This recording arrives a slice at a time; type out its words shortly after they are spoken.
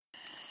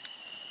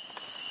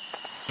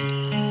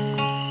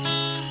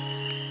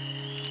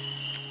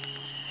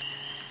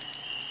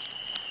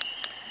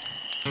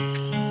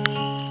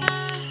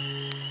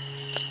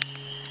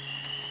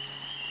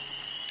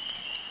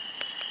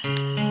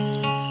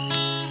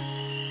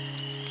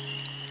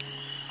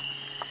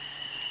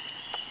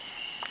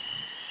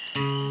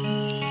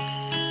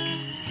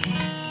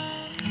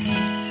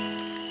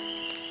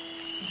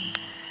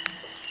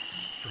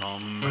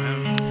From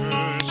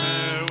emperor's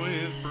hair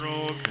with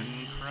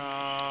broken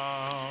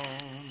crown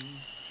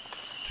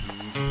to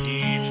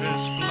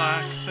pages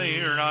black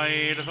they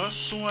ride the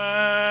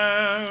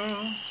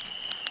swell,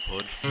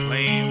 put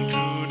flame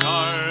to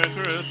dark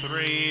earth,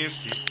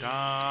 raised it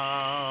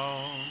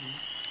down.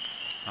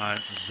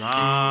 At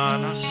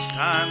Zana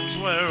stands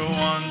where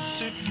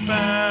once it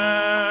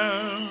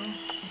fell,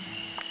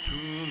 to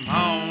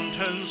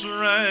mountains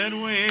red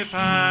with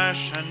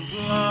ash and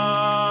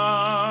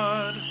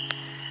blood,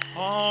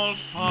 all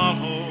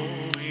follow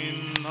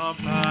in the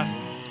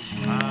battle's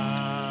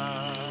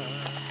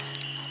path.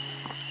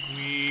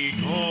 We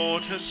go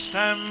to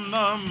stem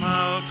the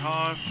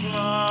Malkar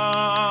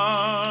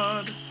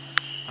flood,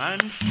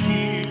 and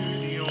fear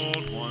the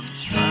old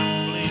one's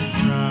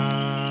trampling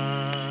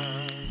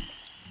wrath.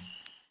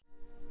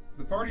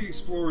 The party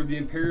explored the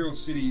imperial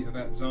city of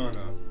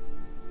Atzana,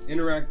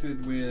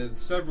 interacted with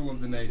several of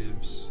the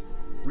natives,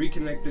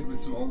 reconnected with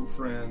some old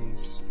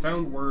friends,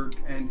 found work,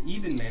 and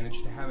even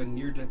managed to have a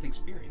near-death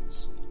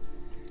experience.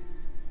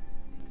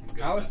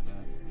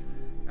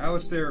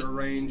 Alistair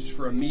arranged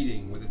for a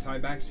meeting with a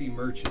Tybaxi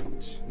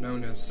merchant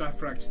known as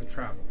Safrax the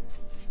Traveled.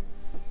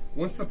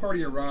 Once the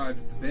party arrived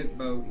at the Bent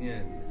Bow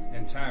Inn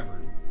and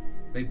Tavern,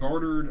 they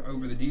bartered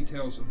over the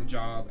details of the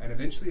job and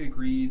eventually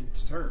agreed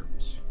to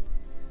terms.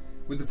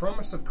 With the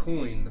promise of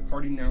coin, the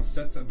party now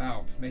sets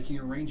about making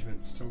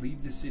arrangements to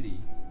leave the city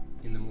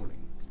in the morning.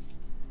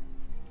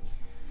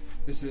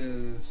 This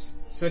is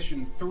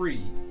Session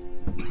 3,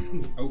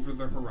 Over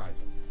the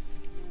Horizon.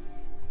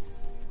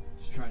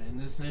 Just trying to end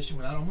this session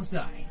without almost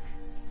dying.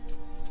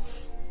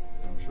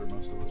 I'm sure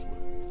most of us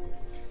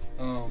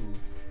would.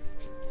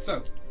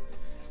 So,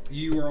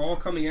 you are all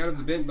coming out of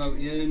the Bent Bow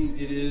Inn.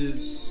 It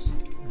is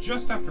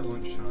just after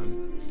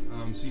lunchtime,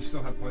 so you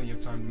still have plenty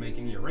of time to make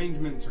any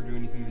arrangements or do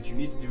anything that you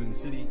need to do in the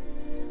city.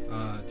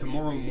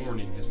 Tomorrow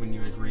morning is when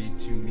you agreed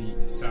to meet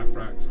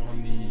Safrax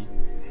on the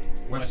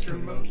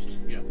westernmost.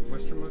 Yeah.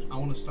 Westernmost? I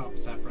want to stop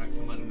Safrax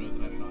and let him know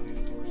that I do not need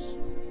a horse.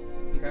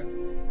 Okay.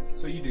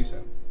 So you do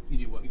so. You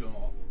do what? You don't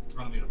want.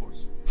 I don't need a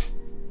horse.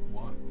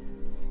 Why?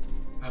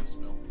 I have a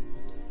spell.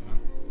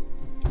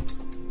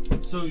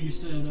 So you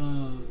said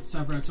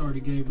Safrax already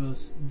gave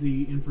us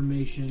the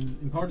information,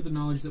 imparted the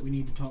knowledge that we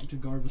need to talk to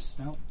Garvus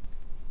Stout?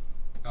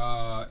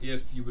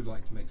 If you would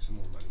like to make some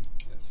more money,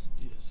 yes.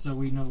 So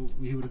we know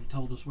he would have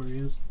told us where he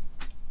is?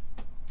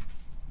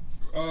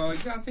 Yeah,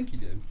 I think he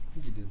did. I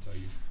think he did tell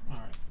you.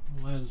 Alright.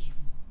 Well, as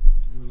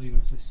we're leaving,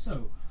 I say,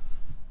 so,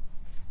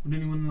 would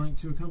anyone like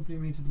to accompany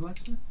me to the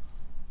blacksmith?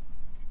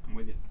 I'm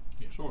with you.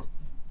 Yeah. Sure.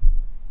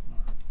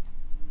 Alright.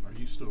 Are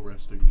you still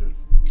resting, Jeff?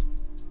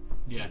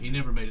 Yeah, he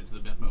never made it to the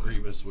Bent Bow.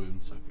 Grievous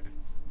wounds, okay.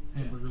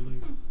 Hamburger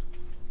leave.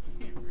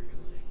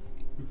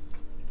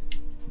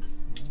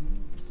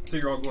 So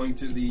you're all going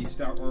to the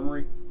Stout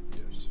Armory?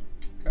 Yes.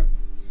 Okay.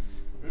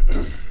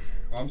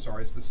 Oh, I'm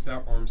sorry, it's the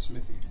Stout Arm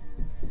Smithy.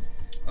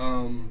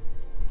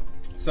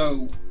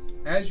 So,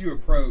 as you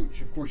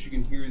approach, of course, you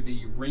can hear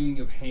the ringing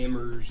of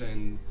hammers,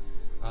 and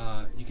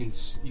you can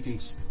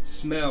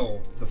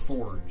smell the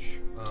forge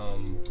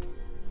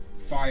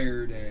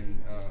fired,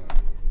 and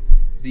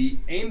the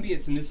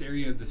ambience in this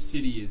area of the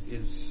city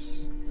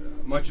is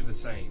much of the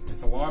same.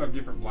 It's a lot of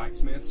different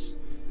blacksmiths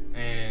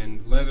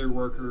and leather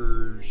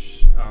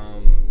workers,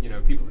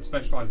 people that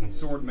specialize in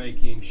sword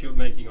making, shield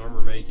making,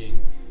 armor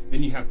making.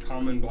 Then you have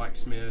common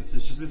blacksmiths.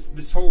 It's just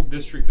this whole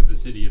district of the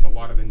city is a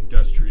lot of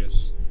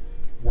industrious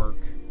work.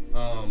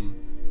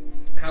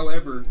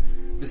 However,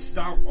 the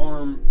Stout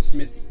Arm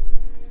Smithy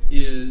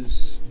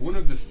is one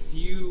of the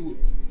few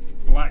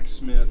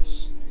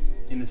blacksmiths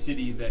in the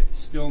city that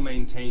still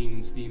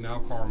maintains the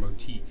Malkar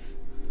motif.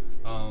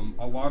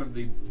 A lot of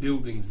the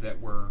buildings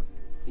that were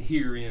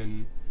here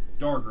in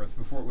Dargrath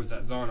before it was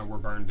at Zana were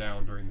burned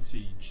down during the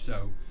siege.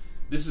 So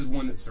this is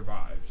one that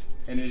survived,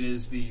 and it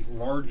is the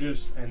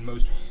largest and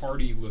most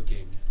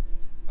hardy-looking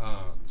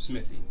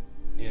smithy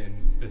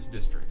in this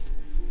district.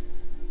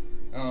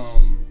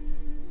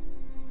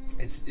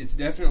 It's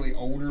definitely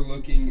older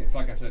looking. It's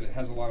like I said, it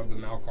has a lot of the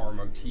Malkar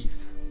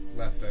motif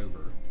left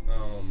over.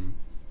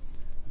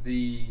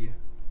 The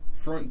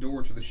front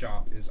door to the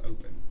shop is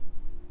open,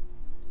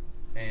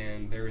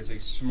 and there is a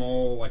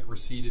small, like,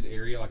 receded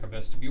area, like a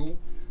vestibule,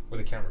 with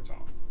a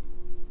countertop.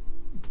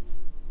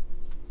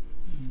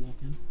 Walk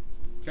in.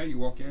 Okay, you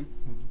walk in.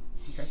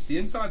 Okay, the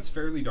inside's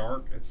fairly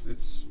dark.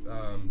 It's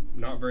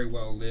not very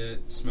well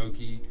lit,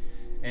 smoky,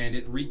 and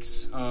it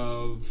reeks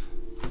of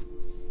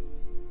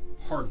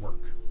hard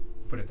work.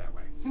 Put it that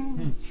way.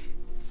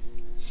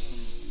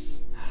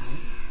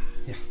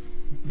 Yeah.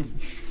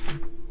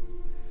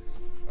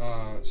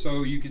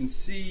 So you can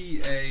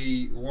see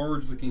a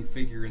large-looking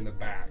figure in the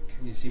back.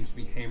 and he seems to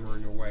be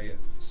hammering away at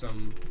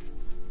some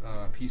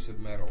piece of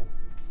metal.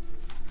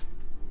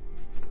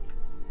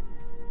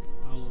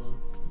 I'll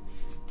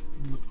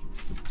look.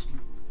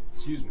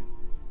 Excuse me.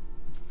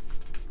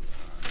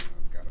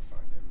 I've got to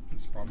find him.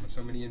 This is the problem with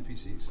so many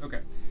NPCs.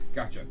 Okay,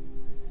 gotcha.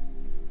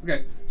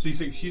 Okay, so you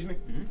say, excuse me?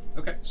 Mm-hmm.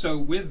 Okay, so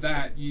with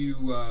that, you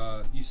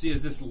see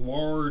as this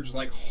large,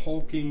 like,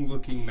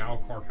 hulking-looking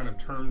Malkar kind of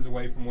turns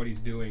away from what he's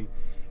doing,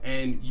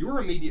 and you're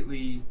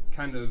immediately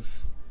kind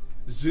of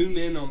zoom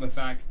in on the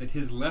fact that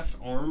his left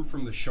arm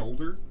from the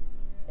shoulder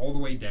all the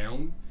way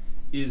down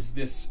is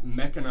this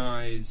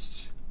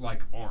mechanized,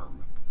 like,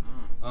 arm.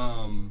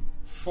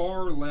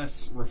 Far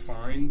less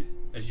refined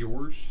as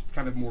yours. It's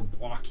kind of more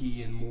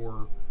blocky and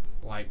more,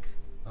 like,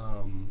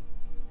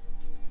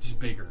 just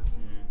bigger.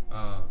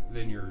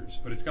 Than yours,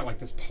 but it's got like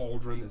this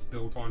pauldron that's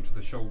built onto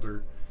the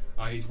shoulder.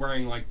 He's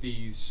wearing like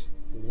these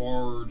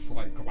large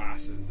like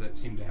glasses that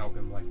seem to help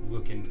him like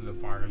look into the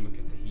fire and look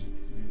at the heat.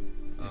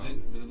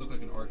 Does it look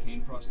like an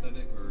arcane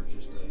prosthetic or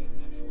just a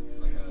natural?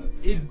 Like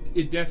a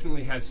it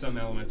definitely has some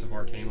elements of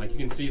arcane. Like you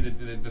can see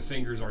that the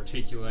fingers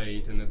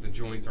articulate and that the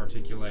joints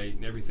articulate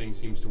and everything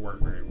seems to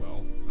work very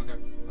well. Okay.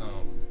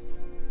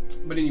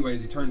 But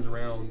anyways, he turns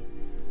around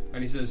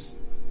and he says,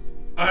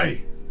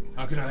 "Hey,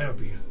 how can I help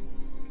you?"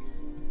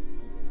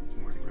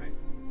 Morning, right?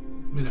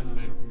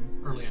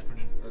 Mid-afternoon. Early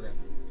afternoon. Okay.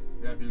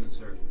 Good afternoon,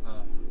 sir.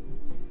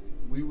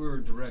 We were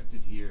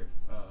directed here,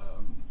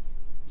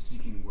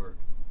 seeking work,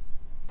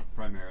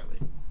 primarily.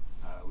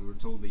 We were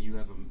told that you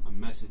have a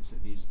message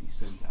that needs to be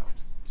sent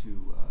out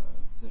to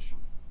Zeshon.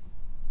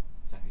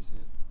 Is that how you say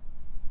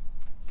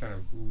it? Kind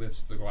of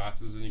lifts the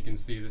glasses and you can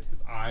see that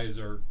his eyes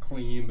are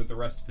clean, but the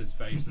rest of his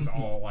face is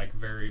all like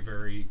very,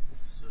 very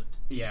Soot.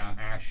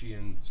 ashy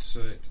and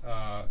soot.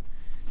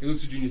 He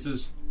looks at you and he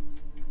says,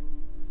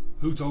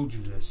 "Who told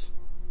you this?"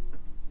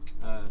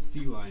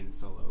 Feline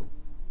fellow.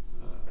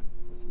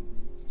 What's the name?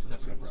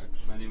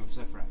 Sephrax. By the name of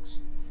Sephrax.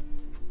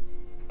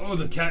 "Oh,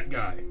 the cat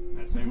guy.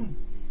 That's him.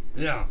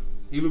 Yeah,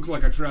 he looked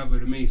like a traveler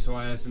to me, so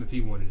I asked him if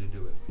he wanted to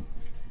do it."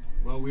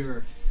 Well,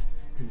 we're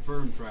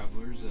confirmed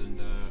travelers, and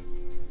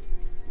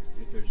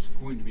if there's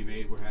coin to be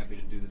made, we're happy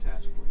to do the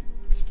task for you.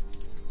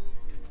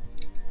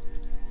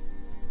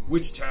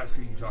 Which task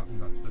are you talking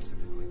about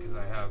specifically? Because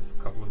I have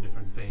a couple of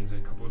different things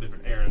and a couple of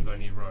different errands I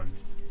need run.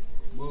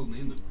 Well,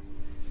 name them.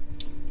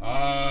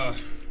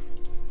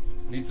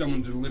 Need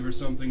someone to deliver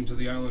something to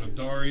the island of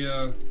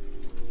Daria,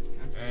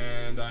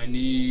 and I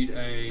need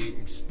a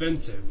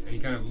expensive. And he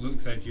kind of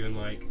looks at you and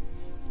like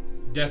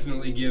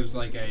definitely gives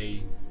like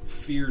a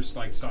fierce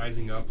like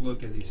sizing up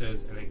look as he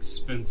says an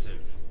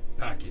expensive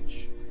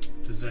package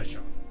to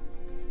Zeshon.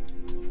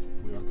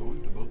 We are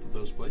going to both of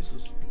those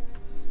places.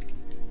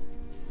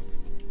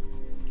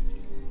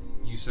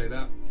 You say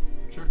that?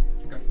 Sure.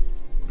 Okay.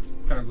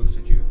 Kind of looks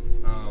at you.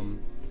 And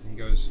he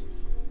goes,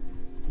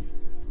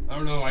 "I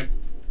don't know, I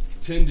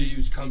tend to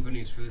use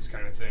companies for this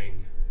kind of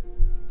thing."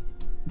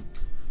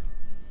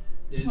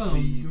 Well,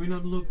 do we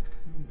not look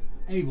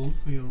able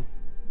for your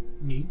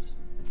needs?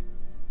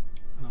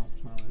 And I'll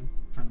smile at him,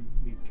 trying to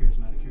be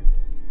charismatic here.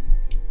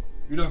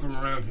 You're not from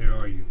around here,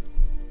 are you?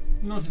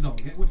 Not at all.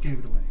 What gave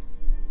it away?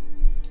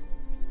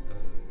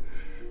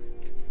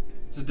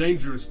 It's a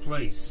dangerous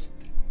place.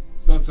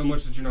 It's not so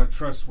much that you're not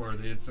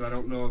trustworthy, it's that I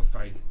don't know if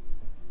I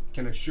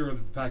can assure that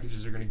the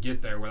packages are going to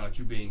get there without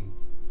you being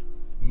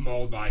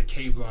mauled by a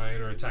cave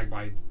lion or attacked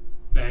by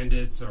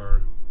bandits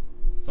or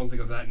something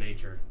of that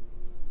nature.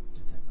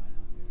 Attacked by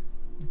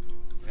an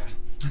alligator.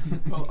 Yeah.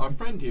 Well, our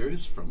friend here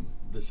is from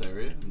this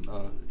area, and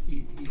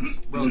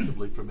he's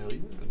relatively familiar.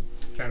 And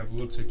Kind of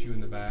looks at you in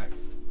the back.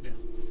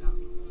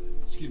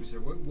 Excuse me, sir.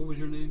 What was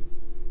your name?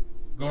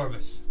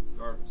 Garvis.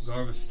 Garvis.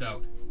 Garvis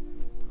Stout.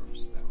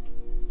 Garvis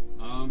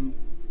Stout.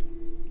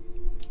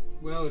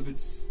 Well, if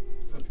it's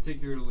a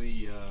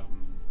particularly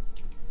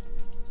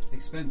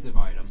expensive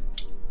item,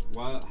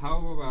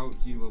 how about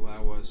you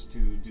allow us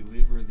to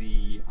deliver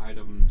the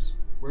items?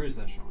 Where is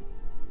that, Sean?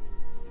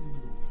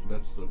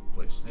 that's the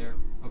place. There.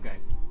 Okay.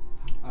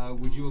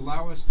 Would you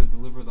allow us to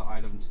deliver the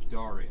item to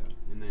Daria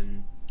and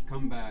then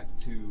come back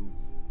to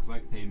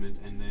collect payment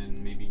and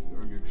then maybe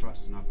earn your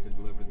trust enough to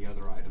deliver the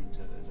other item to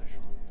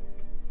Zeshon?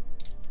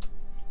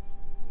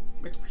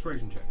 Make a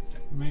persuasion check.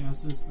 May I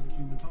ask this since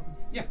we've been talking?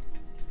 Yeah.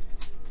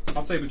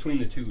 I'll say between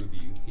the two of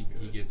you,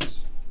 he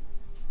gets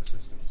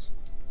assistance.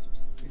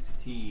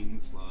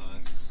 16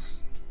 plus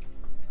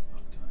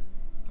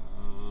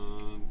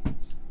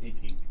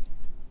 18.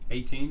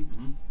 18?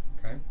 Mm-hmm.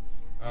 Okay.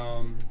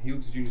 He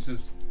looks at you and he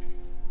says,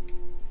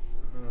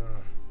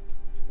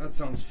 that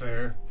sounds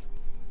fair.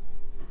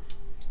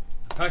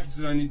 The package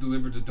that I need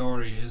delivered to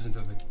Daria isn't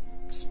of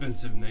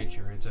expensive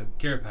nature. It's a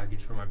care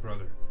package for my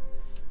brother.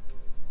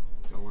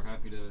 So we're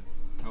happy to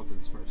help in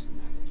this person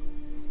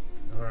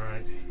matter.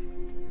 Alright.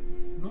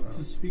 Not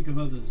to speak of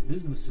others'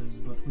 businesses,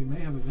 but we may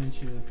have a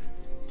venture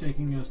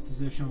taking us to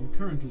Zeshon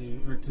currently,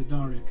 or to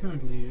Daria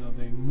currently, of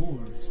a more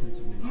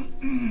expensive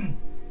nature.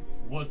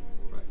 What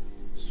Right.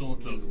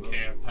 sort of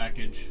care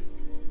package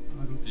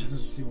I don't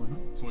Is- see why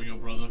not. for your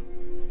brother?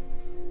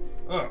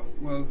 Oh,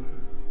 well,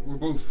 we're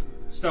both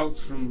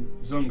stouts from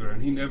Zungar,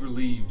 and he never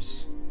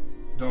leaves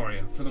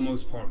Daria for the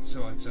most part.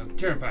 So it's a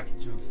care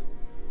package of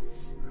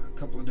a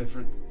couple of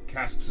different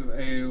casks of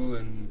ale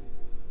and,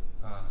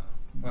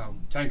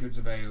 tankards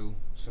of ale,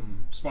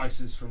 some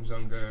spices from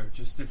Zungar,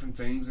 just different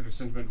things that are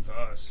sentimental to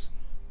us.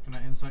 Can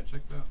I insight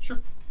check that?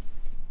 Sure.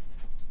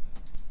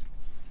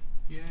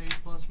 Yay,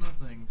 plus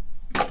nothing.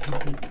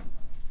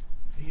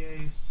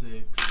 Yay,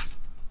 6.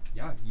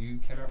 Yeah, you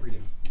cannot read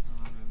him.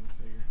 I didn't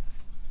figure.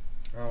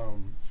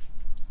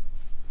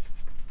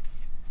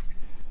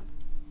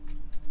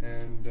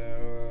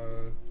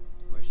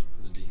 Question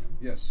for the DM.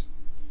 Yes.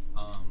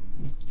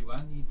 Do I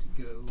need to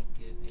go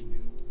get a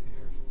new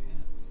pair of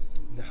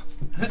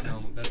pants?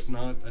 No, that's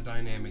not a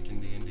dynamic in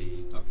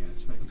D&D. Okay, I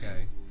just making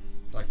Okay.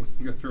 Like when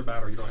you go through a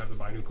battle, you don't have to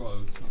buy new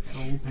clothes.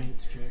 Old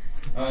pants check.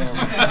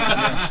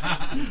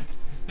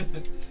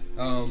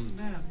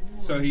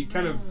 So he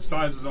kind of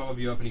sizes all of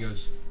you up and he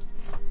goes,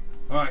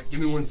 "Alright, give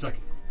me 1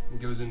 second." He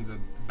goes into the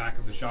back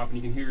of the shop and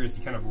you can hear as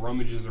he kind of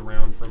rummages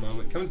around for a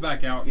moment. Comes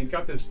back out and he's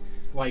got this,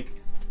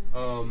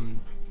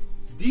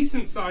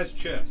 decent sized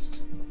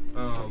chest.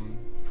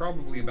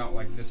 Probably about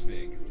like this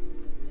big.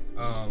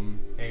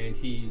 And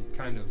he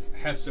kind of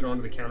hefts it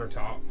onto the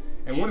countertop.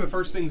 And one of the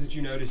first things that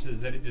you notice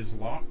is that it is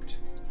locked.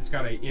 It's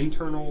got an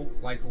internal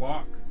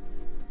lock,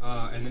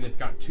 and then it's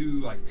got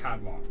 2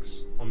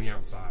 padlocks on the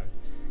outside,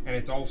 and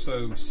it's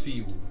also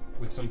sealed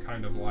with some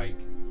kind of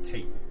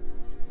tape,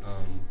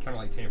 kind of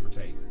like tamper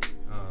tape,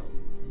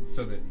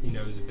 so that he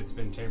knows if it's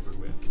been tampered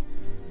with.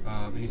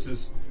 And he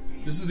says,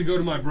 "This is to go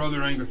to my brother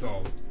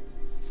Angerthal.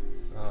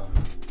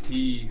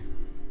 He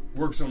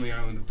works on the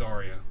island of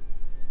Daria.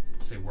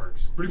 I say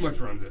works, pretty much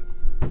runs it.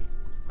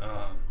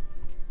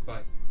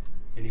 But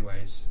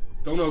anyways,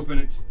 don't open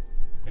it,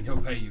 and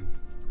he'll pay you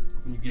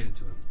when you get it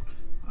to him."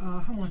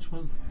 How much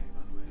was the pay,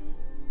 by the way?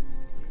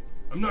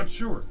 I'm not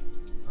sure.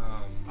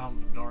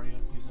 Daria,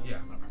 you said? Yeah.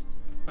 Okay.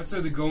 I'd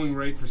say the going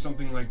rate for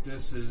something like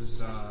this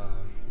is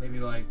maybe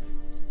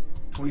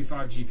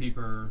 25 GP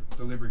per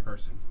delivery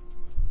person.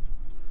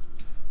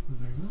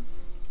 Very well.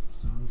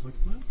 Sounds like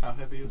a plan. How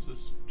heavy is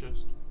this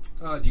chest?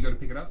 Do you go to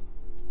pick it up?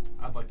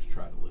 I'd like to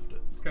try to lift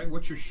it. Okay,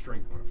 what's your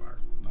strength modifier?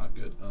 Not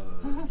good.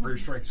 Or your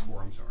strength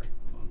score, I'm sorry.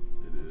 Hold on.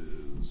 It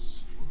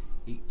is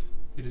 8.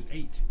 It is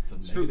 8. It's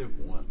a So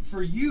 -1.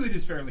 for you, it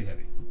is fairly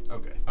heavy.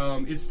 Okay.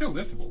 It's still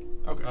liftable.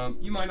 Okay.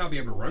 You might not be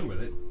able to run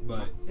with it,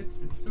 but it's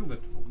still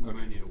liftable. We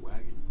might need a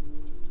wagon.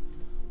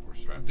 We're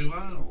strapped. Do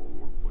I-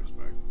 Or boys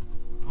back.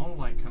 I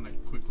want to kind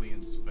of quickly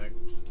inspect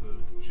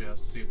the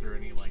chest, see if there are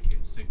any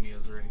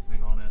insignias or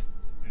anything on it,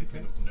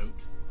 anything of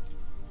note.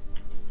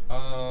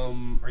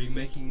 Are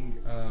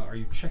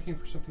you checking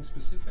for something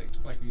specific?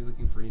 Are you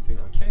looking for anything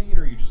arcane,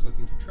 or are you just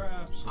looking for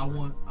traps?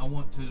 Or?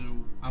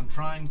 I'm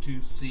trying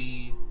to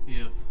see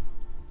if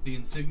the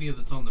insignia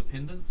that's on the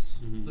pendants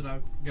that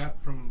I've got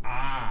from,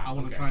 I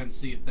want to try and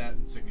see if that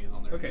insignia is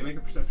on there. Okay, make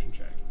a perception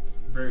check.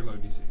 Very low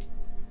DC.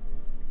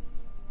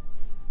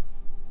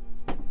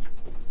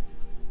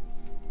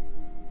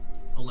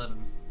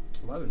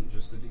 11,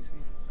 just the DC.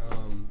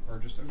 Or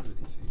just over the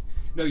DC.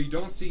 No, you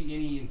don't see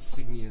any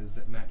insignias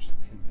that match the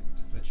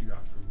pendant that you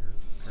got from your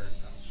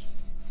parents' house.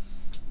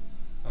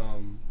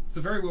 It's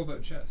a very well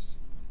built chest.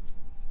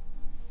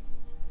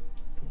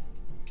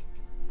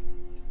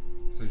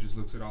 So he just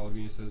looks at all of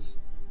you and says,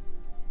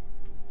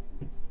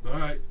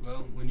 "Alright,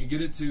 well, when you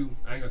get it to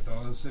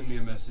Angerthal, he'll send me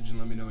a message and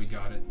let me know he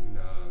got it, and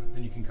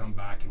then you can come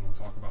back and we'll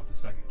talk about the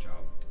second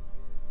job."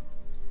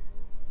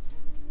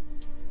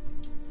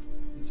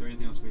 Is there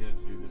anything else we had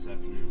to do this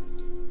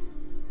afternoon?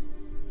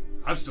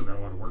 I've still got a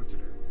lot of work to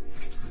do.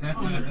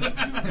 I'm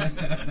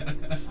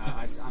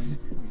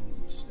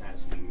just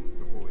asking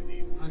before we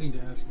leave. I need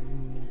to ask you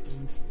one more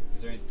thing.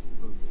 Is there any,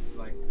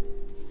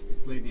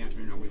 it's late in the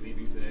afternoon, are we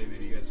leaving today?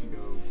 Maybe you guys can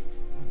go.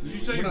 Did you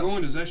say you're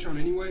going to Zeshon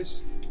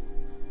anyways?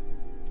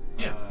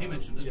 Yeah, he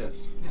mentioned it.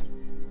 Yes.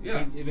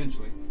 Yeah.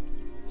 Eventually.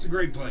 It's a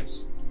great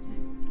place.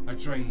 I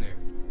trained there.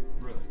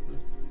 Really?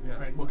 Yeah.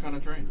 Train? What kind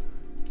of train?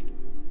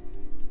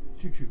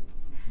 Choo-choo.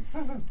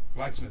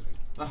 Blacksmithing.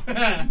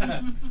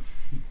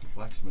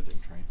 Blacksmithing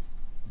train.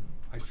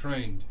 I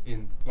trained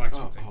in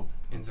blacksmithing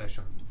in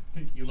Zeshon.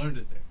 You learned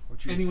it there.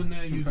 What you Anyone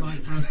there you'd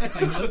like for us to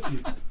say hello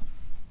to?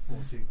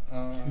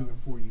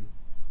 For you.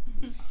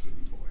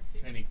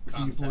 Any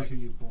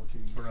contacts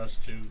for us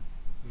to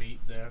meet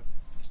there?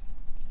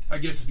 I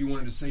guess if you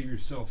wanted to save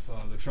yourself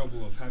the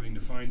trouble of having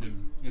to find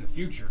him in the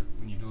future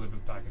when you deliver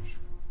the package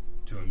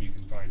to him, you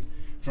can find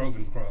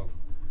Droven Crow.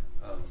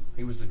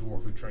 He was the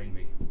dwarf who trained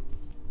me.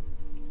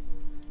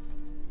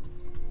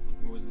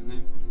 What was his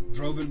name?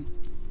 Droven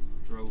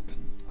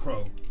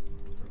Crow.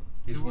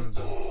 He's one of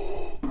the...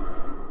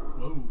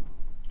 Whoa.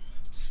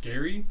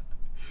 Scary?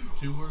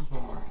 2 words,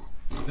 1 word.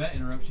 If that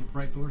interrupts your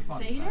break for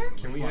response.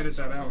 Can we edit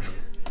that out?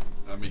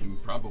 I mean,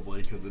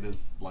 probably, because it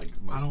is,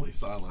 mostly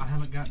silence. I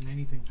haven't gotten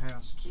anything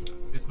past.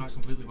 It's not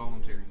completely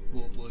voluntary.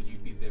 Will you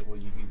be there? Will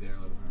you be there?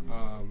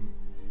 I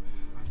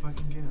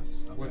fucking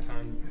guess. What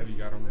time have you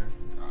got on there?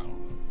 I don't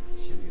know.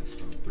 Should be up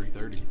to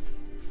 3:30.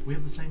 We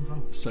have the same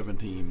vote.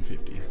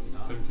 1750.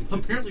 1750,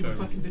 Apparently, we so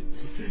fucking did.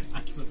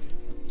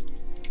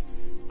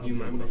 I'll You be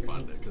might able to make a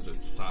find note. it because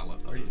it's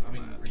silent. Are you, other I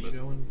mean, than that, are you but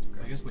going?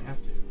 I guess we have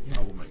to.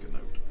 I will make a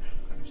note.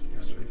 Just to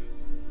be safe.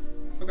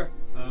 Okay.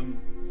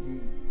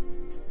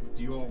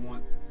 Do you all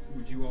want?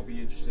 Would you all be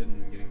interested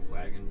in getting a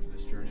wagon for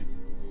this journey?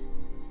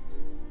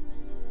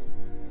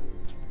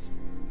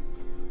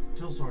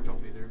 Tell Sarge I'll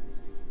be there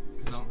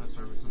because I don't have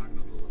service and I can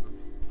deliver.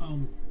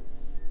 Can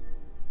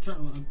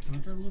I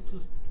try to look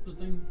at the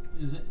thing?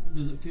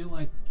 Does it feel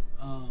like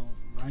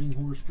riding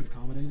horse could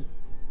accommodate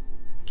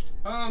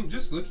it?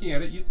 Just looking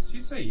at it, you'd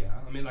say yeah.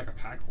 I mean, like a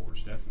pack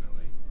horse,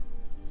 definitely.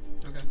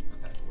 Okay, a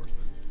pack horse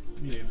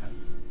then. Yeah.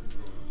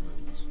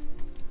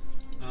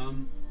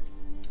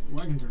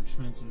 Wagons are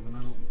expensive, and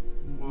I don't.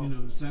 Well,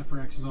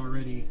 Zafrax is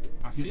already.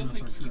 I feel getting us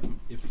like our truck.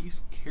 if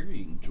he's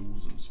carrying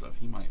jewels and stuff,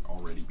 he might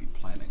already be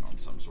planning on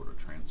some sort of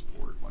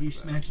transport like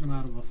He's that. snatching them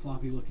out of a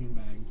floppy-looking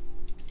bag.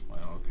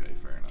 Well, okay,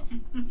 fair enough.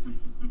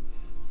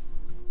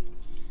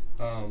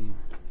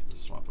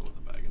 Just swap it with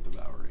a bag of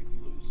devouring.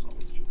 He loses all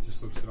his jewels.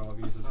 Just looks at all of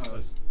you.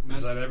 Is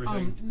Mas- that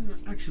everything?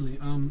 Actually,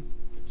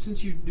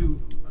 since you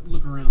do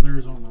look around, there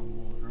is armor on the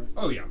walls, right?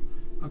 Oh yeah.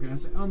 Okay, I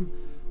say,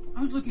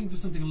 I was looking for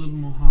something a little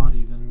more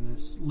hardy than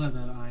this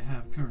leather I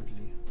have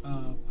currently.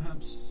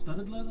 Perhaps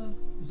studded leather?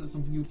 Is that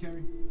something you would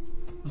carry?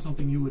 Or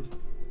something you would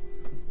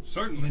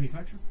Certainly.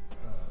 manufacture?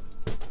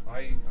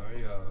 I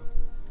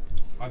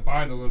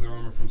buy the leather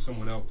armor from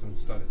someone else and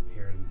stud it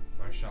here in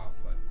my shop.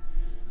 But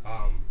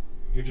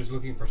you're just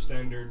looking for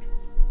standard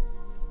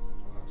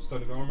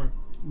studded armor.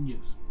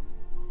 Yes.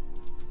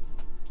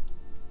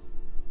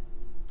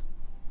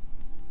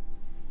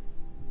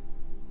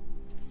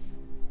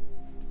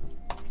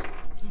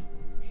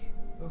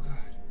 Oh God.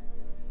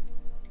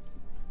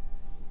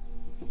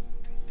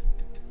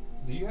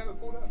 Do you have it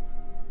pulled up?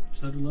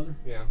 Studded leather?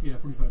 Yeah. Yeah,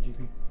 45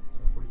 GP.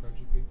 45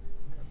 GP. Okay.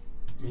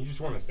 And you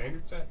just want a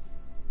standard set?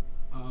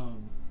 Yeah,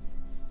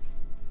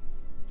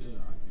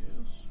 I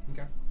guess.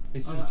 Okay.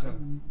 It's just,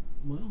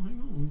 well, hang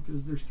on,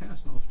 because there's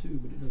cast off too,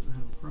 but it doesn't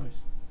have a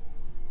price.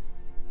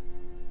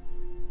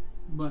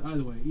 But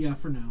either way, yeah,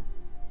 for now.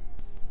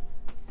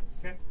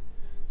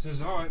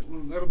 says, all right,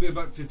 well, that'll be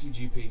about 50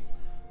 GP.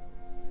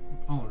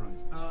 All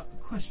right.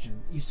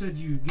 Question: you said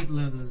you get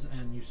leathers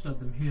and you stud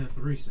them here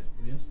for resale,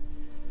 yes?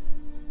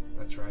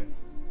 That's right.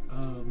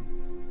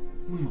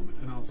 One moment,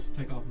 and I'll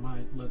take off my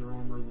leather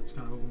armor that's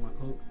kind of over my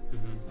cloak,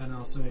 Mm-hmm. and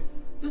I'll say,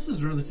 "This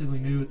is relatively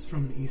new. It's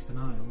from the Eastern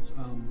Isles.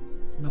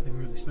 Nothing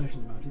really special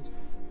about it.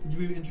 Would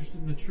you be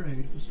interested in a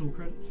trade for store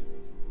credit?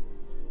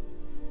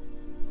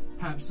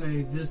 Perhaps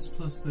say this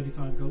plus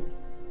 35 gold."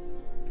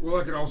 Well,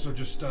 I could also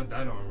just stud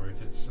that armor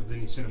if it's of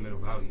any sentimental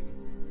value.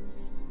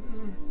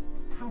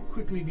 How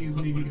quickly do you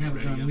believe you can have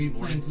it Ready done? in We the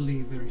plan morning. to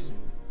leave very soon.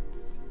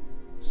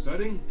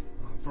 Studying?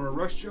 For a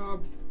rush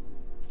job?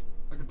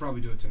 I could probably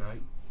do it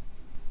tonight.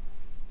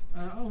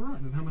 All right.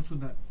 And how much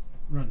would that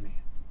run me?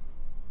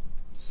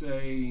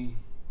 Say,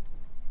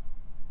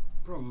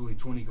 probably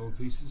 20 gold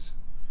pieces.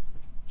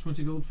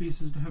 20 gold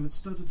pieces to have it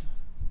studded.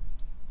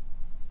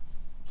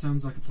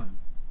 Sounds like a plan.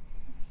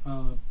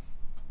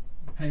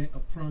 Pay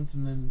up front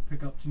and then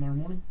pick up tomorrow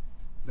morning?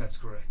 That's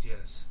correct,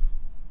 yes.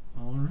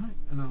 All right.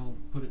 And I'll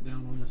put it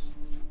down on this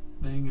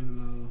thing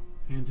and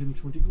hand him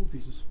 20 gold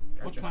pieces.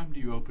 What time do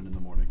you open in the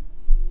morning?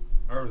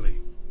 Early.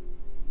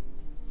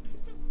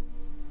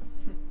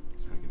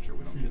 Just making sure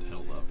we don't get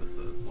held up at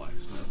the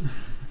blacksmith.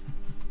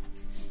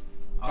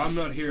 If I'm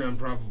not here, I'm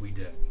probably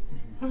dead.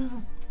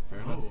 Fair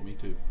enough, me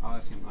too. I'll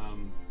ask him,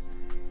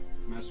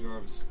 Master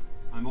Garvis,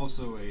 I'm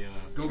also a,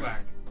 Go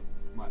back.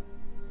 What?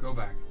 Go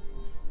back.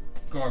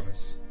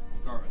 Garvis.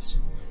 Garvis.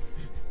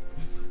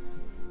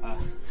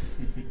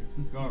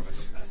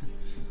 Garvis.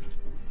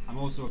 I'm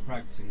also a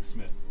practicing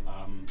smith,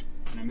 and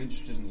I'm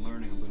interested in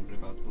learning a little bit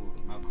about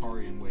the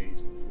Malkarian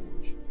ways of the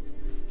forge.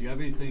 Do you have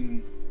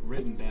anything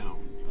written down,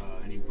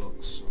 any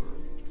books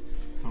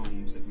or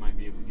tomes that might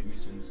be able to give me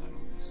some insight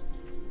on this?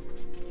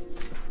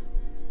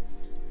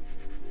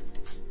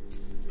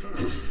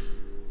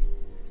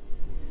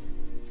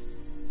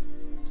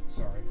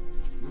 Sorry.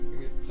 No, you're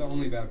good. It's the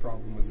only bad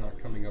problem with not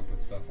coming up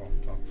with stuff off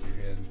the top of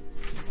your head.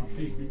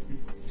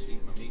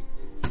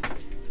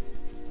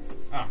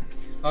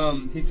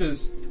 He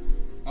says,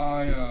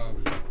 I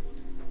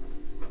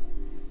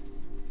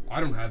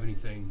don't have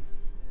anything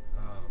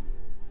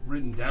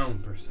written down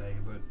per se,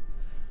 but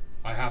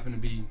I happen to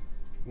be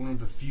one of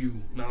the few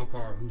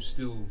Malkar who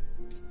still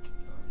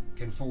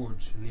can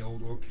forge in the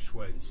old Orcish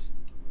ways.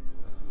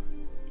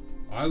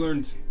 I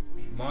learned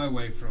my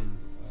way from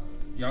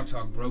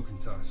Yatog Broken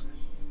Tusk.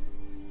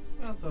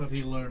 I thought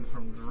he learned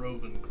from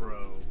Droven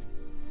Crow.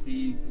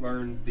 He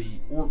learned the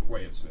Orc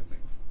way of smithing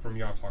from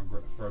Yatog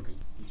Broken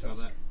You spell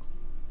Tusk. that?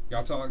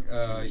 Yatog,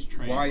 He was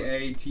trained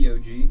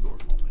Y-A-T-O-G.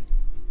 Dwarf only.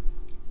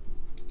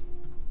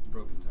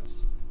 Broken test.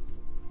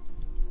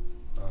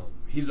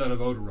 He's out of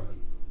Odorun.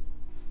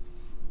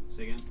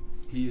 Say again?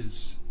 He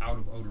is out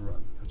of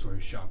Odorun. That's where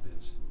his shop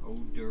is.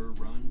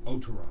 Odorun?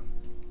 Oteron.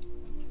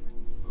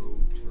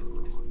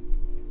 Oteron.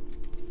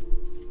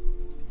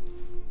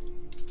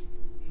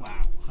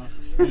 Wow.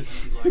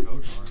 She's like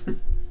Otar.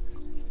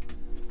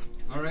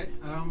 All right.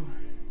 I'm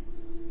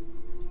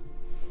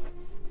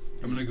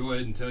gonna go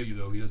ahead and tell you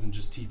though, he doesn't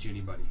just teach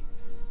anybody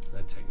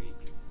that technique.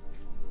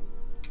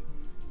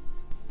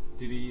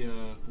 Did he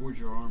forge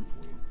your arm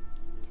for you?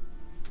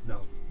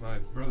 No, my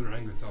brother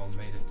Angerthal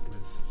made it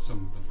with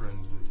some of the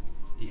friends that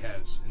he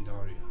has in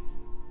Daria.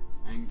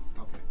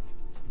 Okay.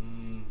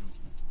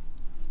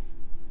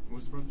 What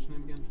was the brother's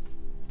name again?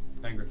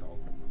 Angerthal.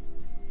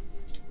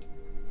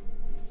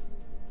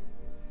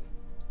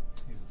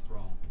 He's a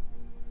thrall.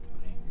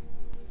 But angry.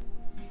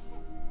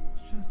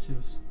 Shut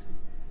your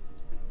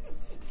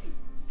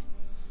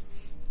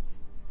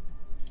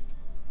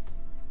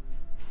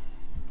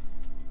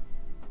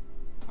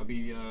I'll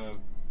be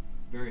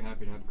very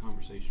happy to have a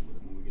conversation with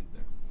him when we get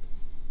there.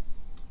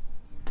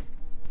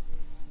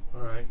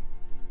 Alright.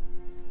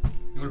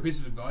 You want a piece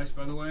of advice,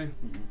 by the way?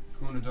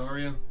 Going to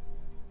Daria?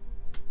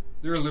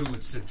 They're a little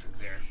eccentric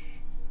there.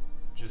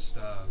 Just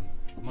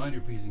mind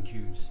your P's and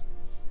Q's.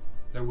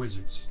 They're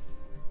wizards.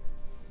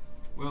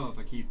 Well, if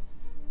I keep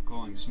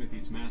calling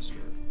Smithy's master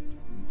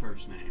in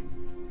first name,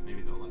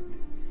 maybe they'll like me.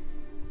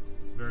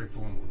 It's very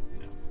formal.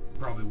 Yeah.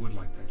 Probably would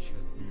like that shit.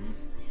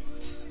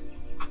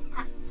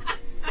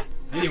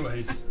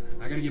 Anyways,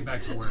 I gotta get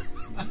back to work.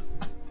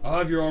 I'll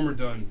have your armor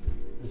done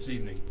this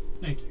evening.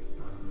 Thank you.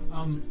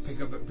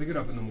 Pick it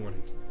up in the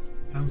morning.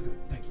 Sounds good.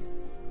 Thank you.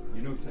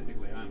 You know,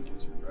 technically I'm a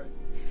wizard,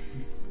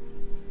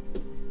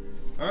 right?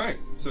 Alright,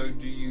 so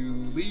do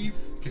you leave?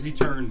 Because he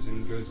turns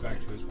and goes back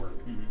to his work.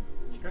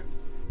 Okay.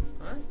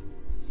 Alright.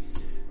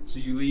 So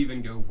you leave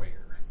and go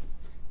where?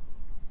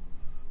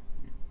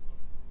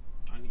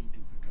 I need to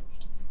pick up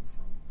something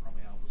from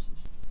probably Albus's.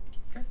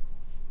 Okay.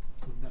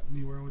 Would that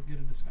be where I would get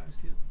a disguise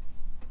kit?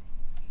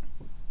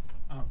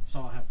 I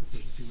saw I have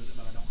proficiency with it,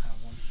 but I don't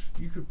have one.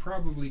 You could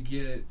probably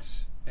get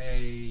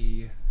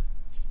a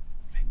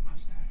Fake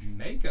mustache.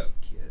 makeup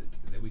kit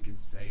that we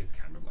could say is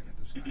kind of like a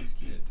disguise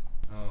kit.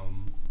 I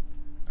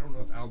don't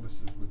know if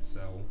Albus's would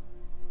sell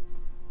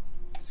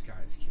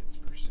disguise kits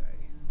per se.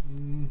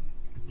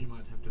 You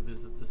might have to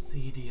visit the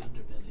seedy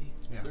underbelly.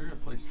 Is there a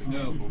place to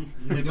No. go?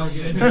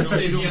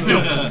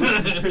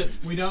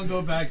 We don't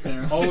go back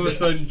there. All of a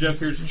sudden, Jeff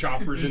hears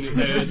choppers in his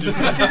head. Just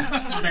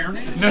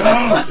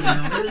No!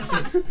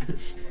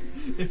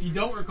 If you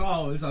don't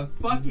recall, there's a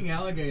fucking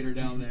alligator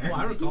down there. Oh,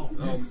 I recall.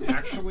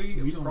 Actually,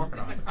 it's a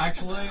crocodile.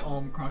 Actually,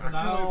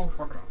 crocodile.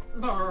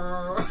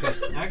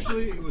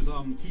 Actually, it was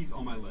teeth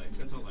on my leg.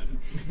 That's all I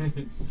know.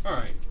 All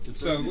right.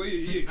 So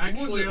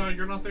Actually,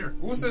 you're not there.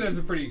 we'll say there's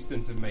a pretty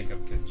extensive makeup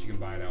kit that you can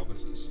buy at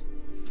Albus's.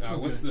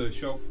 What's the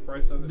shelf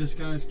price of it?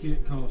 Disguise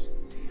kit costs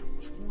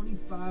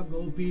 25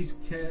 gold piece,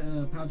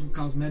 pouch of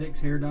cosmetics,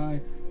 hair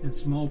dye, and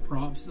small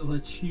props that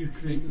let you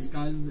create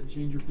disguises that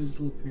change your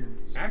physical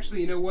appearance.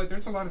 Actually, you know what?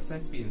 There's a lot of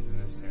thespians in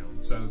this town,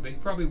 so they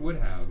probably would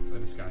have a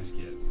disguise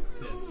kit.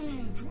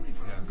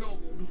 25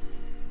 gold.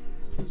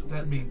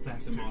 That being It's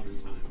facts. a modern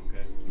time,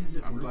 okay? Is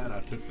it I'm worth glad it? I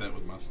took that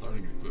with my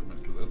starting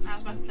equipment because that's I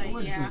was about to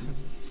expensive. say, yeah.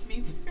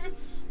 Me too.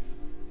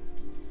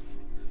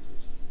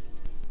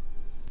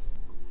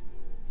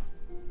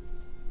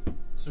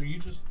 So you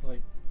just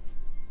like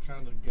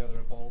trying to gather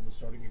up all the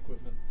starting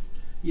equipment?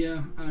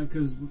 Yeah,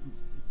 because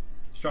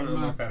Just trying to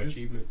unlock that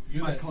achievement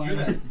You're My that, class. you're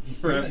that,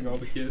 for having all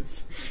the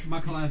kids. my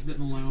class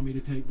didn't allow me to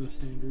take the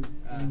standard.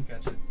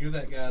 gotcha. You're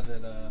that guy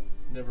that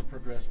never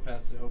progressed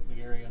past the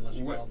opening area unless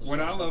you got all the What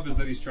I starting love is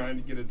that he's trying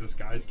to get a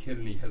disguise kit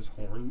and he has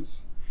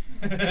horns.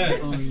 Oh,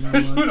 you know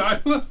That's what? what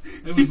I love.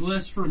 It was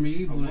less for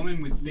me, A but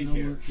woman with you big know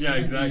hair. what? Yeah,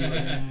 exactly.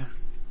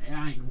 Yeah,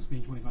 I ain't gonna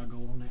spend 25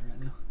 gold on that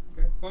right now.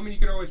 Okay. Well, I mean, you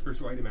could always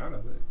persuade him out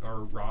of it,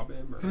 or rob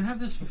him, or. Can I have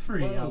this for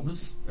free, Whoa.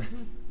 Albus?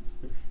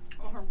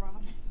 Or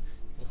Robin.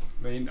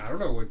 I mean, I don't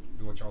know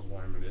what y'all's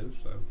alignment is,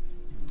 so.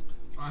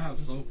 I have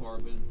so far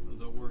been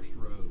the worst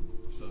road,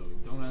 so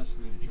don't ask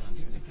me to try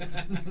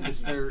and sneak.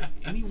 Is there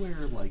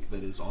anywhere like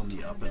that is on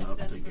the up and up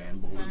to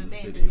gamble in the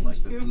city, Abandoned.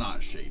 like that's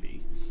not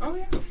shady? Oh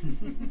yeah.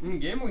 I mean,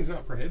 gambling's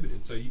not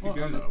prohibited, so you could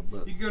Well, I go. know,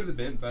 but You could go to the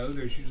bent bow.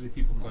 There's usually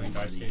people playing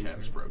my dice games.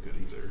 kneecaps there. broken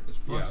either. Is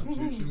Yeah.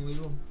 prostitution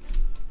legal?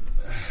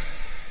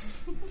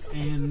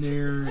 And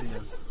there it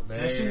is.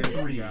 Session There's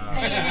 3. the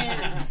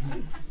guy.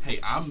 Hey,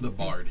 I'm the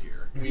bard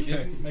here. We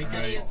didn't make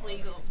That it. is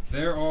legal.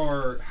 There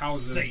are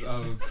houses Say it.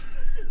 of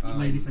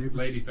Lady favors.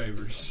 Lady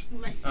favors.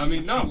 I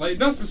mean, not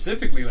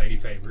specifically lady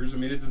favors. I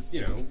mean, it's just,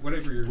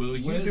 whatever you're. Will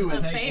you What do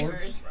is it? it? Take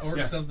favors. Orcs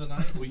Yeah. of the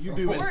night. Will you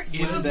do an Horse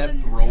in-depth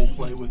thousand. role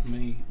play with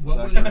me? What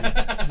would,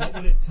 Zachary? what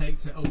would it take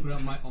to open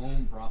up my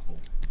own brothel?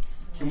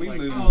 Can we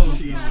move? Oh,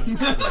 Jesus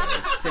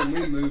Christ. Can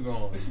we move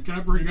on? Can I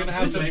bring You're up gonna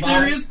have It's to a buy-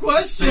 serious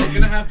question. You're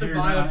gonna have to Here,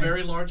 buy die. a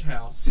very large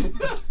house.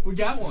 We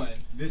got one.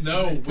 This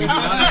No, is we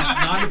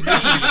not me.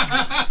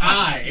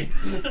 I.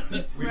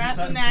 Rat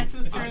and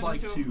Axis I'd turns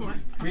like into a to.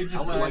 horn. we've I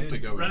would like to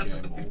decided. go and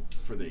gamble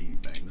for the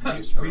evening.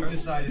 We've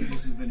decided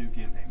this is the new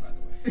campaign, by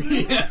the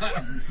way.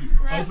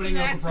 Rat Opening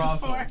and up a Axis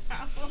brothel.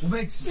 whorehouse. We'll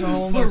make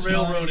so We're much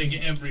railroading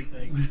money.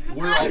 everything.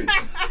 We're all,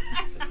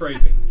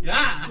 Phrasing.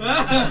 Yeah.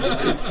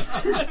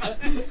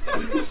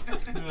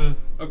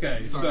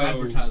 Okay, It's our so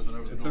advertisement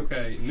over the it's door.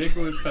 okay.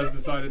 Nicholas has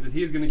decided that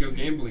he is going to go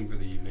gambling for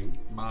the evening.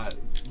 My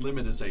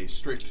limit is a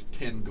strict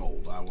 10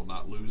 gold. I will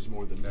not lose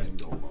more than 10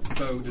 gold. On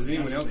So, does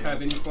anyone else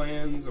have any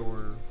plans,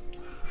 or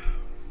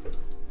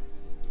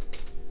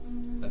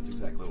That's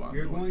exactly why I'm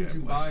We're going to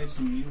gambling. buy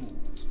some mules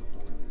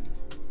before we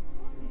leave.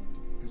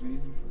 Because we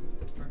need them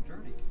for the truck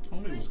journey.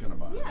 Homie was going to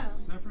buy it. Yeah.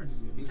 Saffron is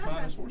good. He's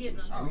buying us Saffron's getting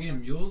horses. them. Are we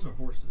getting mules or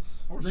horses?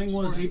 The thing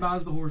was, he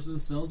buys the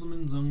horses, sells them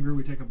in Zunger.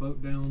 We take a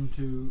boat down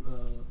to.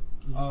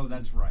 Oh,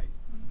 that's right.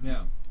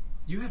 Yeah.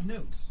 You have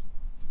notes.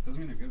 Doesn't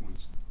mean they're good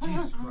ones.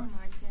 Jesus Oh Christ.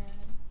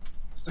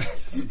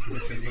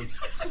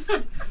 my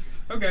god.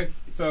 okay?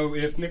 So,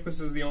 if Nicholas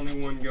is the only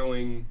one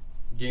going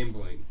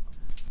gambling,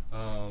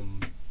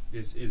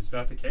 is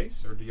that the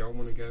case, or do y'all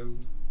want to go?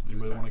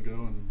 Anybody want to go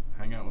and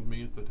hang out with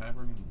me at the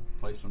tavern and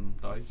play some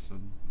dice?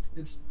 And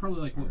It's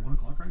probably like, what, 1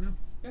 o'clock right now?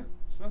 Yeah,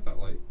 it's not that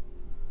late.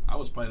 I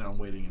was planning on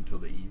waiting until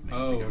the evening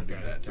Oh, to go do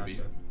okay, that.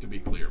 gotcha. To be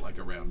clear, like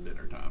around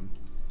dinner time.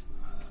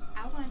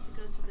 I wanted to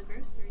go to the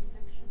grocery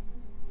section.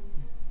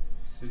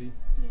 City.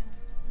 Yeah.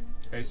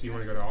 Okay, so you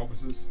want to go to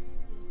Albus's?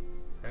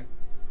 Okay.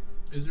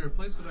 Is there a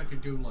place that I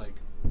could go, like,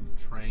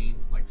 train,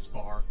 like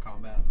spar,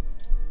 combat?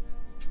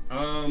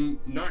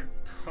 Not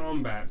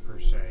combat per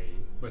se,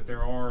 but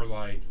there are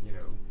like,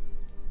 Go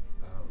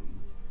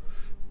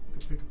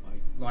pick a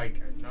fight.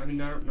 like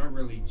not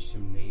really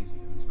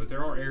gymnasiums, but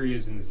there are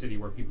areas in the city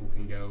where people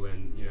can go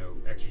and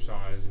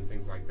exercise and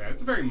things like that.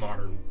 It's a very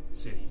modern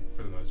city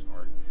for the most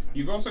part.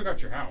 You've also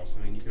got your house.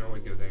 I mean, you can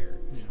always go there.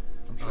 Yeah.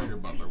 I'm sure your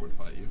butler would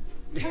fight you.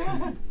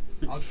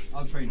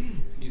 I'll train you.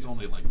 He's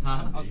only like.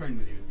 I'll train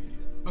with you if you need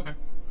it. Okay.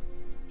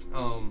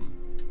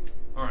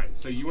 All right.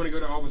 So you want to go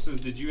to Albus's?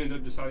 Did you end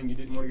up deciding you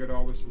didn't want to go to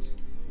Albus's?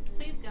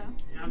 Please go.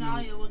 Yeah, I'll go.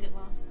 Nalia will get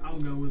lost. I'll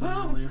go with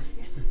Amalia.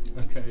 Yes.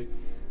 Okay.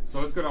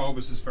 So let's go to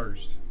Albus's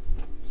first.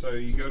 So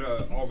you go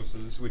to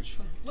Albus's, which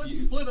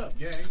Let's split up,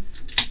 gang.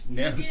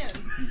 now Again.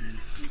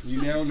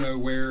 you now know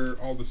where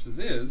Albus's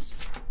is.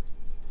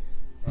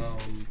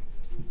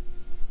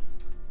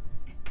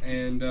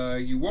 And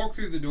you walk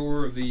through the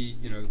door of the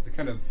the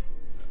kind of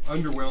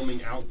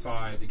underwhelming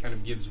outside that kind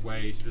of gives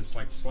way to this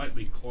like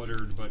slightly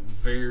cluttered but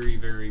very,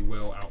 very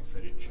well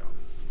outfitted shop.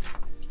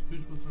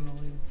 Who's with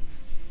Ronaldo?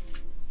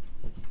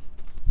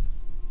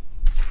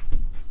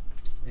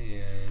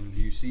 And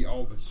you see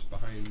Albus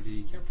behind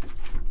the counter.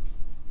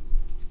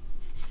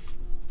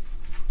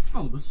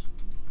 Albus,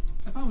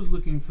 if I was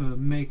looking for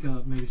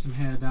makeup, maybe some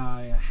hair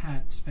dye, a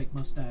hat, fake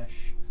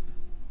mustache,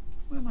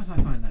 where might I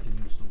find that in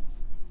your store?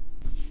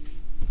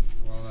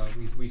 Well,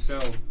 we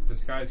sell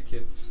disguise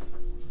kits.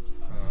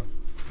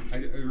 I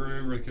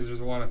remember because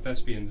there's a lot of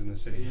thespians in the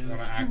city, a lot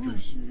of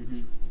actors.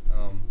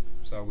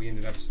 So we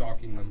ended up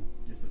stalking them.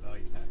 Just the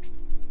value patch.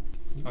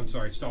 I'm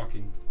sorry,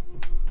 stalking.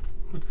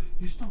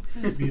 You stock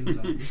thespians,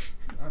 Albus.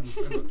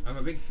 I'm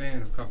a big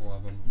fan of a couple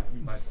of them.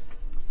 But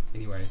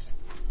anyways,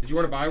 did you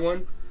want to buy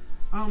one?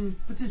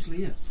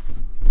 Potentially, yes.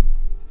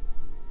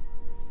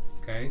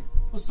 Okay.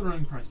 What's the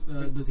running price?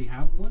 Does he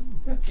have one?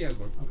 Yeah, he has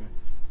one. Okay.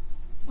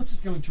 What's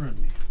it going to run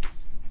me?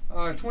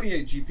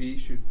 28 GP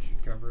should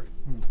cover it.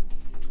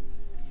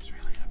 It's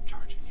really I'm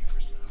charging you for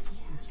stuff.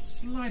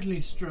 Slightly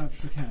strapped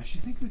for cash.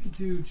 You think we could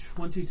do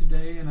 20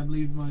 today? And I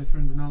believe my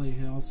friend Renali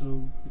here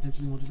also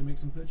potentially wanted to make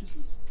some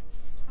purchases.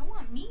 I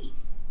want meat.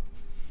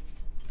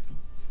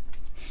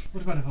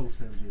 What about a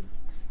wholesale deal?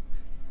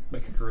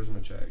 Make a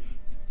charisma check.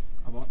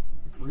 About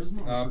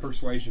charisma? or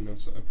Persuasion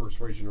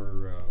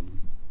or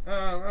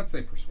I'd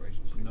say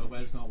persuasion. So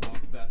nobody's gonna walk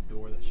through that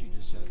door that she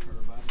just said to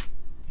everybody.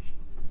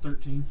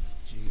 13.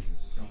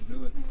 Jesus. Don't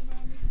do it.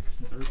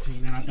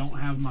 13, and I don't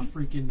have my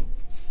freaking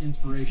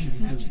inspiration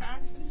because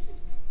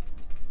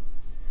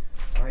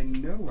I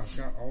know I've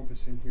got all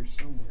this in here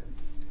somewhere.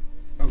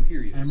 Oh,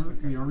 here he is. Hammer,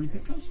 Okay. we are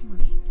repeat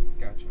customers.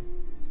 Gotcha.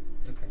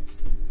 Okay.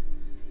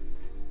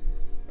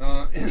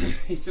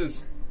 He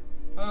says,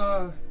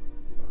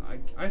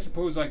 I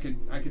suppose I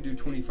could do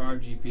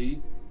 25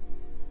 GP.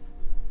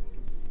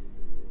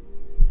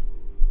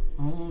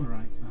 All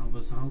right,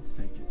 Albus, I'll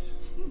take it.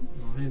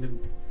 I'll hand him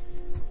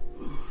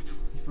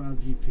 25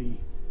 GP.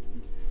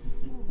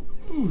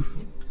 Oof.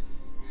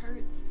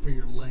 Hurts For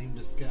your lame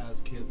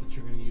disguise kit that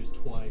you're going to use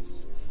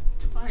twice.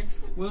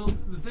 twice. Well,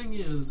 the thing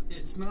is,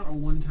 it's not a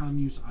one-time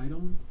use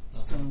item,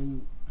 so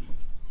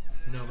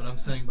No, but I'm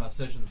saying by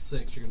session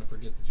 6, you're going to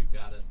forget that you've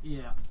got it.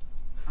 yeah,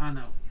 I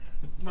know.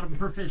 But I'm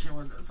proficient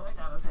with it, so I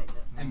gotta take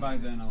it. And by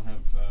then I'll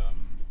have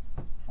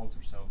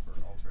alter self or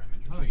alter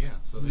image. Or Oh, something. yeah,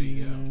 so there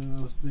you go.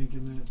 I was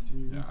thinking that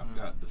too. Yeah, I've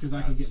got Because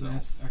I could get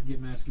disguise I could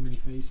get mask of many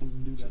faces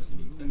and do that.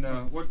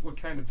 And what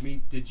kind of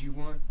meat did you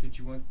want? Did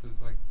you want the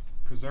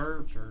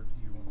preserved, or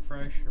do you want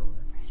fresh, or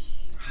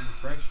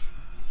fresh?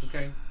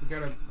 Okay, we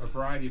got a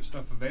variety of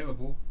stuff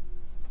available.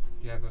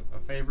 Do you have a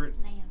favorite?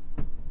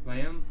 Lamb.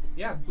 Lamb?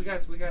 Yeah, we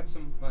got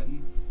some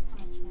mutton.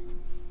 How much money?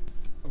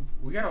 Oh,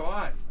 we got a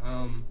lot.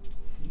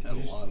 You got a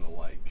lot of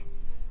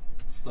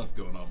stuff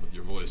going on with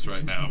your voice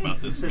right now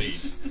about this meat.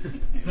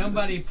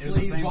 Somebody the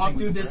please same walk thing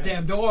through with this bread.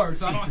 damn door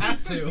so I don't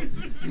have to.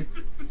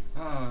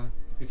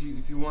 If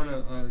you want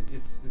to,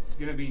 it's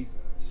gonna be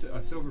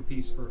a silver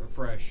piece for a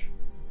fresh.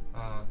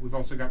 We've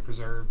also got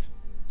preserved.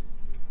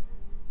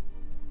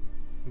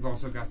 We've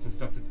also got some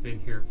stuff that's been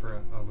here for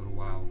a little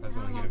while. That's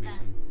I only want going to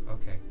be that. some.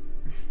 Okay.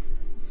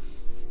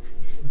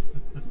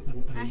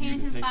 We'll pay I you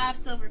hand to him take 5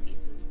 silver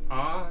pieces.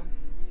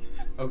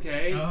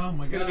 Okay. Oh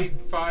my It's going to God.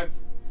 be 5.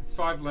 It's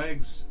 5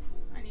 legs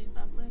I need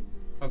 5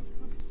 legs.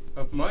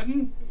 of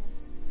mutton.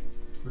 Yes.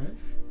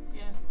 Fresh?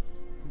 Yes.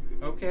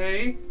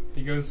 Okay.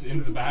 He goes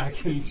into the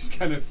back and just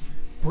kind of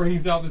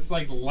brings out this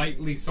like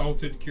lightly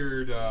salted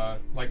cured,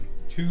 like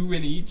 2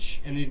 in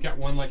each, and he's got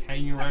one like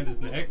hanging around his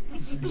neck.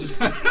 He's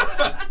just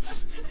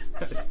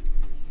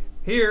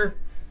here,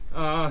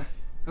 and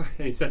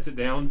he sets it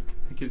down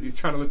because he's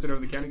trying to lift it over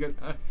the counter. He goes,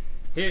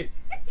 here,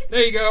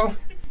 there you go,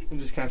 and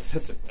just kind of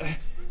sets it.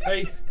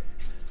 Hey,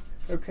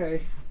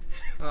 okay.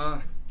 You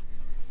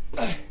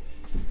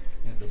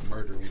had to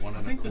murder 1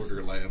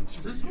 1/4 lambs Is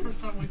for this the you.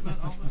 first time we've met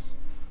Albus?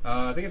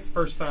 I think it's the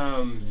first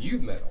time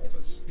you've met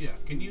Albus. Yeah.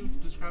 Can you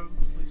describe him,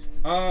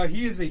 please?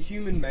 He is a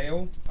human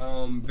male,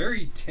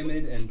 very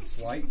timid and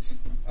slight.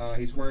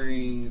 He's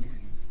wearing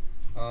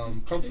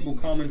comfortable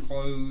common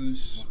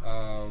clothes.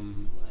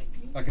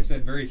 Like I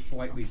said, very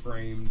slightly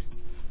framed.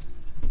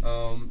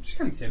 Just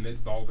kind of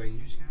timid, balding.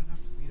 You just got enough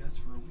to feed us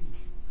for a week.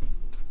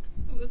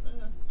 Who is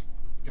us?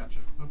 Gotcha.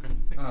 Okay.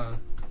 Thanks.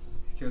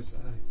 He goes,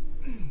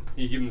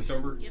 you give him the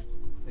silver? Yep.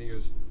 And he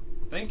goes,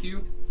 thank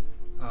you.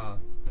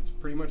 That's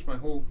pretty much my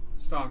whole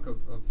stock of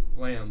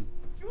lamb.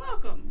 You're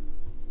welcome.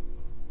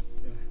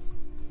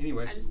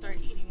 Anyway, I just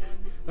started eating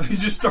one. you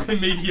just start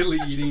immediately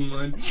eating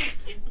one.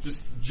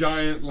 Just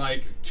giant,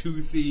 like,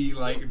 toothy,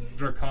 like,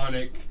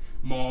 draconic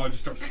maw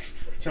just starts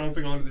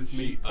chomping onto this She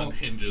meat.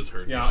 unhinges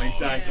her Yeah, jaw.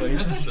 exactly.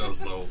 And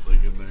shoves the whole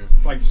thing in there.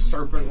 It's like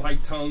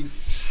serpent-like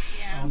tongues.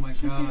 Yeah. Oh my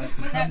God.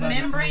 With that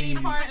membrane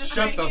part that's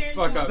Shut right the here,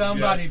 fuck up.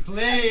 Somebody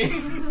play.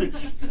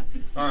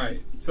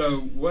 Alright, so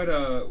what,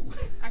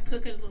 I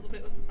cook it a little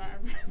bit with the fire.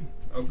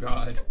 oh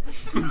god.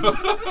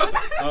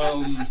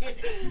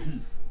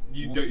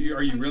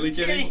 Are you really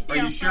kidding? Are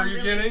Yeah, you sure I'm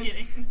you're really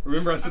kidding?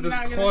 Remember, I said I'm this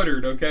not is gonna-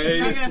 cluttered,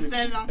 okay? I'm not gonna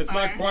set it on It's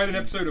fire. not quite an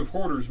episode of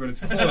Hoarders, but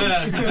it's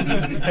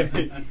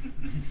close.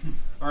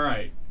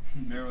 Alright.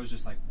 Mero's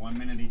just like 1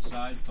 minute each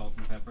side, salt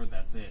and pepper,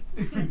 that's it.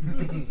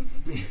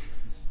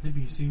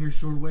 Maybe you see here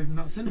short away from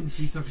not sending the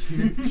sea suckers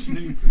here.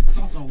 Then you put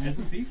salt all over.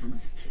 S&P for me.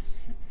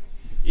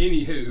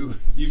 Anywho,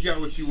 you've got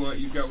what you want,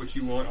 you've got what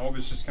you want.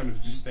 Always just kind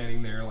of just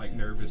standing there, like,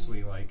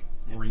 nervously, like,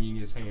 wringing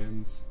his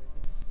hands.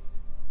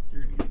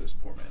 You're gonna give this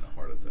poor man a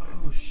heart attack.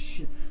 Oh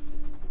shit.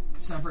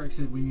 Cypherex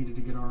said we needed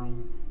to get our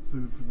own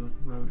food for the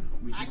road.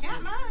 We I just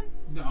got mine.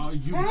 Oh,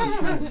 you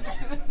got yours.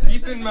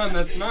 Keep in mind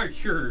that's not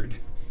cured.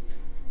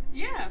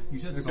 Yeah. You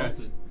said Okay.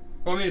 salted.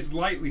 Well, I mean, it's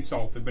lightly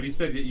salted, but he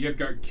said that you've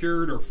got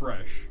cured or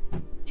fresh.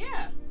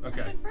 Yeah.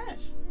 Okay. I said fresh.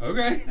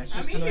 Okay. That's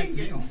just I'm tonight's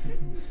eating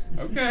it.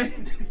 meal. Okay.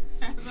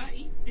 As I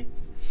eat it.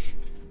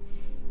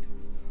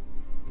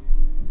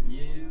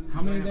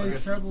 How many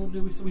days travel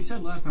did we? So we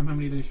said last time how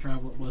many days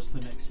travel it was to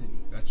the next city.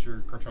 That's your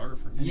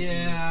cartographer.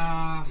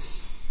 Yeah.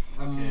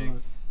 Okay,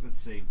 let's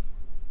see.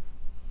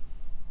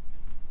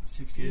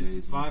 60 It is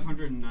days.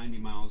 590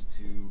 miles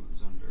to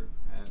Zunder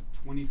at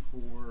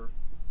 24,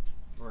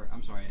 or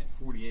I'm sorry, at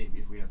 48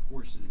 if we have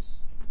horses.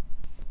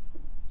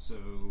 So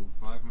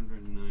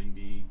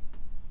 590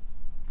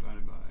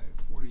 divided by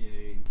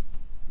 48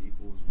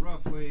 equals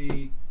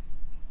roughly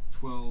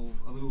 12,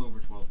 a little over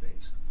 12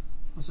 days.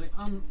 I'll say,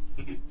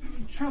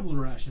 travel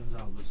rations,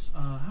 Albus.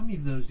 How many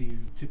of those do you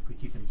typically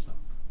keep in stock?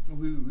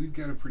 We've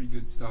got a pretty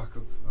good stock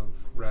of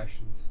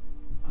rations.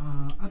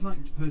 I'd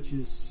like to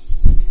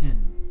purchase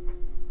 10.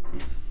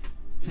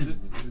 Does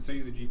it tell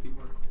you the GP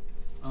work?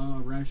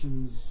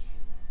 Rations.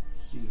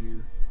 See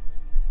here.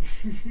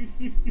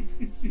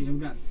 See, I've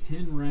got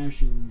 10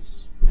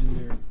 rations, and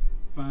they're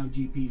 5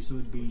 GP, so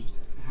it'd be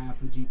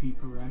half a GP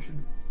per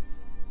ration.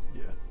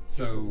 Yeah.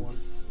 So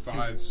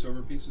 5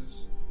 silver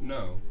pieces?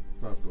 No.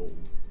 5 gold.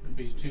 It'd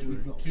be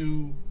Sweet gold.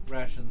 two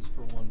rations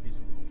for 1 piece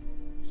of gold.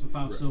 So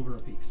 5 Right. silver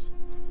apiece.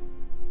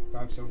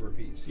 5 silver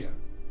apiece. Yeah.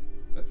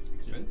 That's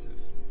expensive.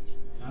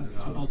 I Yeah,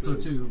 thought so it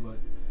is. too, but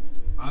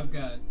I've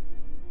got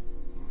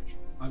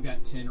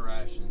 10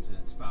 rations and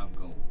it's 5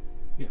 gold.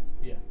 Yeah.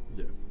 Yeah.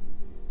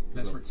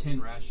 That's for 10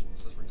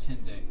 rations. That's for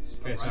 10 days.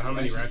 Okay, so Right, how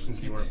many for rations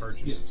do you 10 want to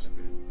days. purchase? Yes.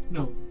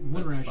 no,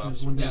 one That's ration 5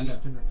 is 1 day. Yeah, you no.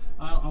 have 10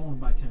 I want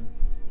to buy 10.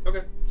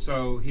 Okay.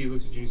 So he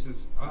looks at you and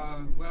says,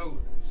 well,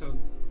 so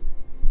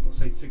we'll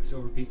say 6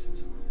 silver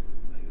pieces.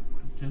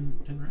 10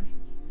 rations.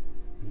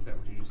 Isn't that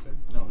what you just said?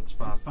 No, it's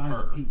 5 It's 5 per.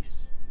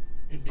 apiece.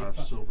 It'd be 5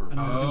 silver And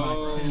per. I'm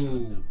gonna buy 10 of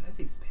them. That's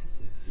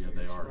expensive. Yeah,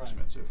 they are Right.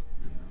 expensive.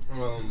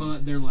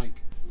 But they're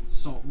like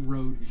salt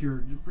road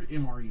cured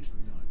MREs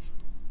pretty much.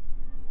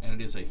 And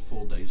it is a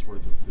full day's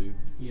worth of food.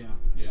 Yeah.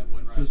 Yeah,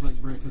 one So it's ration.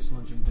 like breakfast,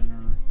 lunch, and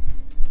dinner.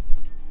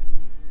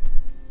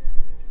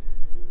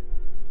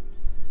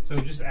 So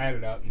just add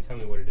it up and tell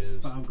me what it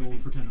is. 5 gold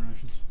for 10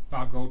 rations.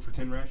 5 gold for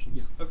 10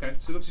 rations? Yeah. Okay,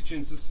 so he looks at you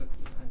and says,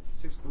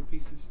 6 gold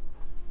pieces.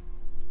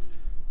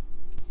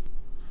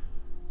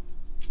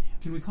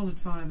 Can we call it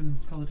 5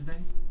 and call it a day?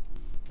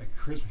 Like a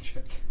charisma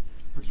check.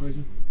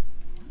 Persuasion.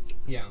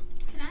 Yeah.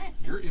 Can I?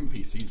 Your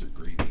NPCs are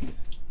greedy.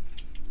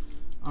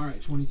 All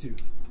right, 22.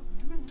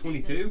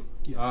 22?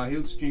 Yeah. He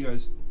looks at you and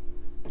goes,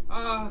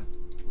 got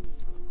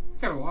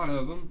a lot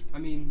of them. I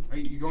mean, are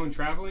you going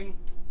traveling?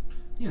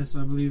 Yes,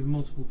 I believe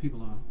multiple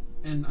people are.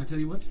 And I tell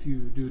you what, if you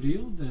do a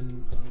deal,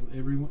 then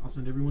I'll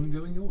send everyone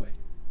going your way.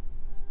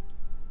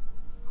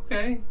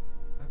 Okay.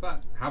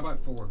 How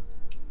about 4?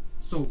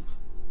 Sold.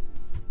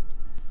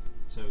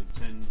 So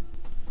 10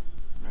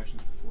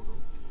 rations for 4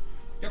 gold?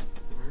 Yep.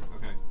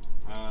 Okay.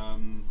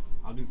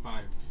 I'll do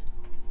 5.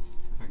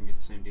 If I can get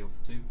the same deal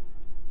for 2.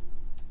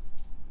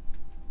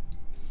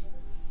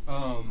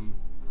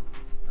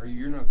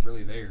 You're not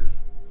really there.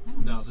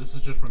 No, this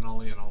is just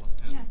Renali and all.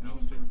 And Yeah, you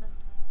Alice didn't come with us.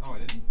 Oh, I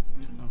didn't?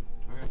 No.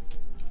 Okay.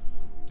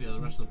 Yeah, the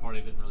rest of the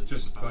party didn't really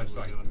Just think about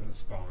like what we were doing.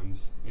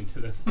 spawns into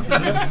the.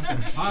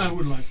 I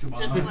would like to buy.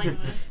 Just like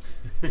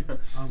this.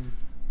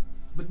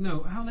 But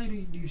no, how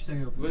late do you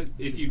stay open?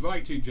 If you'd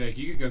like to, Jake,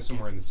 you could go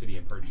somewhere in the city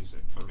and purchase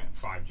it for Okay.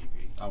 5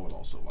 GP. I would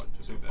also like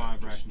to So do that.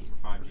 5 Just rations for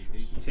 5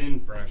 GP?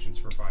 10 rations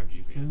for 5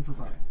 GP. 10 for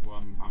 5. Okay.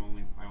 Well, I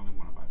only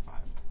want to buy 5.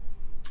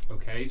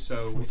 Okay,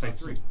 so we'll say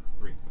 3.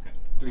 3. Okay.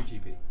 3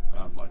 GP.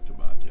 I'd like to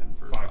buy 10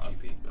 for 5 5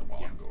 GP.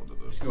 while Yeah. I'm going to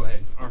the... Just go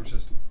ahead. Arm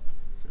system.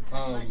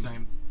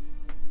 Same.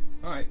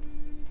 Alright.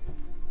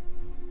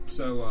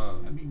 So,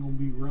 I mean, gonna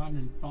be rotten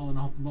and falling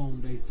off the bone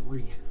day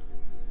 3.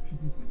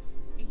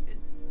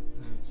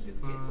 That's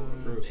Just get 5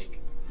 hold stick.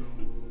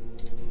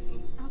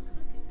 gold. I'll cook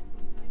it.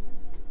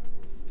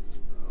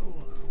 Oh,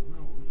 I don't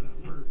know if that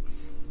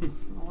works. I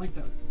don't like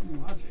that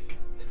logic.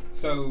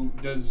 so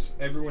does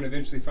everyone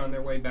eventually find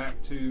their way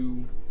back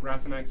to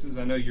Rathanax's?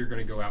 I know you're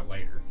going to go out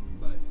later,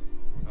 but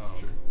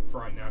Sure.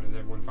 for right now, does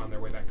everyone find their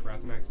way back to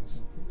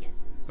Rathanax's? Yes.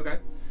 Okay.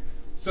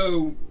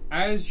 So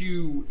as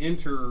you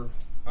enter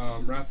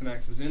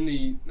Rathanax's in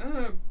the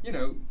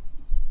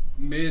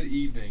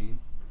mid-evening,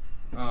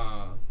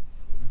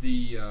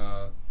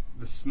 the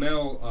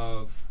smell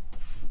of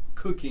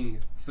cooking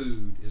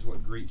food is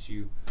what greets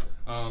you,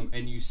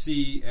 and you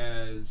see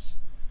as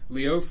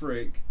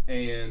Leofric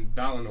and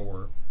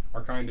Valinor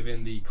are kind of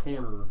in the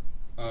corner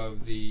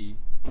of the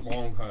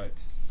long hut,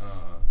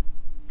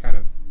 kind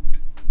of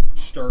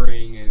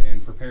stirring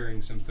and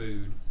preparing some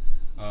food.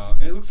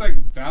 And it looks like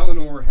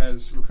Valinor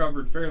has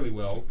recovered fairly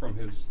well from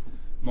his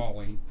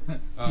mauling,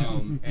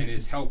 and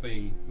is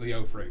helping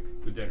Leofric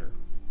with dinner.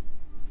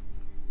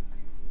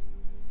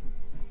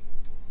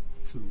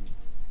 Cool.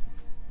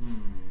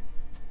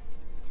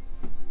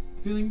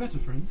 Feeling better,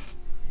 friend?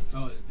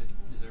 Oh,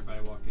 does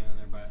everybody walk in?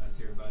 I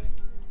see everybody.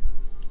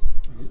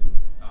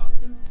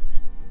 Assume so.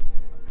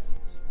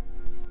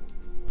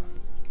 Okay.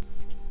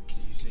 So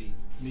you see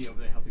me over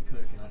there helping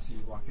cook, and I see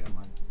you walk in. I'm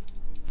like,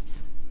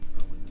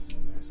 oh, this is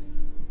embarrassing.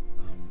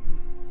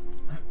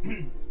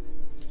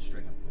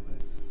 Straighten up a little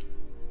bit.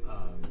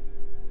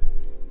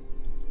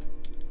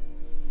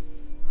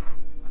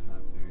 I'm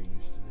not very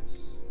used to this,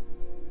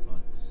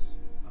 but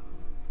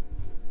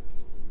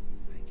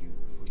thank you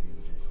for the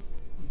other day.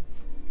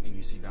 And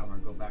you see Valor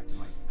go back to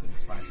like putting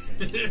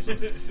spices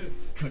in and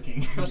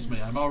cooking. Trust me,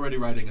 I'm already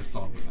writing a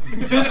song about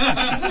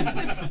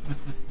it.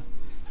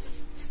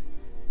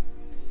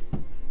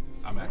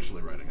 I'm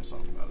actually writing a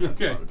song about it.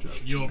 That's not a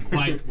joke. You're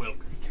quite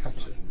welcome.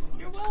 Gotcha.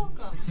 You're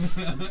welcome.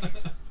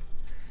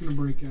 I'm gonna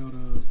break out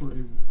for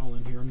all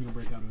in here. I'm gonna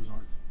break out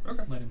Ozark.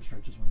 Okay. Let him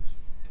stretch his wings.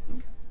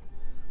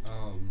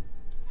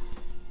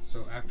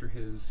 So after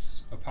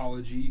his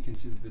apology, you can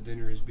see that the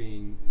dinner is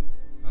being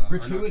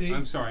Gratuity.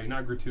 I'm sorry,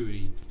 not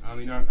gratuity. I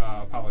mean, not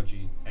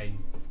apology. A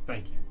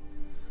thank you.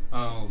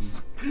 I'm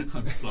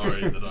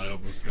sorry that I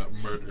almost got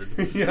murdered.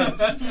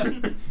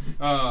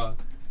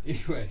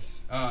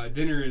 Anyways,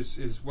 dinner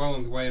is well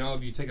on the way, and all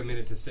of you take a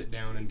minute to sit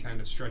down and kind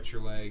of stretch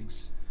your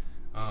legs,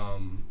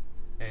 and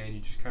you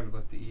just kind of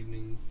let the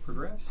evening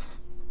progress.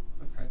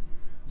 Okay.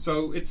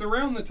 So it's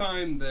around the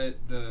time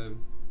that the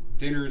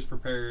dinner is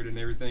prepared and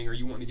everything. Are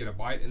you wanting to get a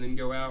bite and then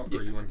go out,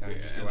 or you want to kind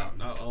of just go out?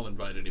 And I'll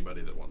invite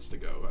anybody that wants to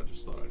go. I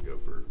just thought I'd go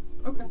for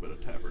a Okay. little bit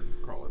of tavern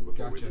crawling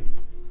before we Gotcha.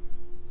 leave.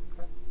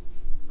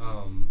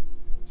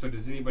 So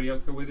does anybody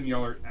else go with him?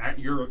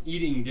 You're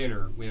eating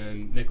dinner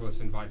when Nicholas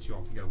invites you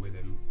all to go with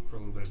him for a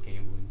little bit of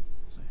gambling.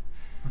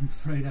 I'm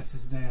afraid after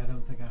today, I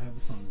don't think I have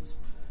the funds.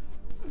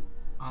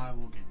 I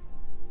will gamble.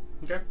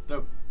 Okay.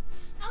 Dope.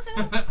 I'll go.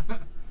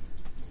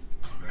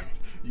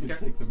 You can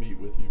Okay. take the meat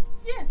with you.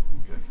 Yes.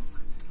 Okay.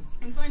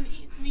 I'm going to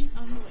eat meat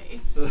on the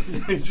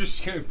way.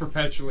 Just kind of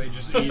perpetually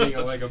just eating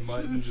a leg of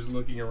mutton, just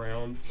looking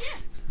around.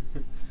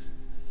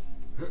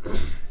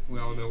 We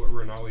all know what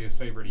Renalia's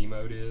favorite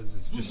emote is.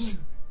 It's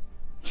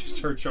just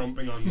her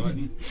chomping on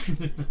mutton.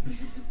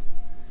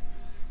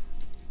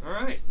 All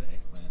right. It's the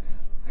eggplant.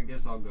 I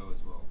guess I'll go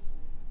as well.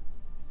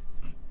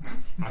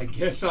 I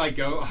guess I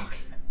go.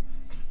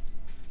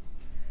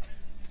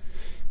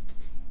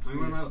 I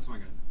mean, what else am I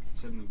going to do?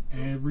 Sit in the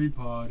Every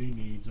party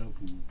needs a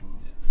pooper.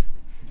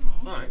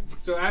 All right.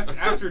 So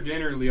after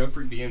dinner,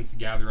 Leofric begins to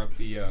gather up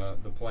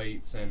the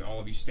plates, and all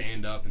of you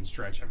stand up and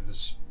stretch after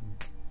this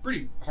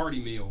pretty hearty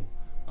meal,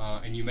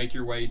 and you make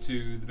your way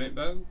to the Bent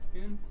Bow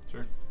Inn.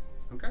 Sure.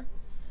 Okay.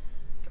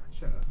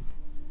 Gotcha.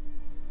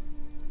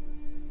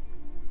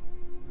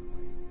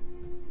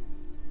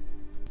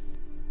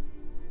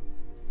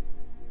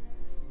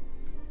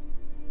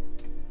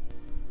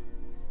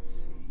 Let's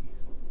see.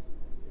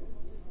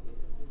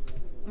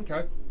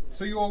 Okay.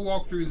 So you all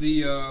walk through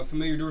the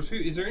familiar doors.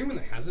 Is there anyone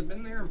that hasn't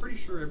been there? I'm pretty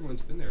sure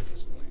everyone's been there at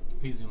this point.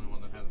 He's the only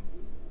one that hasn't.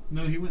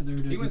 No, he went there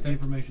to get the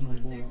information on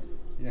the board.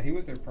 Yeah, he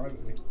went there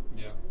privately.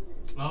 Yeah.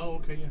 Oh,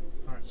 okay, yeah.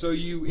 All right. So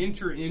you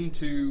enter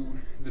into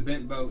the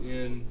Bent Bow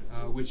Inn,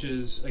 which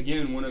is,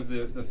 again, one of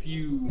the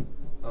few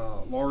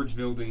large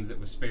buildings that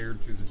was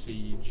spared through the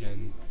siege.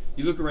 And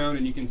you look around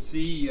and you can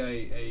see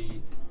a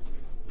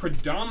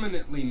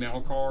predominantly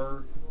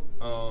Malkar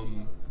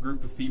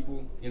group of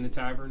people in the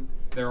tavern.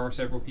 There are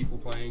several people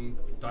playing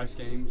dice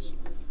games,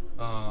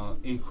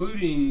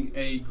 including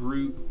a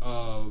group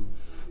of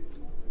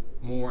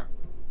more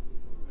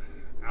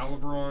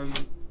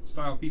Alaveron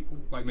style people,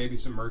 like maybe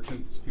some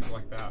merchants, people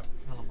like that.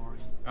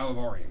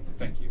 Alavarian,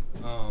 thank you.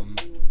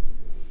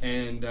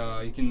 And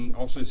you can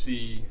also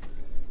see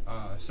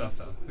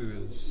Setha, who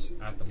is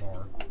at the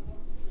bar,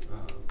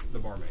 the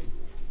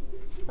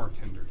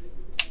bartender.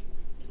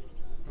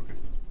 Okay.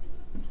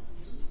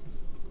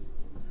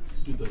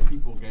 Do the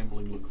people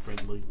gambling look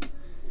friendly?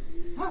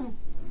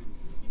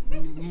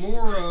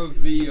 More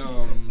of the,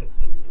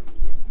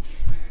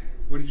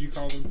 what did you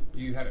call them?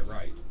 You had it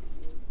right.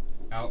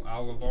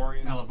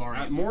 Alavarian?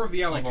 Alavarian. More of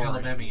the Alavarian. Like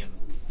Alabamian.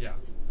 Yeah.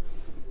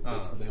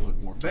 They look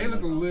more friendly. They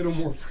look a little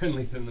more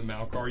friendly than the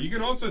Malkar. You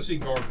can also see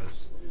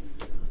Garvis.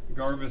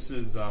 Garvis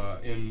is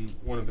in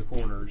one of the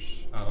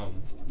corners.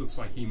 Looks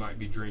like he might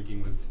be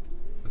drinking with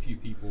a few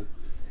people.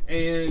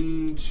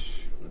 And,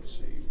 let's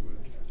see.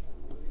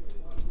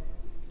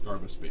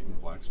 Garvis being the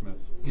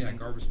blacksmith. Yeah,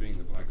 Garvis being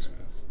the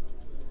blacksmith.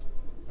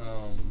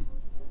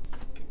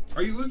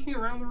 Are you looking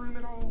around the room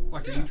at all?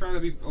 Like, are you trying to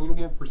be a little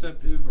more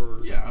perceptive,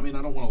 or? Yeah, I mean,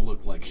 I don't want to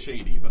look like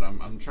shady, but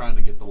I'm trying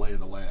to get the lay of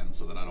the land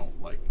so that I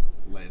don't like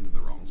land in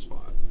the wrong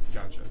spot.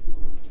 Gotcha.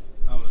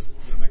 I was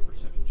gonna make a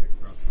perception check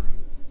throughout the room.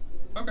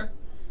 Okay.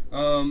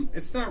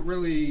 It's not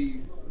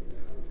really.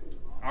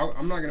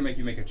 I'm not gonna make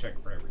you make a check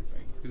for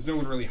everything. There's no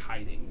one really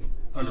hiding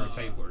under a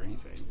table or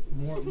anything.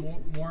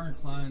 More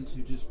inclined to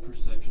just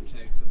perception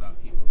checks about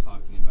people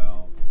talking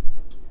about,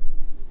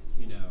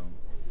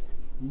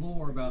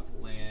 lore about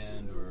the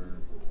land, or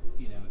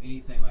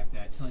anything like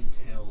that, telling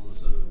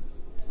tales of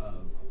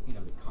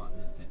the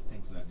continent and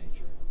things of that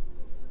nature.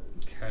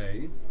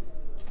 Okay.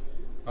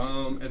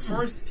 As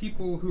far as the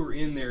people who are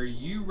in there,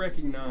 you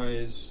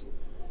recognize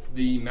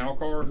the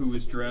Malkar who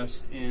is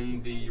dressed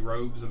in the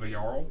robes of a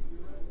Jarl,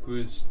 who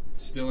is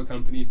still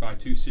accompanied by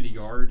 2 city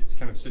guard,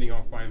 kind of sitting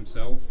off by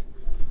himself.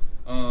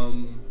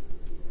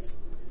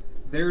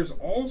 There's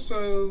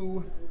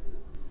also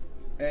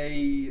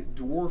a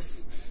dwarf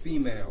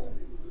female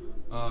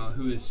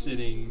who is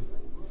sitting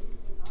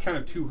kind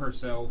of to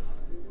herself.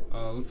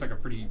 Looks like a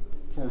pretty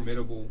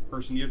formidable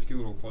person. You have to get a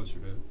little closer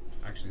to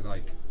actually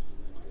like.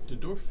 Do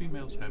dwarf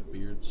females have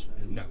beards?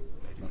 No,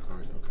 they do not.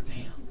 Okay.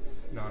 Damn.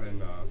 Not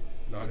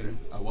in.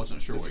 I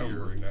wasn't sure It's what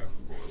your homebrew, no.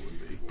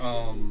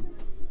 lore would be.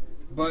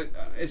 But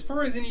as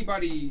far as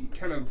anybody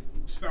kind of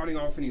spouting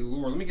off any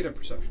lore, let me get a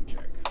perception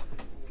check.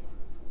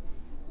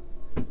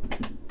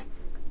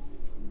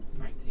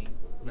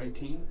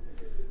 19.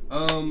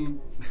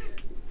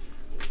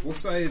 We'll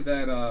say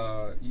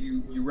that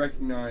you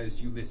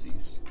recognize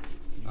Ulysses.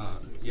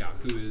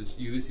 Who is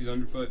Ulysses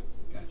Underfoot?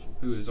 Gotcha.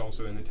 Who is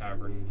also in the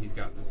tavern. He's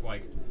got this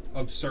like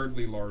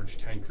absurdly large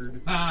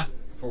tankard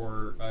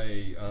for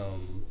a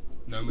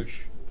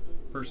gnomish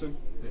person.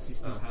 Does he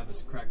still have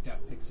his cracked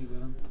out pixie with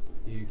him?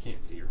 You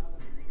can't see her.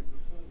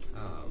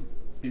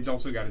 He's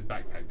also got his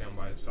backpack down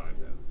by his side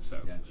though. So,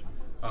 Gotcha.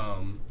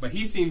 but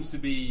he seems to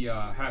be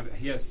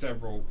he has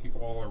several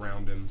people all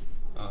around him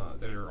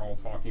that are all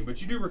talking.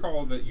 But you do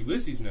recall that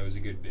Ulysses knows a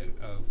good bit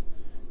of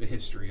the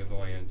history of the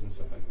lands and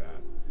stuff like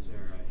that. Is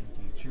there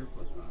anything to cheer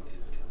close by?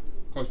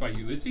 Close by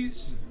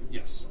Ulysses? Mm-hmm.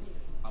 Yes.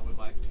 I would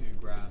like to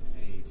grab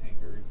a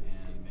tankard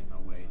and make my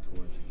way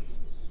towards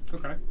Ulysses.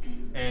 Okay.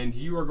 And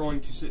you are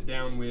going to sit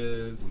down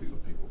with The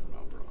people from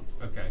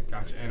Alberon. Okay,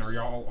 gotcha. And are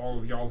all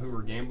of y'all who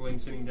are gambling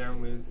sitting down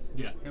with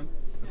him?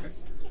 Okay,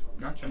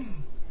 gotcha.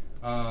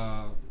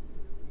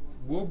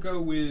 We'll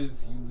go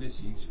with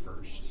Ulysses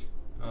first.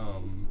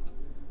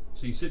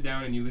 So you sit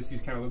down and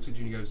Ulysses kind of looks at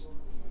you and he goes,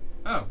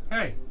 "Oh,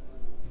 hey,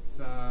 it's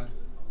down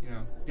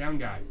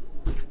guy."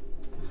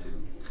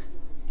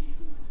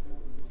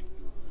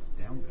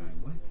 Down guy,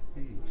 what?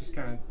 Hey, just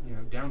kind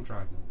of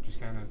downtrodden, just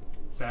kind of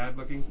sad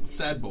looking.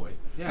 Sad boy.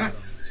 Yeah.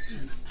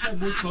 I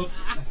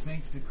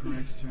think the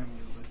correct term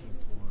you're looking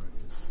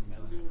for is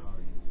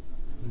melancholy.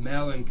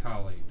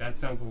 Melancholy. That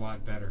sounds a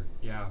lot better.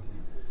 Yeah.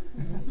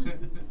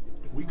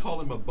 We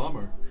call him a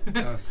bummer.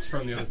 It's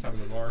from the other side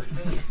of the bar.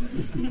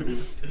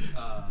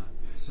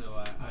 So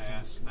I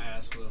asked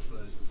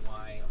Littlefoot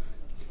why.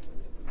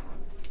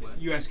 What?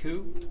 You ask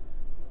who?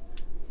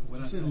 What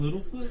You I said said?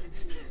 Littlefoot?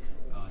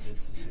 Oh, I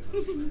did say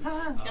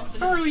Littlefoot. That's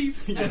Hurley.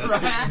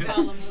 I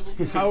call him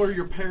How are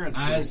your parents?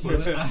 I asked you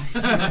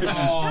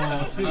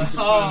Littlefoot? about Is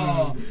why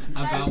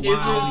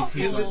all it-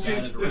 these is people it are too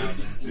gathered soon? around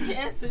him.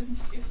 Yes,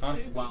 it's too Huh?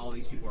 soon. Why all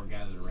these people are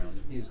gathered around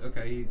him. He's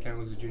okay. He kind of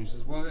looks at you and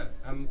says, "Well,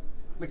 I'm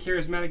a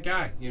charismatic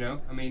guy. You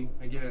know, I mean,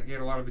 I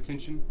get a lot of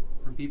attention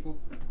from people.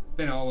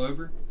 Been all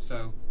over.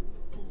 So,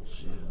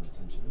 Bullshit.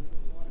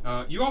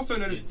 you also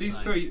notice these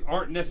Inside. people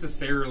aren't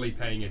necessarily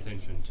paying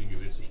attention to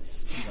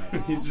Ulysses.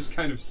 He's just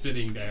kind of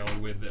sitting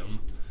down with them.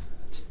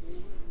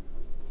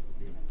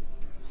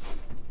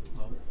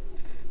 Well,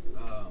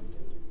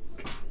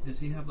 does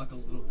he have like a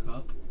little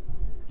cup?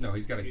 No,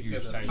 he's got a He's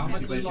huge got a tank.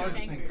 comically large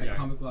Tanker. tanker. A Yeah.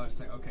 comic large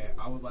tank. Okay,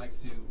 I would like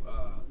to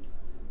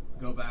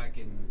go back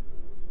and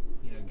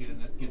get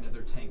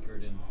another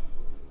tankard and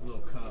a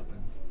little cup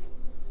and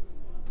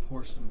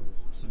pour some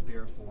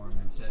beer for him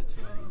and set it to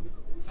him and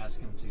ask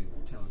him to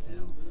tell a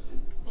tale.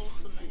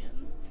 Full to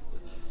man.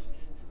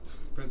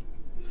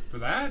 For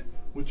that,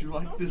 Would you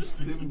like this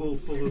thimble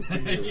full of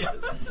beer?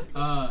 Yes.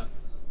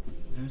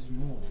 There's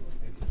more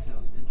if the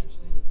tale's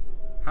interesting.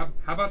 how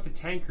about the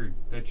tankard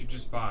that you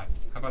just bought?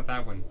 How about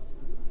that one?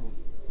 Well,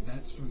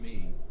 that's for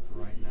me for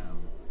right now.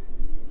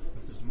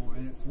 But there's more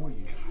in it for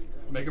you.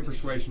 Make a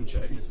persuasion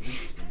check. This is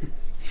interesting.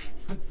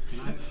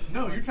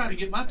 No, you're trying to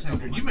get my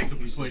tanker. You make a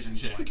persuasion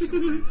check.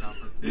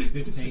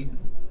 15.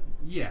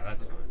 Yeah,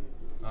 that's fine.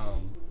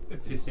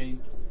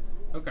 15.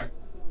 Okay.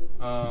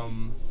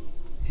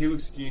 He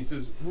looks at you and he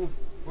says, "Well,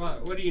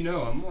 what do you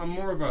know? I'm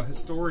more of a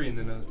historian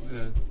than a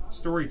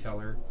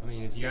storyteller. I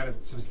mean, if you got a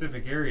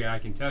specific area, I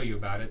can tell you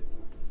about it."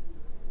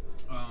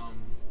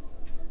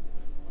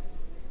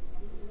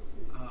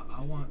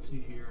 I want to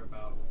hear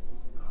about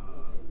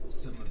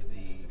some of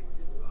the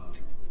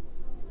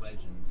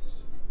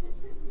legends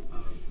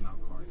of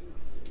Malkaria.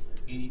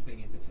 Anything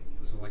in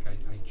particular. So, like I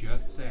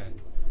just said,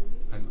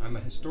 I'm a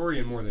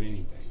historian more than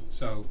anything.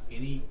 So,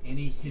 Any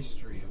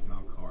history of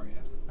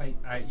Malkaria.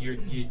 you're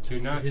It's the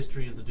not.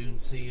 history of the Dune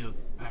Sea of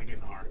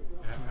Agenar.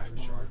 I'm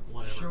sure.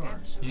 Whatever. Sure.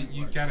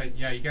 You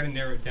gotta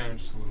narrow it down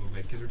just a little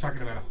bit because we're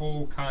talking about a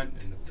whole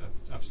continent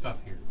of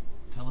stuff here.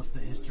 Tell us the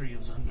history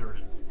of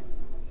Zundarin.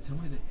 Tell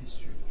me the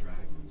history of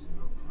dragons in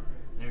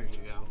Malkaria. There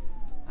you go.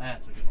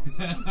 That's a good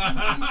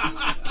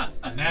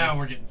one. Now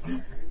we're getting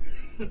somewhere.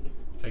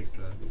 Takes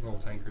the little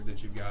tankard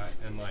that you've got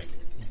and like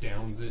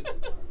downs it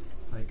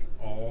like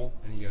all,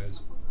 and he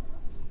goes,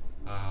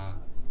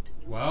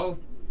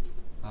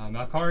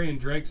 Malkarian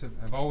drakes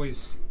have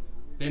always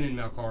been in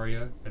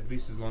Malkaria, at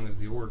least as long as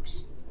the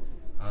orcs.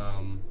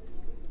 I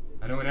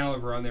know in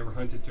Alaveron they were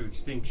hunted to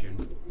extinction.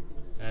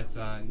 That's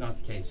not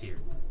the case here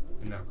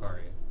in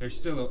Malkaria. There's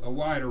still a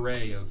wide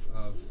array of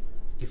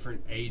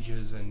different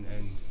ages and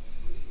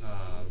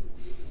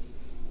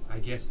I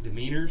guess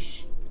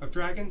demeanors of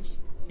dragons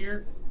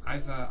here.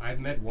 I've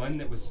met one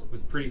that was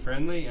pretty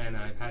friendly, and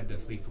I've had to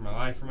flee for my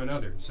life from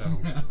another. So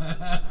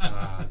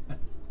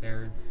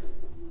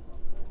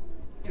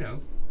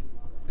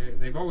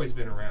they've always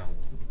been around.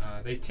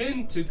 They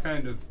tend to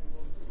kind of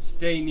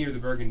stay near the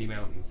Burgundy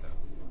Mountains, though.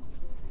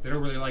 They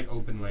don't really like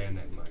open land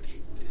that much.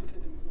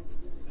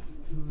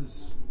 Who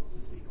is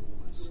the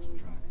oldest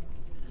dragon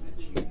that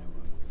you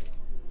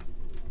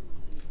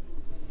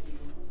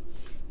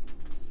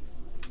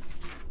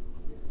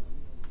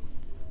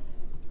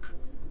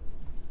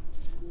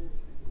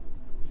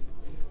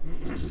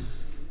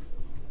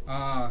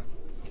know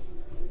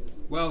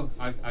Well,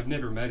 I've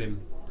never met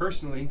him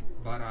personally,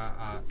 but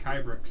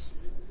Kybrix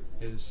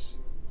is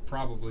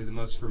probably the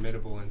most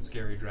formidable and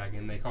scary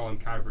dragon. They call him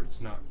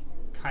Kybrix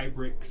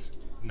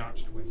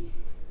Notchedwing.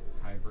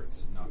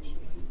 Kybrix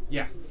Notchedwing.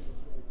 Yeah.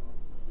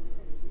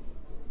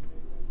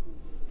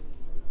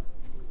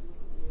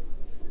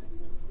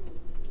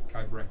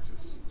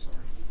 Kybrexis,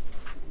 sorry.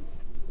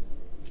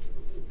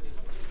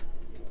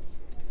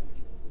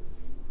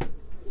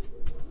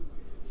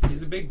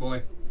 He's a big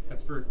boy.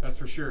 That's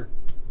for sure.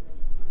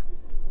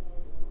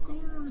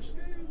 Color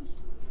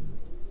scales.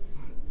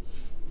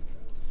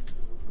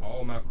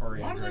 All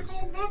Malkarian Why do they drakes.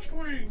 call him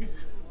Notchedwing?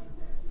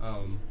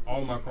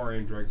 All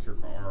Malkarian drakes are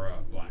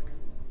black.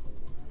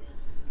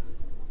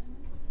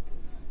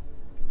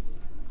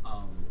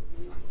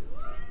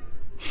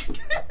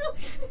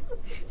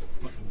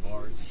 Fucking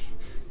bards.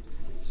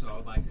 So I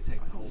would like to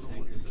take the whole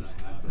tankard that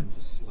I have and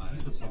just slide it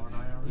He's a to bard him,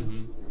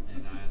 IRL.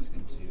 and I ask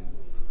him to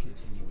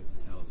continue with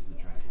the tales of the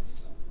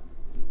dragons.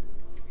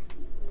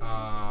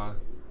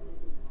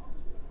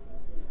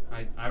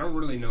 I don't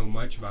really know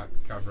much about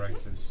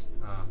Kybrexis.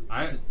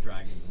 I said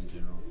dragons in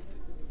general.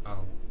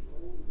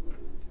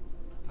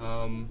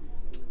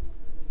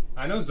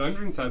 I know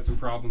Zundrin's had some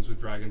problems with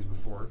dragons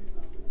before.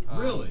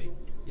 Really?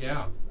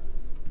 Yeah.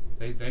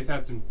 They've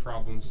had some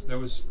problems. There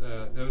was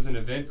an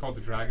event called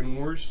the Dragon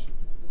Wars.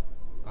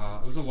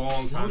 It was a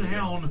long Slow time ago.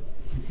 down.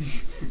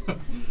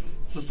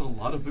 This is a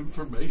lot of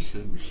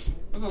information.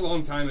 It was a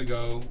long time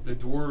ago. The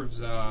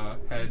dwarves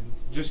had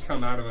just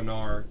come out of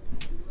Anar,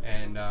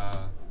 and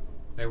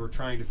they were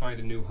trying to find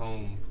a new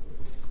home.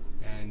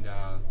 And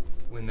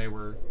when they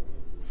were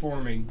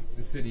forming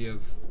the city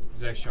of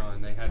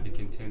Zeshan, they had to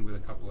contend with a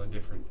couple of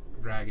different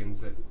dragons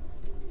that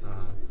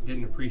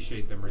didn't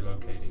appreciate them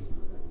relocating.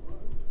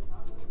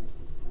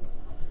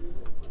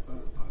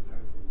 Are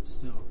there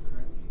still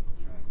currently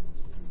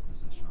dragons in the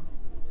Session?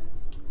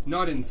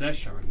 Not in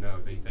Zeshan, no,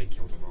 they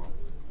killed them all.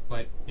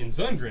 But in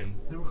Zundran,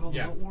 They were called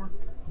Yeah. the what war?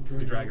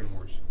 the Dragon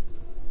Wars.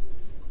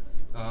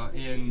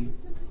 In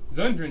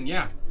Zundran,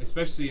 yeah,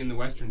 especially in the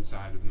western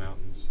side of the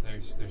mountains,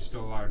 there's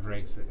still a lot of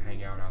drakes that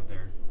hang out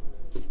there.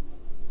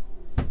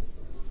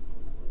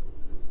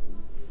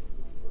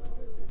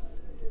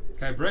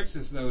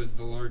 Kybrexis, though, is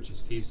the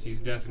largest.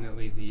 He's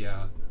definitely the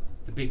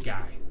big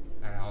guy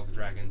out of all the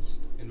dragons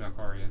in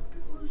Malkaria.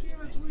 The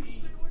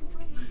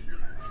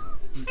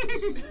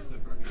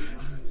Burgundy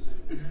Mountains.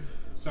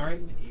 Sorry?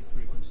 He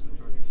frequents the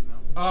Burgundy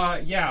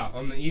Mountains. Yeah,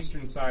 on the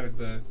eastern side of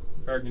the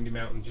Burgundy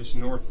Mountains, just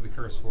north of the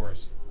Cursed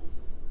Forest.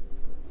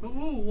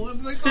 Oh, what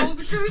do they call it?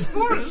 The Cursed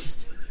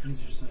Forest?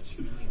 These are such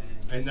funny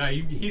names.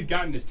 And he's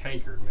gotten his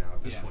tankard now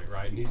at this Yeah. point,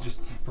 right? And he's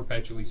just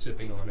perpetually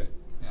sipping on it.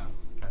 Yeah.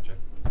 Gotcha.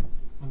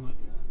 On the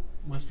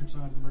western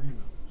side of the Burgundy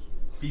Mountains.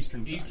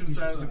 Eastern side.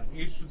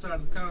 Eastern side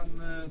of the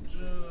continent,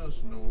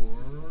 just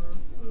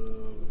north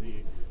of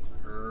the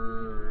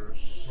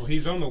Curse. Well,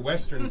 he's on the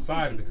western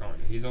side of the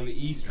continent. He's on the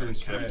eastern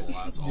stretch.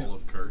 Capitalize all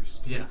of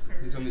cursed. Yeah.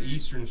 He's on the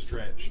eastern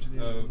stretch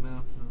of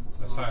mountains.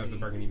 the side of the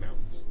Burgundy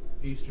Mountains.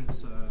 Eastern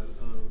side of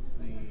the.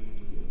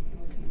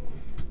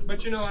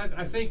 But you know,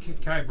 I think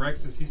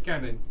Kybrexis, he's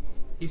kind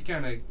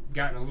of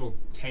gotten a little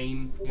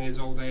tame in his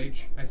old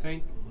age. I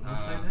think. Don't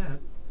say that.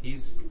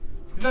 He's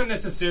not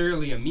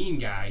necessarily a mean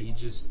guy. He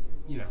just,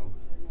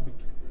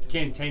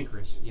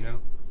 cantankerous.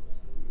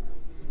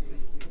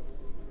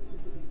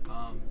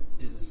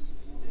 Is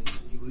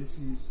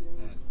Ulysses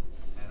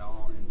at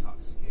all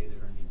intoxicated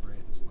or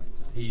inebriated at this point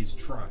in time? He's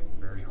trying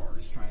very hard.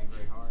 He's trying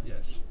very hard.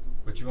 Yes,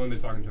 but you've only been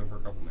talking to him for a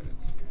couple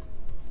minutes.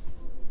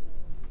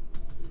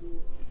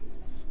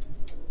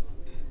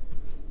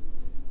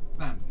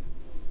 I'm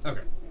good.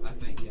 Okay. I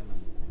thank him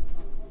and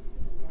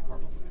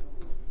Carmel.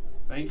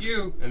 Thank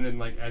you. And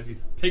then, as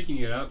he's picking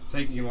it up,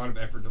 taking a lot of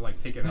effort to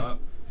pick it up,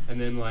 and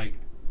then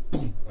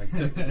boom,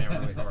 sets it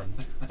down really hard.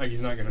 Like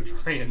he's not going to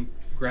try and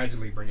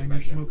gradually bring it And you're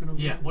back down. smoking over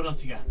Yeah, there? what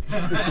else you got?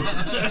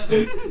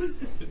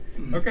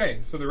 Okay,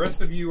 so the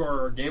rest of you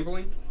are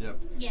gambling. Yep.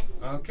 Yes.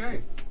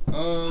 Okay.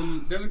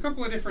 There's a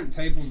couple of different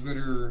tables that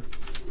are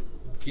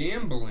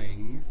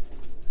gambling.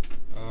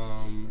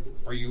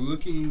 Are you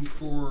looking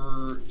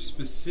for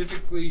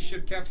specifically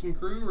ship captain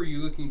crew, or are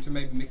you looking to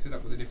maybe mix it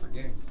up with a different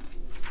game?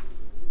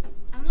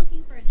 I'm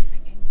looking for a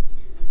different game.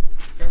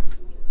 Okay.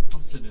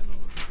 I'll sit in on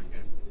a different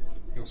game.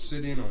 You'll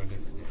sit in on a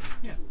different game.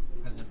 Yeah,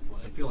 as in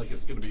play. I feel like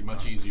it's going to be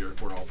much easier if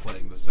we're all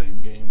playing the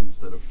same game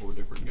instead of 4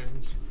 different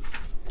games.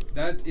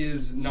 That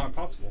is not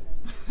possible.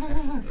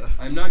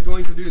 I'm not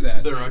going to do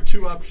that. There are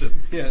 2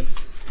 options.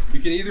 Yes. You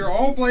can either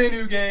all play a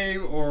new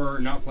game or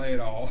not play at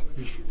all.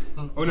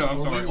 Oh no, I'm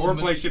sorry. Or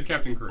play ship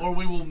captain crew. Or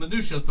we will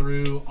minutia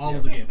through all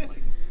of the gameplay.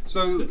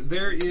 So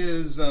there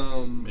is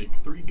Make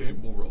 3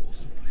 gameable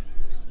rolls.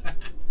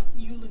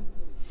 You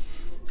lose.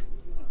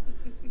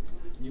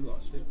 You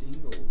lost 15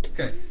 gold.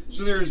 okay.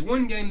 So there is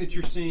one game that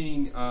you're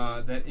seeing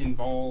that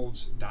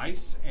involves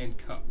dice and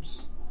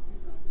cups,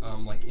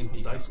 like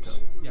empty Dice cups.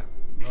 cup. Yeah.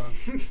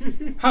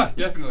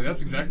 Definitely.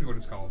 That's exactly what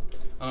it's called.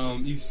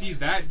 You see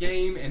that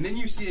game, and then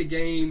you see a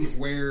game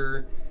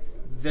where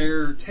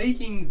they're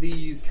taking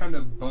these kind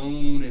of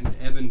bone and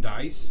ebon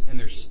dice and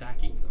they're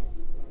stacking them.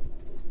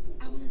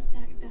 I want to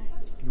stack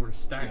dice. You want to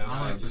stack Yeah, dice?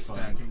 sounds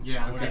fun.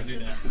 Yeah, we're Okay, gonna do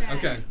that. stack.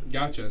 Okay,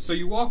 gotcha. So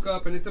you walk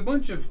up, and it's a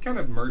bunch of kind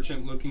of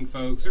merchant-looking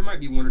folks. There might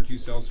be 1 or 2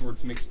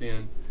 sellswords mixed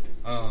in.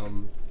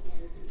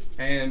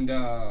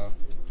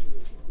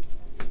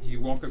 You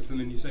walk up to them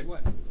and you say,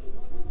 what?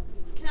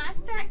 Can I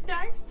stack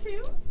dice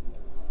too?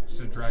 It's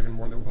a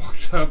dragonborn that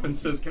walks up and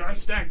says, can I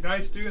stack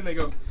dice too? And they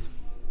go,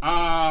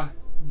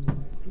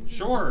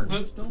 sure.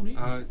 Just don't eat.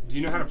 Do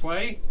you know how to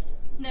play?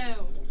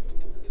 No.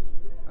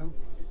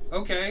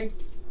 Okay.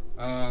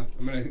 I'm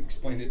going to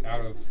explain it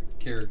out of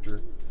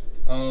character.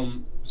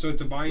 So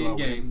it's a buy-in Do I win?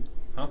 game.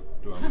 Huh?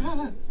 Do I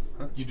win?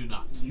 You do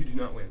not. You do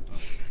not win.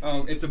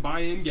 It's a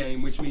buy-in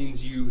game, which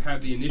means you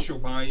have the initial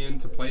buy-in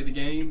to play the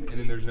game, and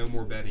then there's no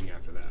more betting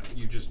after that.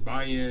 You just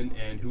buy in,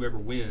 and whoever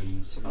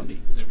wins.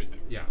 Is everything.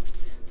 Yeah,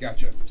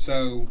 gotcha.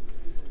 So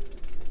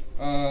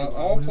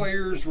all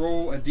players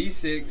roll a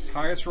d6.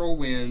 Highest roll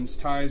wins.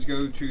 Ties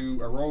go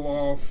to a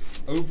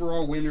roll-off.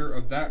 Overall winner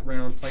of that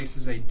round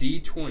places a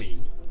d20.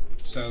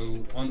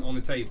 So on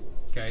the table.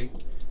 Okay.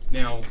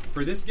 Now,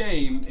 for this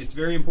game, it's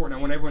very important.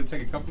 I want everyone to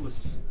take a couple of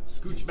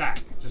scooch back.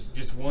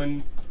 Just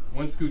one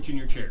scooch in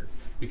your chair.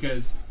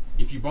 Because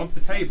if you bump the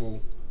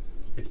table,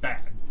 it's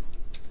bad.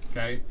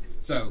 Okay?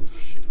 So,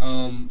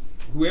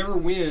 whoever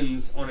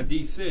wins on a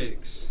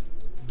D6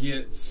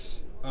 gets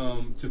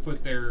to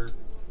put their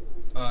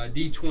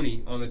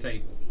D20 on the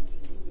table.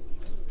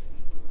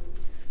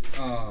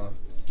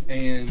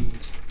 And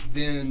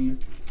then,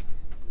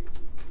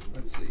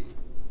 let's see.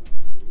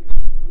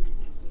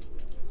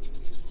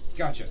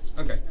 Gotcha.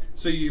 Okay.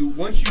 So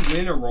once you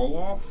win a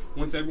roll-off,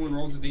 once everyone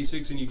rolls a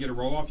d6 and you get a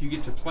roll-off, you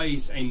get to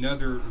place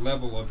another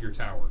level of your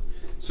tower.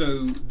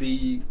 So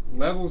the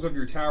levels of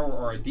your tower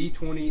are a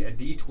D20, a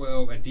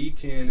D12, a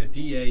D10, a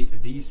D8, a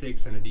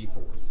D6, and a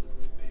D4.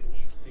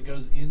 It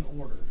goes in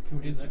order.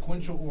 In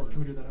sequential order. Can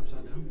we do that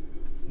upside down?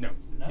 No,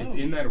 No. it's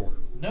in that order.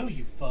 No,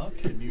 you fuck.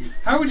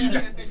 How would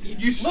you?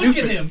 You stupid. Look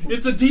at him.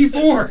 It's a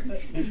D4.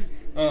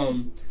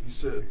 You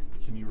said,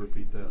 can you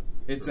repeat that?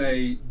 It's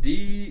a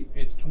D.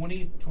 It's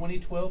 20,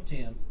 12,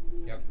 10.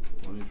 Yep.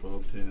 20,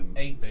 12, 10,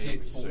 8,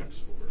 6, 4. 6,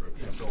 4.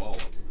 Okay, so all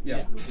of them.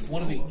 Yeah. It's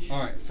one of each. All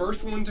right.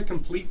 First one to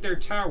complete their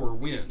tower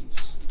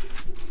wins.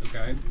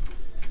 Okay.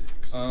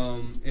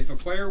 If a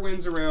player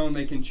wins a round,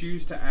 they can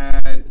choose to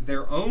add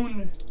their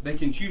own. They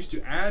can choose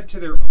to add to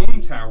their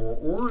own tower,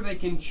 or they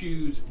can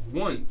choose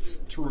once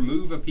to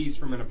remove a piece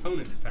from an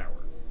opponent's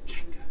tower.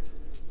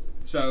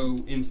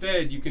 So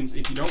instead, you can,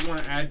 if you don't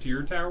want to add to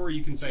your tower,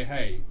 you can say,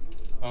 "Hey,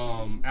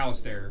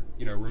 Alistair,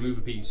 remove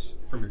a piece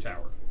from your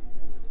tower,"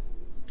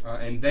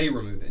 and they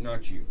remove it,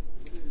 not you.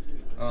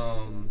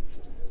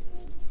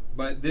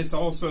 But this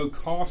also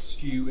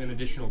costs you an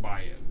additional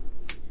buy-in,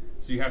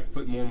 so you have to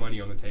put more money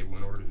on the table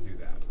in order to do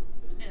that.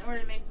 In order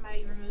to make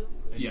somebody remove.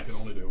 And Yes. you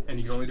can only do And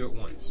you can only do it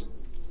once.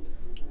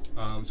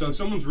 So if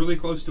someone's really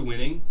close to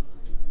winning,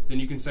 then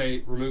you can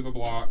say remove a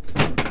block,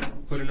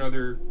 put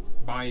another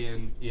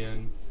buy-in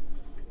in.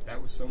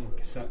 That was someone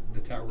set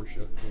the tower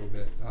shook a little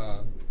bit.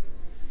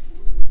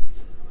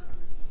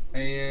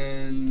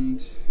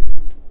 And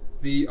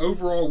the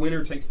overall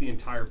winner takes the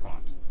entire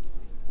pot.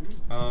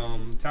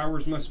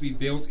 Towers must be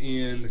built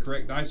in the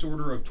correct dice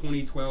order of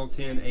 20, 12,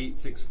 10, 8,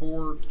 6,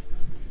 4.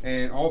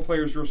 And all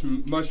players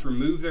must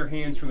remove their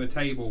hands from the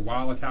table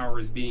while a tower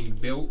is being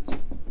built.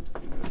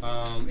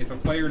 If a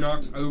player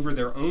knocks over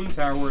their own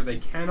tower, they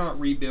cannot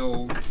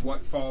rebuild what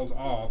falls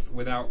off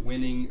without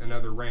winning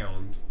another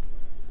round.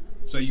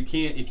 So you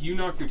can't. If you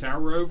knock your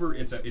tower over,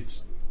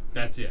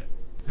 that's it.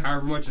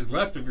 However much is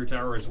left of your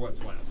tower is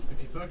what's left.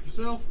 If you fuck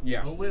yourself,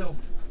 Yeah. oh well.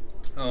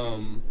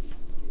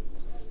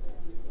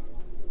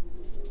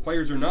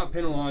 Players are not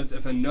penalized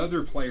if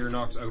another player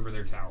knocks over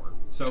their tower.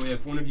 So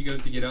if one of you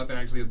goes to get up and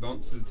actually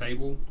bumps the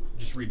table,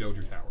 just rebuild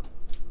your tower.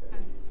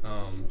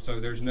 So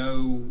there's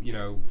no,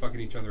 fucking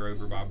each other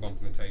over by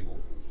bumping the table.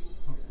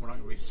 We're not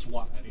going to be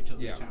swatting at each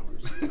other's Yeah.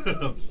 towers.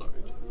 I'm sorry.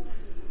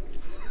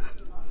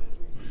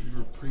 You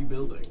were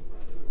pre-building.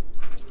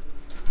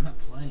 I'm not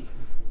playing.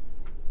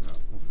 No,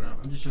 well, fair enough.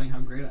 I'm just showing how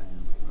great I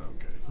am.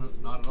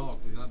 Okay. Not at all,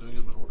 because he's not doing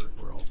them in order.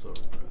 We're all so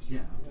impressed. Yeah,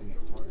 I'm doing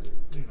it harder.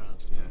 You're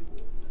not.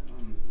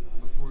 Yeah.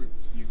 Before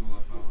you go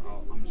up,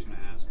 I'm just going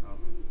to ask.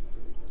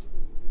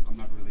 I'm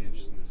not really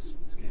interested in this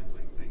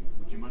gambling thing.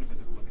 Would you mind if I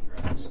took a look at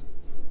your axe?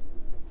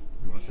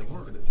 You want to take a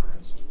look at his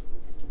eyes?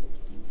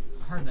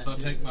 I heard that So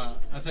too.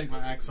 I take my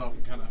axe off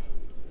and kind of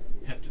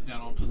heft it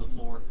down onto the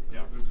floor.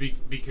 Yeah.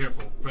 Be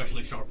careful,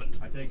 freshly sharpened.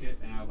 I take it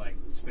and I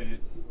spin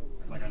it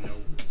like I know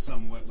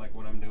somewhat like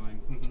what I'm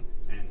doing,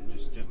 and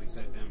just gently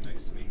set it down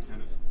next to me and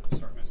kind of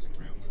start messing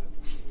around with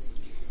it.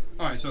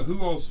 All right. So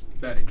who else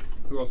betting?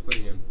 Who else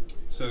putting in?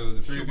 So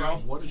the three of y'all.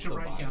 What is the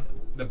Right, buy-in? yeah.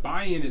 The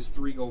buy-in is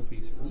 3 gold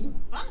pieces.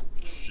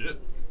 Shit.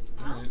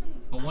 Awesome.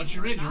 But once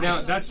you're in, you're Now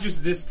in. that's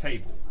just this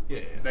table. Yeah.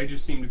 They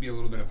just seem to be a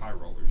little bit of high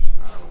rollers.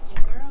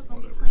 Girl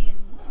gonna be playing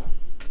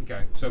this.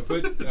 Okay, so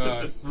put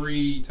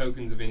 3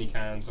 tokens of any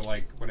kind, so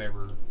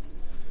whatever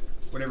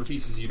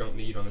pieces you don't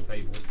need on the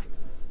table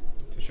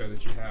to show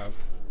that you have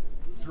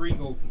 3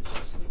 gold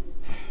pieces.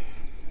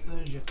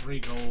 There's your 3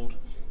 gold.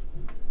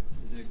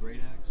 Is it a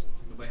great axe?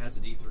 Nobody has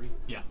a D3.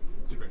 Yeah,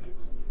 it's a great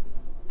axe.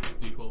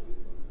 D12.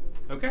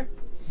 Okay.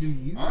 Do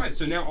you? All right.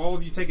 So now all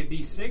of you take a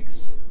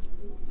D6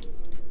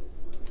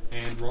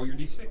 and roll your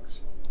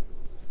D6.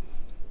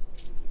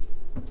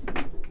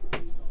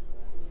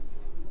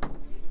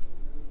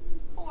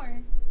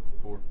 Four.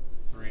 4.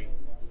 3.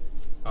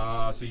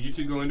 So you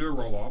two go into a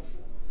roll off.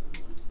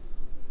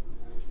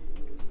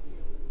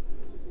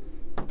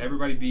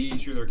 Everybody be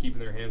sure they're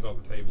keeping their hands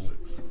off the table.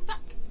 6.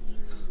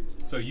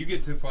 So you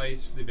get to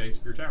place the base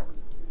of your tower.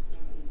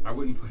 I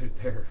wouldn't put it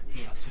there.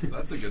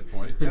 That's a good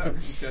point. Yeah.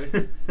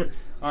 Okay.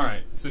 All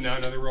right. So now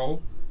another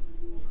roll.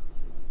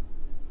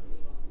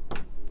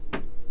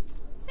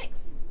 6.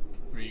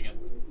 3 again.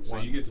 So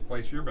you get to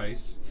place your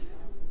base.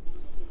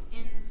 In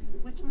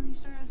which one you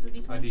start with?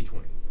 The D20? A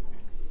D20.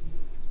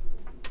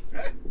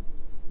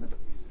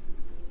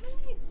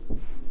 Nice.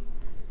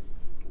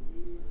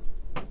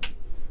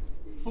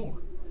 4.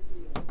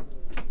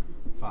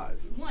 5.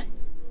 1.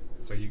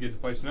 So you get to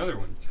place another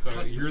one.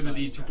 So you're the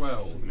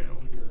D12 now.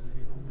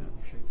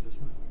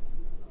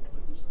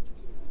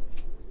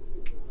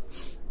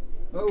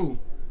 Oh.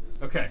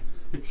 Okay.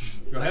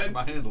 Go ahead.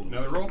 My hand a little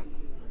Another bit. roll.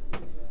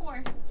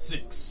 4.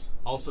 6.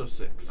 Also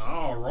 6.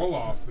 Oh, roll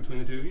off between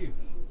the two of you.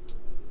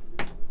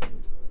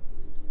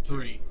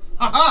 3.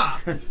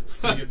 Ha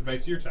So you get the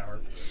base of your tower.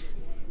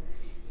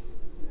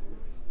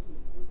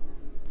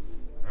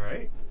 All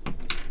right.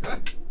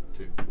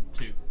 2.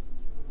 2.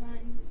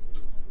 1.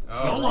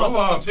 Oh, Roll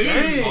off on twos.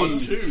 Dang. On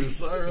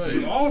 2s. All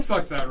You right. all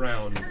sucked that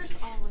round. Curse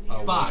all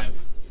of you.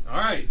 5. All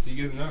right. So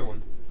you get another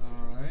one.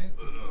 Alright.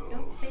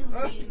 Don't fail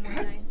me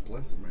anymore, guys.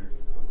 Bless America.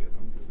 Fuck it.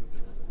 I'm doing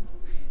it.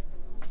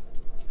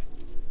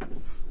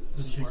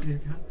 Shaky,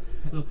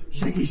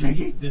 shaky,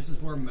 shaky. This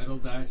is where metal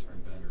dice are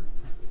better.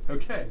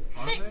 Okay.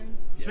 Are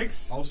they?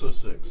 6. Also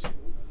 6.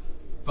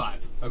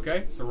 5.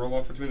 Okay, so roll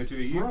off between the two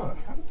of you. Bruh,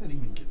 how did that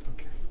even get?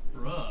 Okay.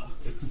 Bruh.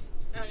 It's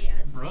Oh yeah.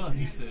 Bruh,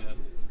 he said.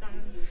 It's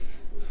gone.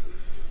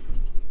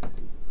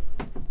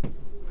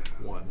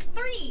 1.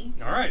 3.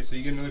 All right, so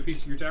you get another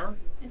piece of your tower.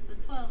 It's the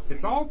 12.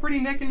 It's all pretty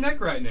neck and neck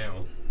right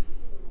now.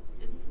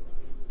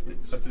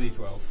 That's the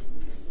D12.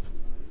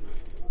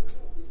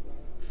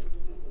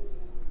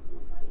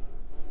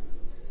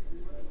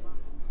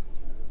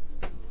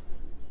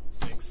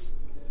 6.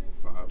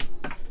 5.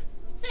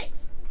 6.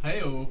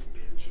 Hey-oh.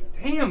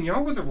 Damn,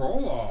 y'all with the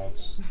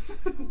roll-offs.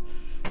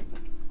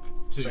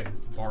 2. Say,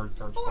 Bard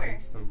starts 4. playing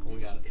at some point.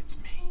 We got it.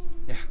 It's me.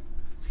 Yeah.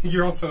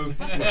 You're also...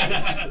 so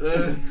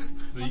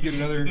you get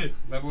another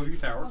level of your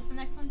tower. What's the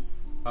next one?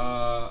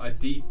 A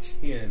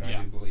D10, I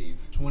Yeah. do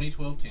believe. 20,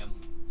 12, 10.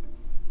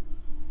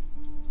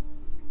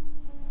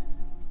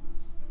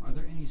 Are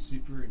there any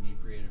super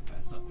inebriated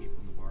passed out people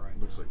in the bar right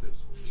now? Looks like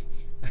this.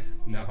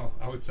 No,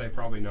 I would say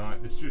probably not.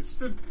 It's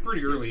still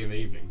pretty early in the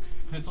evening.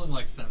 It's only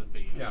like 7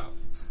 p.m. Yeah.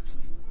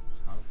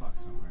 5 o'clock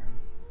somewhere.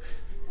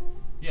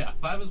 Yeah,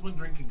 5 is when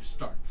drinking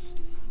starts.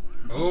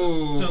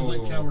 Oh. Sounds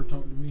like coward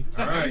talk to me.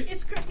 All right.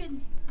 It's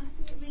crooked. I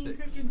see it being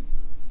 6.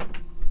 crooked.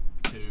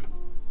 2.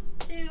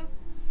 2.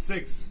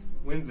 6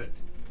 wins it.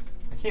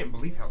 I can't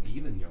believe how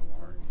even y'all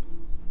are.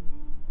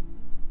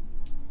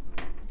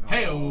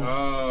 Hey-oh.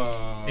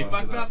 Oh. He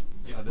fucked up.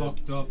 Yeah, I did.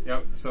 Fucked up.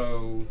 Yep,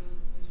 so...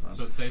 It's fine.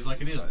 So it stays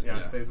like it is. Yeah,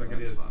 it stays like it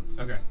that's is. fine.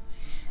 Okay.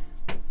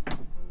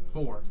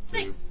 4.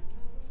 6.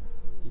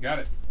 You got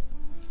it.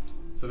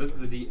 So this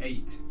is a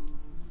D8.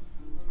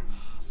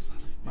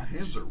 My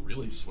hands are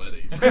really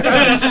sweaty.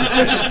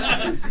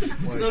 I'm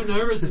so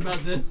nervous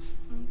about this.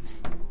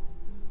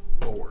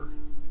 4.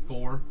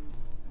 4.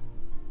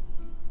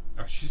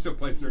 Oh, she's still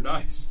placing her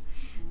dice.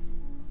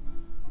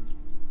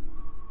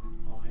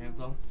 All hands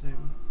off the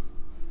table.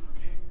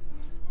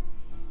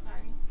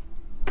 Sorry.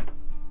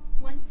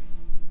 1.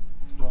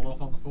 Roll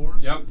off on the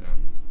 4s. Yep.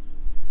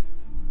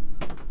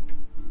 Yeah.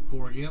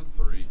 4 again.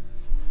 3.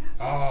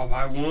 Oh,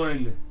 by 1.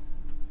 Okay.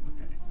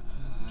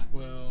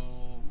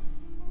 12.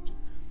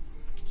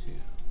 10.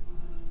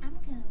 I'm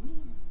gonna win.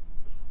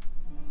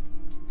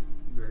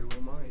 You very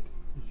well might.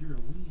 Because you're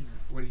a wiener.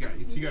 What do you got?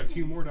 So you got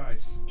 2 more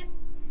dice.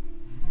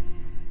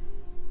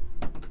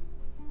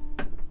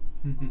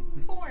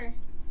 4.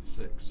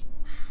 6.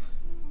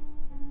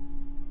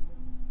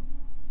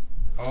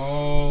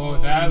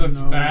 Oh, that looks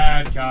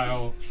bad,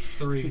 Kyle.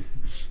 3.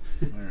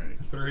 Alright.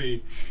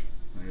 3.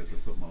 I got to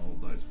put my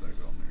old dice back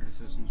on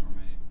Decisions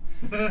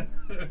were made.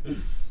 there.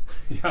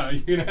 Yeah,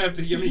 you're gonna have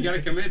to. I mean, you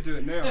gotta commit to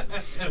it now.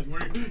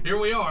 Here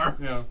we are.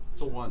 Yeah.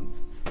 It's a 1.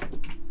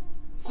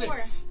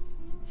 6.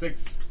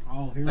 6.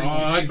 Oh, here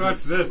Oh, let's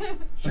watch this.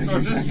 Let's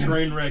watch this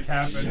train wreck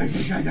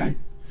happen.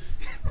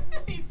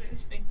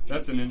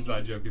 That's an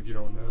inside joke if you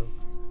don't know.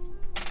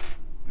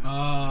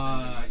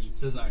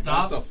 Does it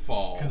stop? That's a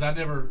fall. Because I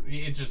never.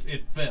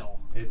 It fell.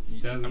 It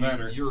doesn't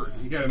matter. You're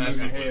You gotta move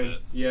messing your with hand.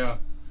 it. Yeah.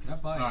 Can I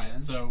buy All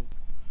right. So.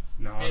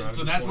 No. not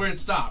So at that's this where point. it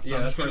stops. Yeah,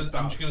 I'm that's just where gonna, it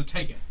I'm just stops.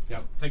 gonna take it.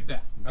 Yep. Take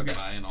that. Okay.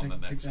 Buying on the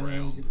Take next that out and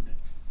round. get it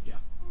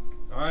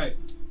next. All right.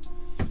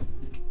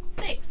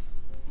 6.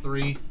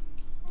 3.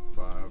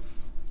 5.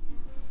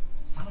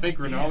 I think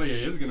Renalia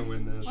is gonna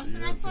win this. What's the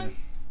next one?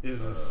 It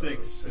is a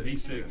 6. A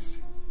D6.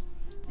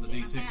 The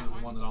D6 is the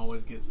one that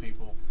always gets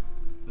people.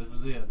 This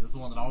is it. This is the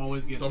one that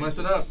always gets Don't mess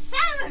it people. up.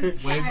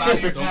 Wave by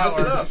to your Don't tower. mess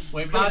it up.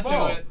 Wave It's by gonna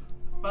fall. to it.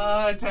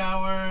 Bye,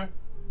 tower.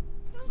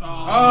 Oh,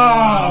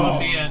 Son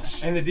of a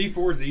bitch. And the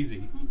D4 is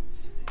easy.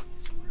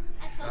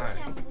 I Alright.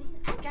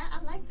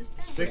 I like this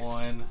stuff. 6.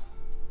 1.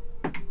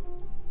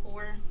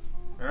 4.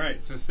 All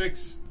right. So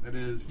 6. That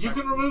is. You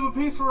can remove a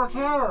piece from our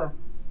tower.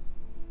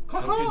 So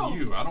can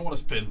you. I don't want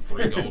to spend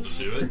 3 gold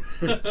to do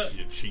it.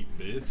 You cheap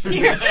bitch.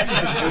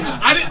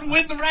 I didn't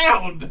win the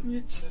round.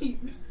 You're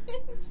cheap.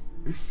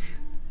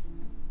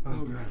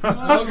 Oh, God.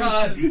 Oh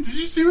God! Did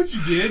you see what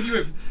you did? You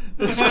went.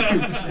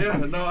 Yeah,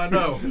 no, I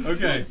know.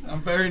 Okay. I'm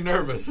very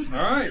nervous. All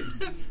right.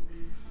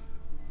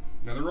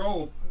 Another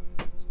roll.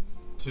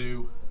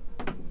 2.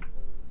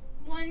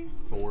 1.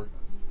 4.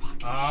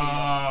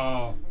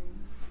 Oh.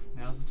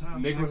 Now's the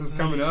time. Nicholas is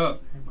coming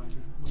up.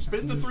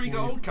 Spend the 3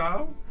 gold,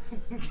 Kyle. I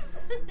fucking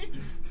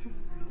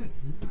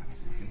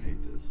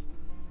hate this.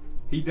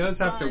 He does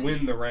have to Fine.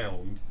 win the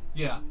round.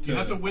 Yeah, you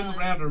have to win the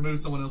round to remove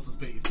someone else's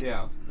piece.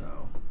 Yeah.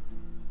 No.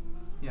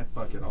 Yeah,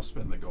 fuck it. I'll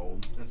spend the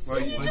gold. Well,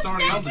 You It's just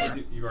already on stacked there.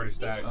 it. You've already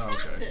stacked. Oh,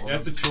 okay. Well,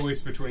 That's a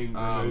choice between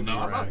removing no,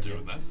 or I'm not adding.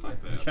 doing that.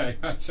 Fuck that. Okay,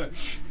 gotcha.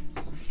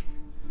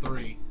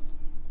 3.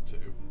 2.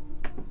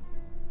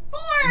 4.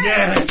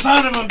 Yes!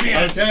 Son of a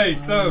bitch! Okay,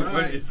 so All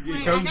right. it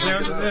Wait, comes I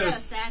down to gotta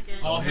this. stack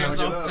it. All hands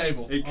Knock it off the up.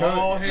 table. It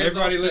All comes, hands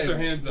everybody off the lift their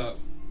table. hands up.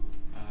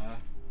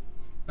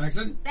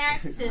 Paxton,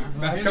 That's it.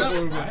 Back up a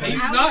little bit. He's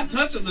I not will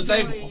touching the destroy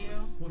table. you.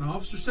 what an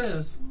officer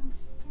says.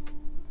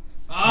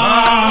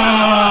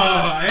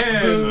 Ah!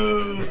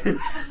 And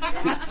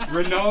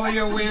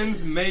Renalia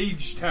wins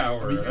Mage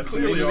Tower. I mean, you That's the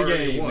name clearly of the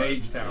already game, won.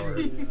 Mage Tower.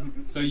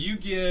 So you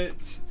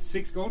get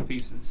 6 gold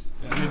pieces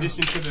in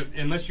addition to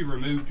the. Unless you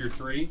removed your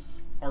 3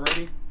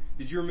 already.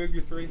 Did you remove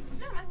your 3?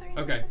 No, my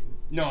 3. Okay.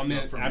 No, I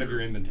meant from out of your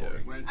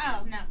inventory. When,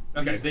 Oh, no.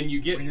 Okay, then you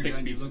get when you're 6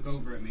 done, pieces. you look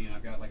over at me, and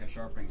I've got like a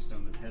sharpening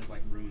stone that has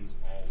like runes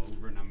all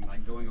over, and I'm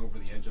like going over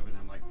the edge of it, and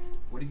I'm like,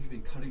 "What have you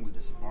been cutting with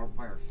this? A barbed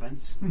wire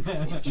fence?"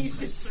 He's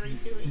just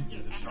redoing Yeah,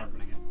 it. just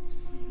sharpening it.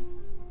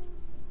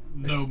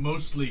 No,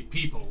 mostly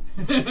people.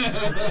 They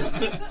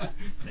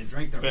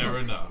drank their Fair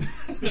milk.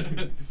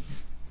 enough.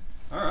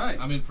 All right.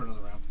 I'm in for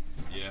another round.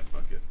 Yeah,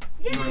 fuck it.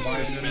 You wanna buy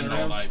Yay! a Spend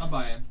all night I'll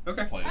buy in.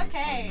 Okay. playing this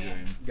Okay. fucking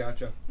game.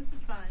 Gotcha. This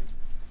is fun.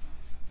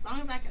 As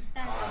long as I can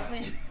stand up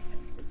and win.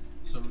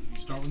 So you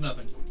start with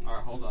nothing. All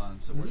right, hold on.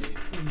 So we're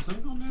Has the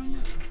sun gone down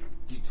yet?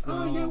 D12.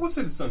 Oh yeah, we'll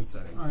say the sun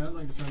setting. All right, I'd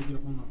like to try to get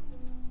up on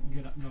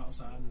the go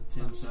outside and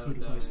 10 find a sided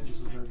good place to dice.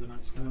 just observe the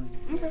night sky.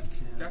 Okay. 10,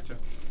 Gotcha.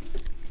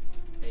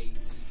 8,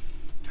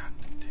 God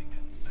dang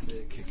it. 6,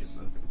 Kicking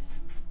the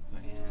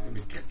and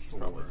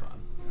probably 4. fine.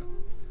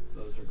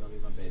 Those are going to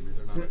be my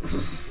babies. They're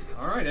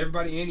not. All right,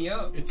 everybody, ante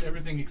up. It's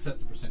everything except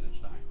the percentage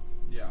die.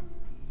 Yeah.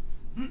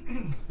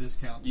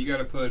 Discount. You got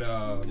to put.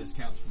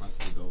 Discounts for my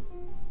 3 gold.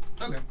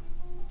 Okay,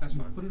 that's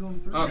fine. Put it on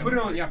 3. Put it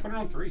on. Yeah, put it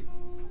on 3.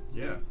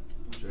 Yeah,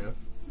 Jeff.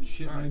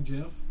 Shitbag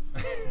Jeff.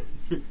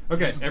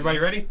 Okay, everybody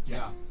ready?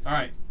 Yeah. All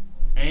right,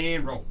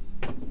 and roll.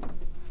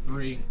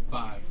 3,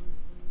 5.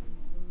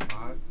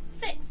 5,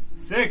 6.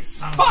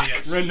 6. Fuck!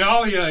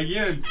 Renalia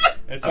again.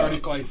 It's already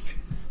placed.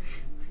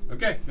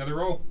 Okay, another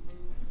roll.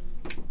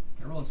 Can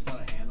I roll a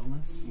sleight of hand on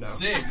this? No.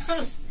 6.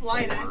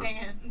 Sleight of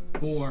hand.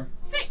 4.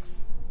 6.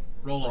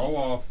 Roll Roll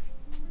off. off.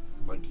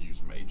 I'd like to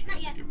use Mage Not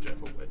Hand yet. to give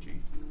Jeff a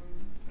wedgie.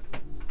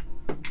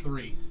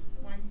 3.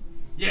 1.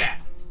 Yeah.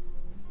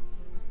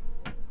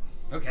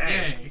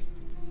 Okay. Yay.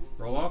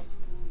 Roll off.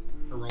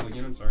 Or roll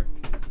again. I'm sorry.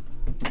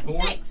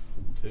 4. 6.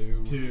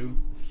 2. 2.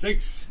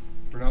 6.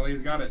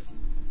 Renalia's got it.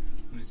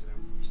 Let me sit down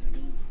for a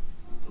second.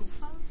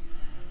 Oof.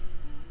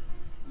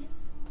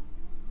 Yes.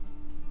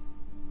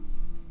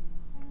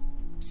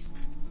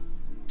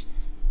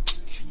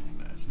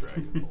 Cheating ass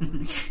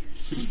dragon.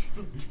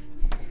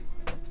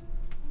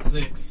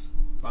 6.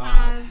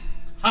 5.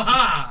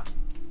 Ha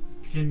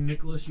Can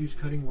Nicholas use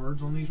cutting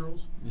words on these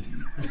rolls?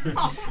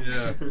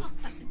 Yeah.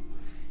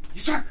 You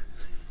suck!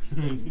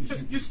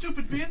 You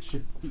stupid bitch!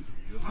 You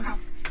fuck up.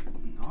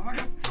 No, fuck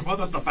up. Your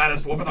mother's the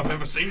fattest woman I've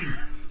ever seen.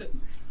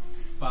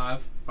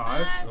 5.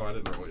 5. Oh, I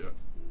didn't roll yet.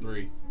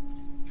 3.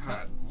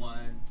 God. 1.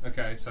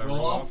 Okay, so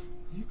Roll off.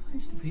 Have you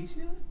placed a piece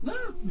yet?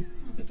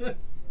 No.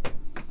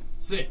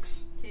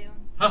 6. 2.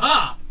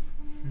 Ha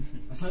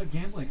That's not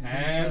gambling.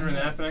 And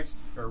Renath next.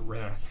 Or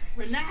Renath.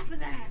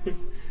 Renafanax.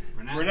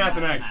 Renath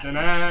next.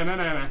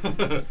 Na-na-na-na.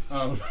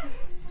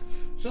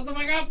 Shut the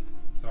fuck up!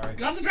 Sorry.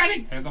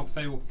 Concentrating! Hands off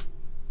the table.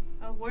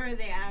 A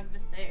worthy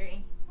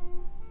adversary.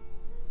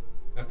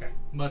 Okay.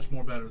 Much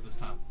more better this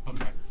time.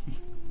 Okay.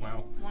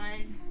 Wow.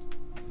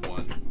 1.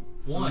 1.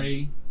 1.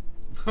 3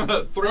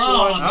 Oh, ones.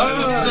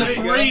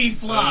 the There you 3 go.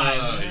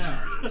 flies.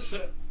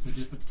 So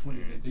just put the 20.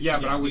 Yeah,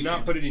 but I would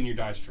not put it in your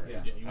dice tray.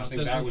 Yeah. Yeah, you I want to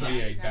think set that it would aside. be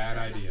a That's bad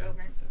not idea.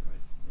 over.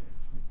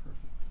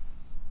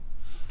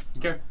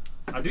 Okay.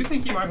 I do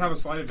think you might have a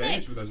slight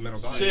advantage 6. with those metal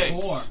dice. 6.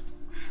 4.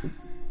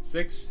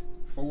 6,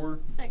 4.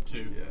 6.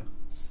 2. Yeah.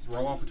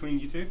 Roll off between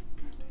you two.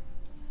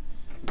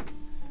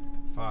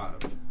 5.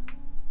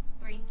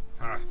 3.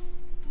 Ha.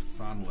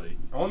 Finally.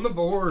 On the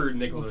board,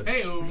 Nicholas.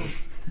 Hey-o.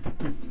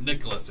 It's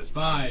Nicholas's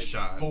time to 5.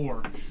 shine.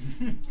 4.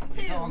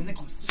 2.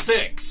 Nicholas.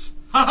 6.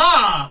 Ha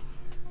ha!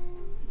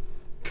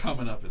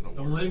 Coming up in the Don't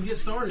let world. him get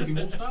started. He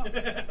won't stop.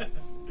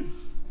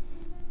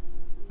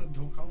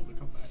 Don't call him to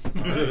come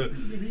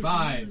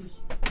back. 5.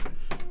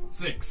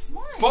 6.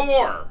 1.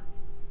 4.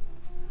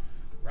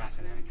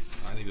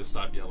 Rathanax. I need to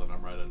stop yelling.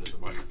 I'm right under the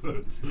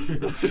microphones.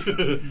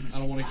 I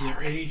don't want to hear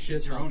any shit.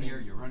 It's your from own him. ear.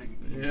 You're running.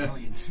 You're Yeah.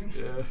 yelling into.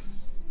 Yeah.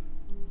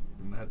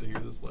 I'm gonna have to hear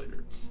this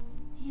later.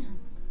 Man.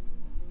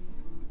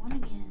 1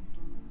 again.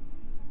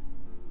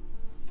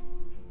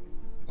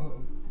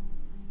 Uh-oh.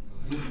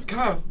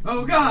 God.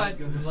 Oh, God!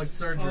 This is like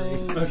surgery.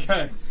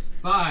 Okay.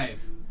 5.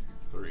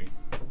 3.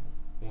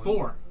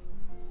 4.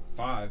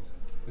 5.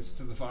 It's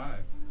to the 5.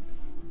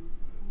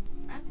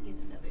 I have to get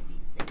another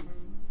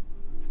D6.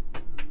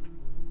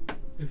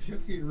 If you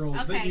get rolls,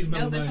 I think Okay, these no,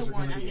 metal that's dice a are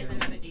 1. going I'm to be getting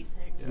another D6.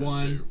 Yeah,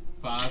 1. 2.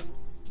 5.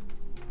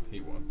 He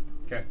won.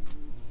 Okay.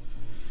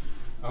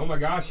 Oh my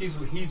gosh, he's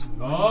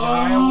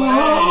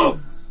Oh!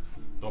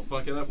 Don't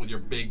fuck it up with your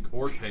big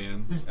orc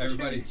hands.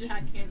 Everybody.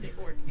 Gigantic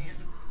orc hand.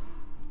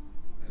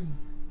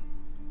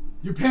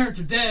 Your parents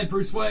are dead,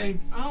 Bruce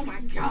Wayne. Oh my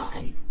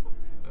god.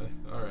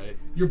 Alright.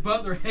 Your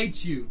butler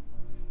hates you.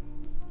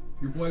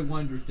 Your boy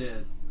Wonder's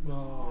dead.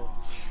 Oh.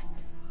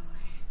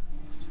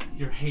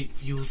 Your hate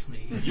fuels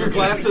me. Your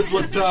glasses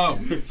look dumb.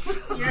 And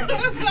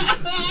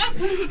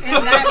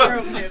that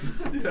broke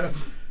him. Yeah.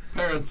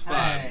 Parents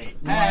 5.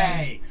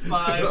 Hey!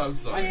 5. I'm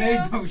sorry. I made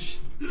those.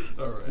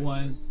 Alright.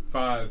 1.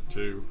 5.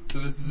 2. So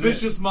this is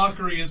Vicious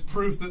mockery is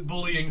proof that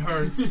bullying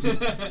hurts.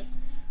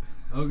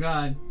 Oh,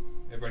 God. it.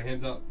 Everybody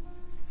hands up.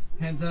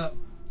 Hands up.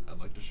 I'd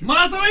like to shoot.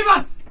 Mas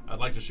amigos! I'd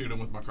like to shoot him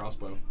with my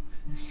crossbow.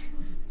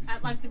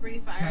 I'd like to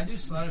breathe fire. Can I do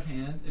sleight of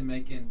hand and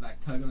make and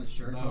like tug on his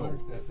shirt? No.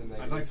 That's a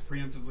negative. I'd like to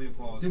preemptively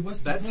applaud. Dude, what's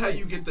That's the how point?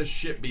 you get the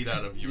shit beat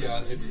out of you Yeah,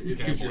 in this it's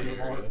casual usually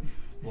area. hard.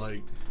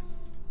 Like,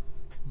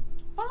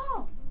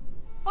 Fall.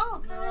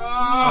 Fall.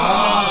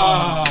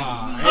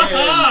 Ah!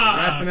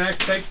 And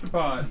Rathanax takes the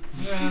pod.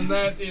 And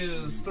that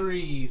is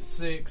 3,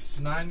 6,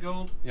 9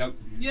 gold. Yep.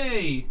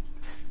 Yay!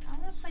 I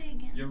want to play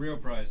again. Your real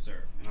prize,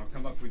 sir, and I'll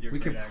come up with your We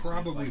great could action.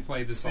 probably It's like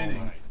play this all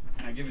spinning, night.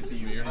 and I give it to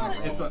you. You're not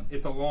wrong.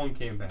 It's a long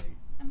campaign.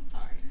 I'm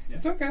sorry. Yeah.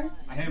 It's okay.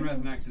 I hand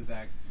Rathanax's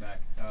axe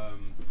back.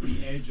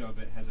 The edge of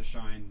it has a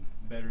shine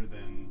better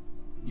than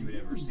you had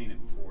ever seen it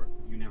before.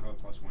 You now have a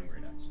 +1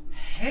 great axe.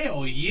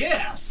 Hell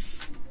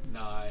yes!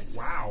 Nice.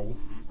 Wow.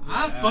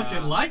 I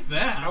fucking like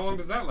that. How long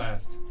does that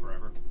last?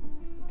 Forever.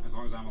 As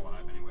long as I'm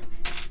alive, anyway.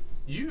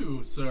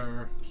 You,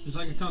 sir. It's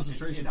like a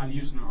concentration. I'm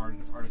using an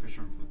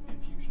artificial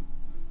infusion.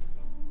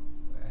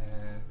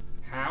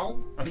 How?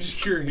 I'm just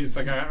curious.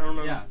 Like I don't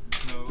know. Yeah,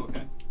 so,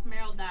 okay.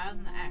 Meryl dies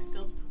and the axe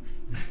goes.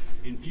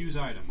 Infuse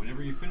item.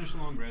 Whenever you finish a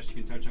long rest,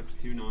 you can touch up to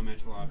 2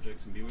 non-magical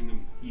objects, imbuing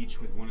them each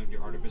with one of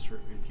your artificer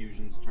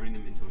infusions, turning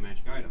them into a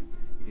magic item.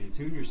 You can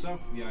attune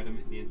yourself to the item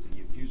at the instant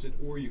you infuse it,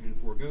 or you can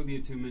forego the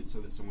attunement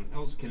so that someone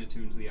else can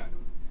attune to the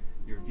item.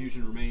 Your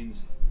infusion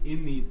remains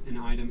in an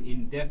item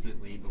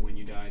indefinitely, but when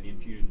you die, the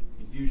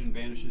infusion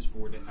vanishes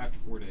after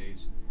 4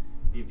 days.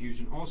 The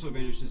infusion also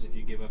vanishes if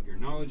you give up your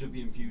knowledge of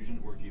the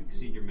infusion, or if you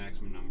exceed your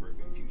maximum number of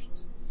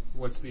infusions.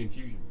 What's the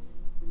infusion?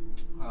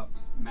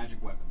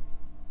 Magic weapon.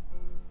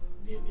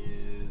 It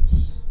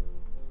is.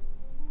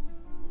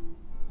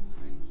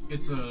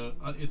 It's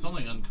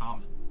only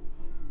uncommon.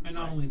 And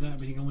not only that,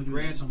 but he can only do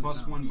Grants that +1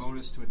 sometimes.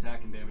 bonus to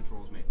attack and damage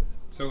rolls made with it.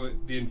 So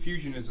the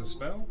infusion is a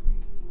spell?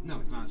 No,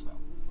 it's not a spell.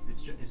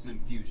 It's an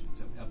infusion. It's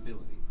an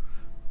ability.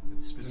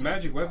 It's The specific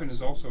magic to weapon class.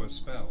 is also a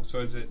spell. So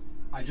is it?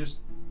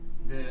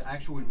 The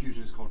actual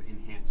infusion is called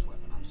enhanced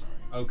weapon. I'm sorry.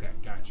 Okay,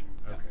 gotcha.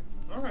 Okay,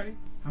 all right.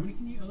 How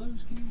many of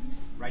those can you do?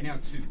 Right now,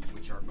 2,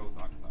 which are both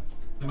occupied.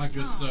 Am I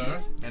good,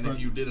 sir? and if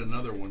you did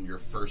another one, your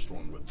first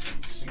one would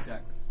cease.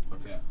 Exactly.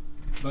 Yeah.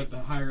 But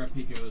the higher up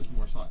he goes, the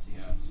more slots he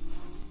has.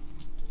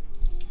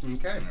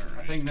 Okay.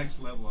 I think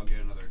next level I'll get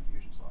another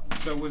infusion slot.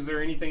 So was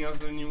there anything else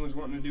that anyone was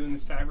wanting to do in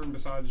this tavern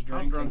besides How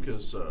drink? drunk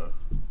is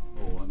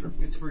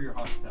wonderful? It's for your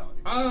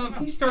hospitality.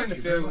 He's starting to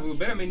feel a little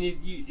bit. I mean,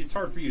 it's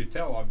hard for you to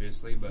tell,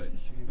 obviously, but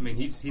I mean,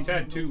 he's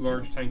had 2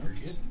 large tankards.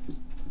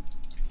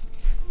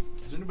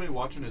 Is anybody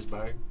watching his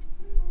bag?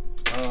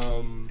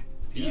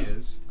 He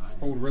is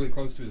pulled really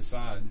close to the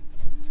side.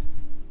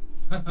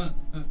 And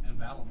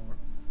Valinor.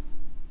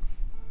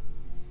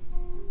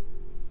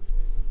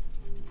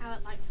 I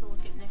would like to look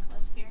at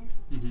Nicholas here.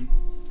 Mm-hmm.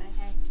 Say,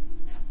 hey,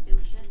 I'll steal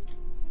shit.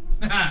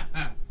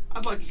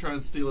 I'd like to try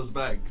and steal his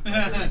bag.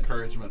 Under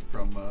encouragement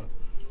from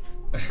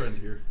a friend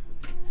here.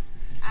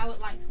 I would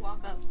like to walk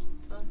up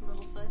to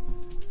Littlefoot.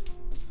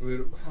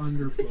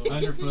 Underfoot.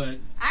 Underfoot.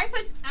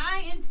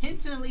 I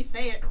intentionally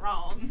say it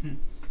wrong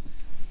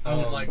I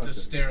would like to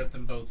stare at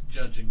them both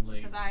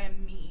judgingly. because I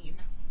am mean.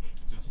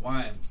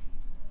 Why?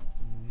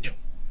 No.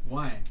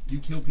 Why? You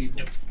kill people.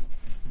 Nope.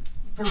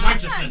 For I'm not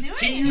righteousness.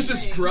 doing He uses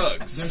anything.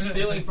 drugs. They're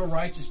stealing for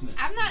righteousness.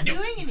 I'm not Nope.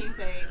 doing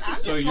anything. I'm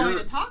So just going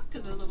you're- to talk to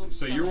the little.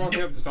 So you're fella.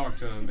 walking up to talk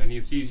to him, and he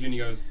sees you, and he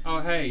goes, "Oh,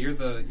 hey, you're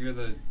the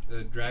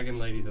dragon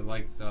lady that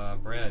likes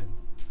bread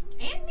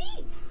And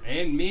meat.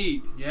 and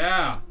meat.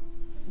 Yeah,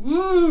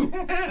 woo." Woo!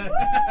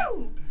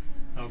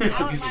 Oh, I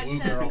God, would he's a like woo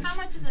to. girl. How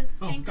much is a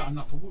Oh tanker? God,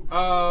 not the woo.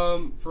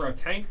 For a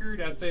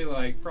tankard, I'd say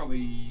like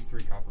probably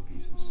 3 copper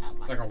pieces, I'd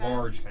like like a to buy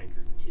large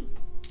tankard. 2.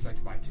 I'd like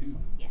to buy 2.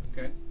 Yes.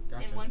 Okay,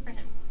 gotcha. And 1 for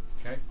him.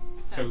 Okay,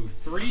 so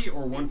 3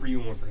 or 1 for you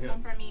and 1 for him.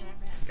 1 for me and 1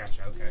 for him.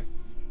 Gotcha. Okay.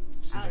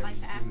 So I would then like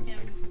to ask doing this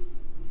him thing.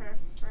 for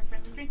a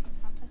friendly drinking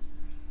contest.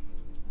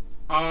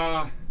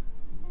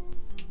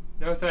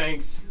 No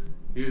thanks.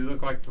 You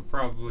look like a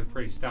probably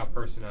pretty stout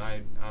person.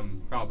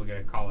 I'm probably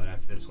gonna call it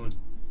after this one.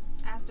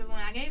 After one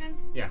I gave him?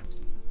 Yeah.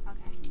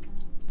 Okay.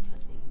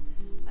 Pussy.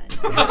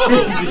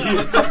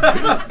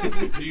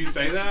 Do you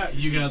say that?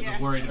 You guys Yeah.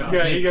 are worried about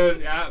Yeah, me. he goes,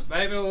 yeah,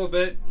 maybe a little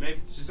bit.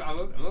 Maybe it's just, I'm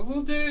a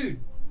little dude.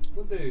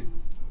 Little dude.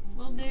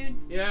 Little dude.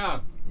 Yeah.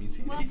 I mean,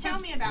 Well, tell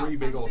me about 3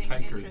 big old something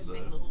tankards.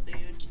 interesting, little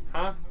dude.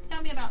 Huh?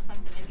 Tell me about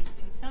something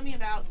interesting. Tell me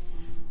about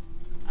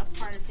a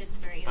part of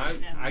history that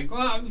you know.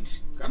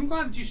 I'm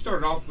glad that you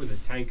started off with a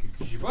tankard,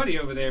 because your buddy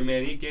over there,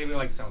 man, he gave me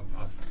like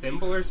a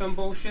thimble or some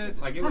bullshit.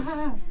 Like, it was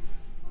kind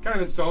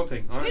of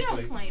insulting, We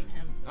honestly. don't claim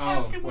him.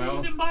 Oh,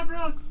 well. buy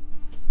drugs.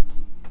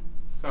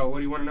 So, what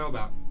do you want to know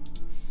about?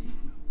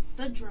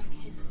 The drug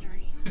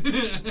history.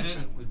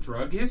 The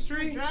drug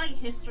history? Drug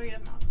history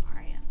of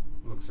Malkaria.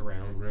 Looks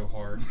around real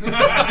hard. You're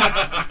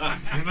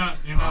not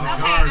Okay, a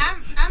guard.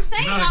 I'm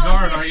saying You're not a all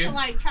guard, of are this you? to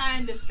like try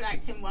and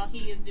distract him while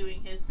he is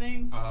doing his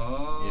thing.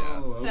 Oh, Yeah.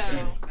 okay.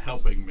 She's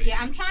helping me. Yeah,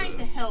 I'm trying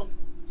to help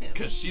him.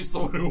 Because she's the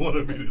one who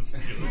wanted me to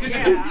steal.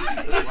 Yeah.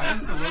 Why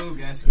is the rogue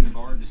asking the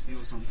bard to steal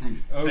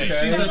something? Okay.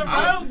 Hey, she's So the a-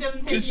 rogue doesn't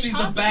take Because she's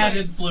a bad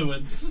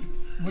influence.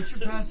 What's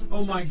your passive?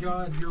 Oh my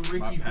God, you're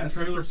Ricky from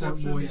passive Trailer Park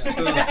perception? Boys.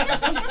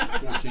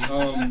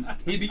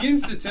 He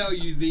begins to tell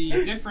you the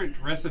different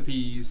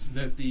recipes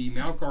that the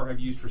Malkar have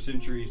used for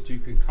centuries to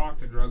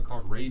concoct a drug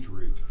called Rage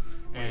Root.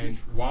 And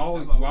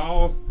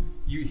while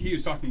he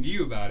was talking to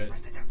you about it,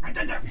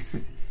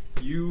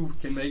 you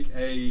can make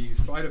a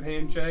sleight of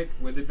hand check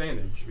with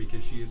advantage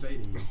because she is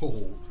aiding you.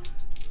 Oh,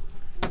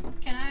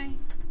 Can I?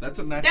 that's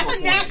a natural. That's a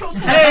 20. natural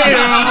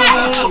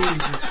 20.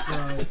 Jesus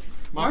Christ.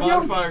 My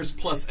modifier's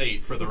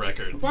 +8 for the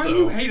record. Why so do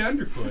you hate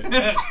Underfoot?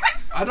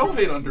 I don't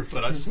hate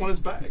Underfoot. I just want his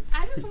bag.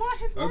 I just want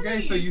his money. Okay,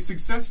 so you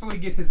successfully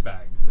get his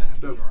bag. Does that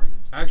have Nope. a jar in it?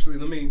 Actually,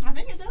 let me. I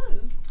think it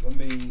does.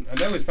 I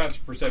know his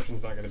passive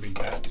perception's not going to beat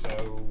that,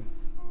 so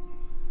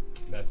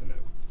that's a no.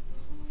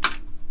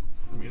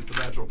 I mean, it's a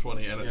natural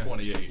 20 and a Yeah.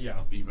 28.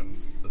 Yeah.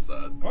 Even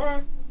aside. All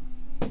right.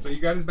 So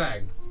you got his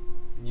bag.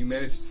 You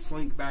managed to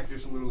slink back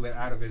just a little bit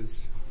out of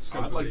his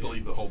scope. I'd like to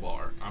leave the whole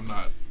bar. I'm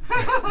not. Do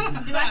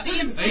I see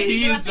him? Hey,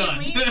 he do I is see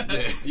him done.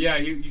 leave? Yeah,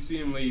 you see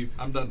him leave.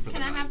 I'm done for the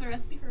Can I night. have the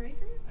recipe for Rage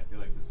Root? I feel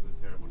like this is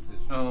a terrible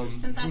decision.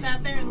 Since I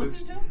sat there and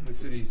listened to him? The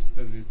city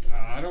says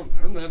I don't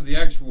have the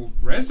actual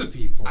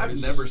recipe for it. I've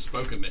It's never just-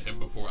 spoken to him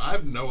before. I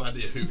have no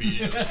idea who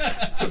he is.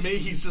 To me,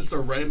 he's just a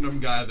random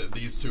guy that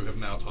these two have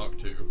now talked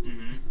to.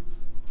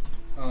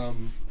 I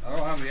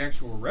don't have the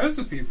actual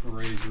recipe for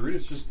Rage Root.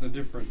 It's just the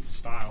different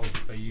styles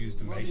that they use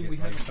to Well, I make mean, we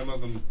it. Like have- some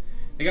of them,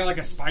 they got like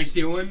a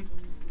spicy one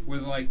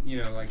with like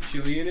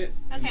chili in it.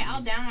 Okay,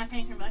 I'll down my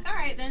tank and be like,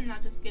 alright, then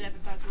I'll just get up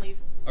and start to leave.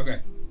 Okay.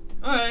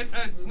 All right.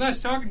 Nice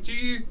talking to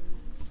you.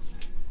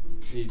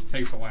 He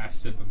takes the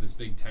last sip of this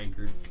big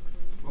tankard.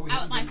 Well, we I would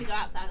haven't like to been- go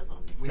outside as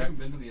well. We haven't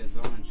been to the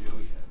Azon jail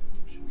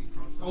yet. Should we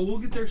cross that? Oh, we'll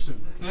get there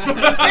soon.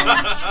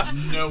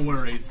 No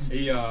worries.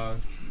 He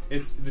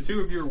it's the two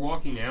of you are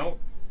walking out,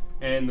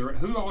 and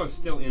who all is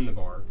still in the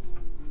bar?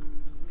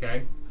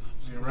 Okay.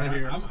 Right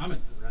here. I'm at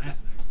Rathnex.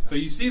 So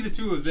you see the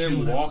two of them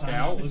Chilling walk outside,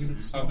 out looking at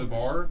the of the stars.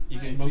 bar. You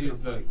can Smoking see a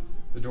as pipe.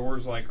 the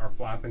doors like are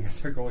flapping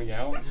as they're going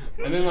out,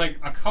 and then like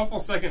a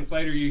couple seconds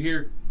later you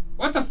hear,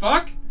 "What the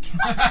fuck?"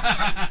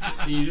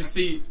 And you just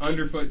see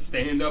Underfoot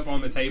stand up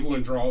on the table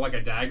and draw like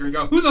a dagger and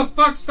go, "Who the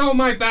fuck stole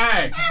my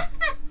bag?"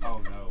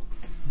 Oh no.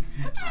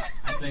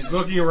 I say He's this.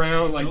 looking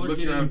around, like Y'all are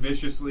looking getting- around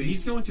viciously.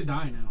 He's going to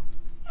die now.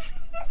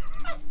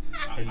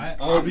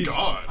 And all these,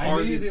 God. all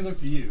I these, immediately look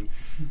to you.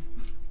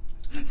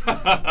 Whole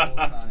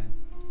time.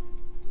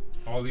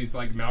 all these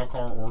like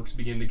Malkar orcs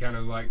begin to kind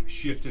of like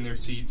shift in their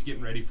seats,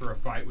 getting ready for a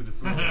fight with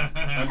this little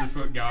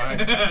Underfoot guy.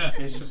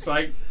 And it's just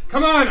like,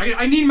 come on,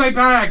 I need my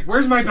bag.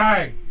 Where's my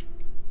bag?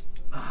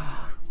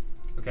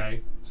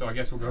 Okay, so I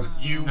guess we'll go.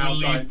 You will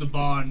outside. leave the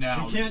bar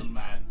now, You can't- little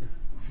man.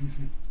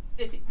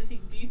 Do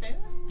you say that?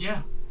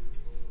 Yeah.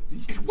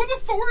 What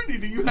authority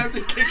do you have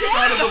to kick him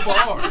out of the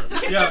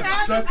bar? Yeah,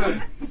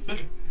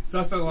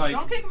 Sutha like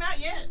Don't kick him out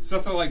yet.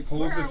 Sutha like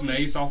pulls Where this are we?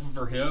 mace off of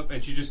her hip,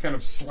 and she just kind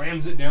of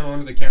slams it down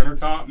onto the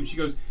countertop, and she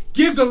goes,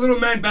 "Give the little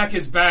man back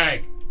his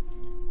bag."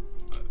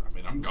 I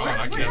mean, I'm gone.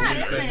 I We're can't. not Nobody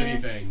in says there.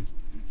 anything.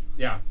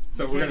 Yeah,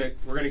 so we're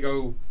gonna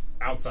go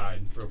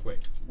outside real quick.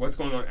 What's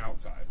going on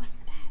outside?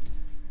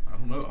 I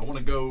don't know. I want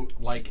to go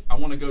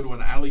to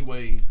an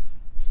alleyway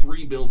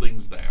 3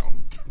 buildings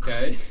down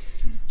Okay.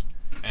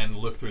 and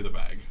look through the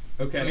bag.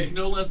 So Okay. he's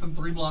no less than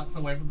 3 blocks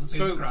away from the scene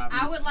So- of crime.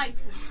 I would like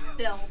to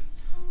stealth.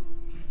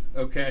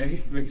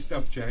 Okay. Make a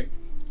stealth check.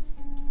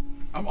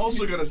 I'm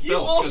also going to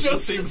stealth also because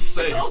this seems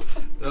stealth.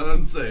 safe.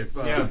 Unsafe.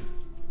 Yeah.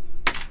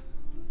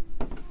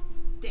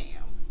 Damn.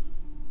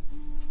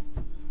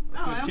 Oh,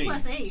 I'm 15.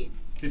 +8.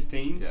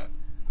 15. Yeah.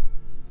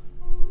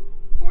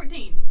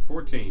 14.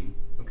 14.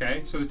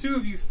 Okay, so the two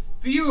of you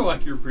feel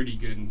like you're pretty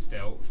good in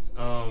stealth.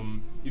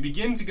 You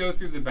begin to go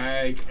through the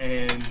bag,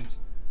 and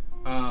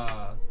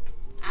I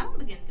don't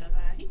begin to go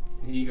by.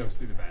 he goes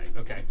through the bag.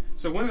 Okay,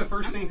 so one of the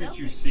first I'm things that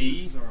you stealthy.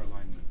 see, This is our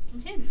alignment.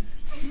 I'm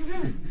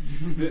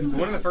hidden.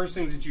 one of the first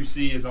things that you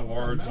see is a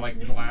large,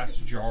 like, glass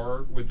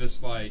jar with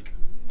this, like,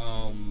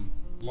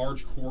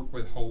 large cork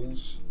with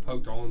holes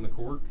poked all in the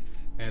cork,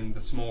 and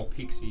the small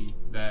pixie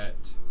that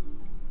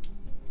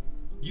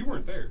you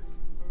weren't there.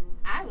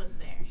 I was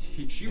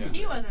there. She was.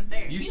 He wasn't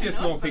there. You He see a didn't know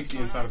small what the pixie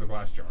fuck's inside of going a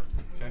glass jar.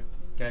 Okay.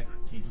 Okay.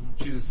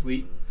 She's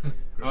asleep.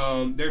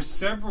 There's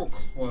several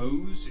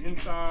clothes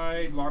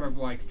inside. A lot of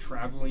like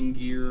traveling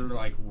gear,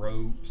 like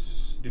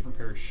ropes, different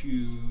pair of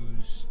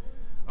shoes.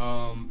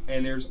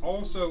 And there's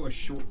also a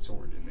short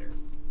sword in there.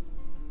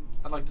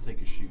 I'd like to take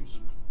his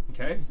shoes.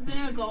 Okay. on. Is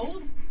there no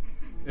gold?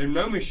 They're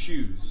Noma's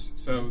shoes,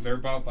 so they're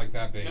about like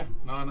that big. Yeah.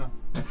 No.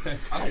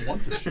 I don't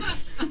want the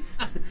shoes.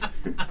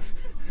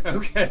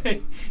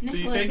 Okay. So you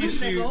Nicholas, take his is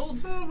there shoes. gold?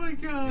 Oh my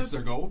god. Is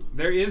there gold?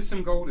 There is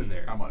some gold in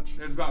there. How much?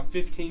 There's about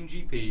 15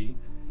 GP.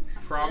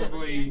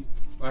 Probably.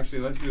 Well, actually,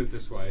 let's do it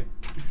this way.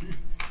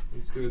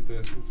 Let's do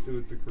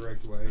it the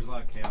correct way. There's a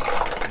lot of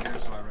chaos in here,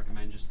 so I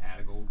recommend just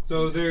add a gold.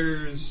 So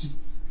there's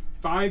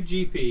 5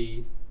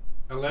 GP,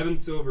 11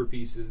 silver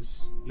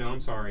pieces. No, I'm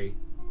sorry.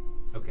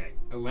 Okay,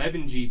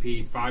 11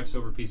 GP, 5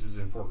 silver pieces,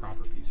 and 4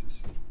 copper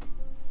pieces.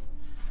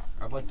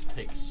 I'd like to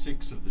take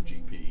 6 of the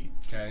GP,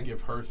 Okay.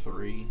 give her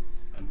 3,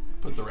 and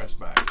put the rest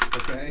back.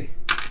 Okay.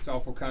 It's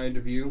awful kind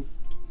of you.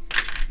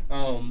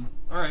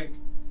 Alright.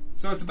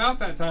 So it's about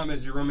that time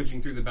as you're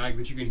rummaging through the bag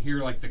that you can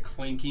hear like the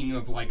clinking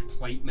of like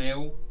plate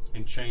mail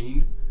and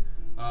chain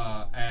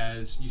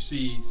as you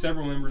see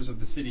several members of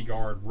the city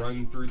guard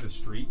run through the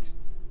street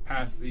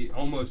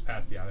almost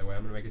past the alleyway.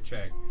 I'm going to make a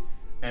check.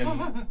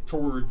 And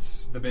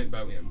towards the Bent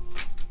Bow Inn.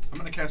 I'm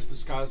going to cast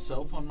Disguise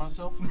Self on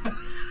myself.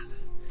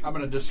 I'm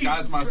going to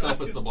disguise myself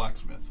as the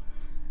blacksmith.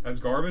 As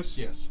Garvis?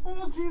 Yes.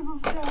 Oh,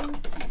 Jesus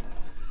Christ.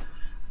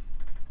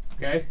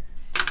 Okay.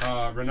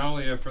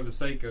 Renalia, for the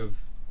sake of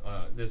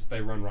this,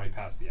 they run right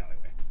past the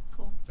alleyway.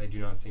 Cool. They do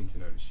not seem to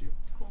notice you.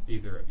 Cool.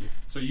 Either of you.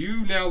 So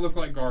you now look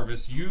like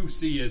Garvis. You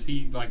see as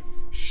he like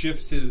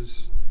shifts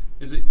his...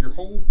 Is it your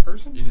whole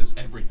person? It is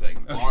everything.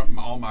 Okay.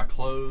 All my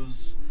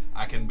clothes.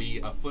 I can be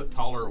a foot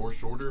taller or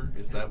shorter.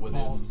 Is that within?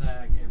 Ball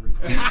sack,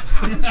 everything.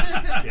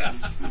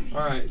 Yes.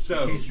 Alright,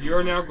 so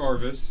you're now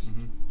Garvis.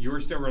 Mm-hmm. You're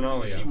still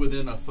Renalia. Is he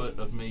within a foot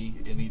of me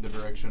in either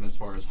direction as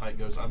far as height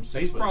goes? I'm 6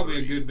 He's foot probably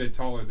 3. a good bit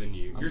taller than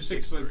you. I'm You're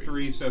 6'3".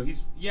 6'3", so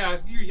he's... Yeah,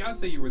 I'd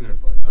say you're within a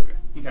foot. Okay.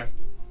 Okay.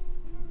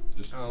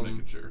 Just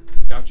making sure.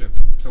 Gotcha.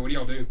 So what do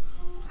y'all do?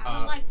 I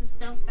would like to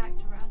stealth back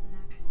to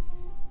Rathanax.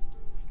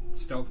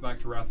 Stealth back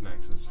to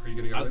Rathanax's. Are you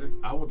going to go with it?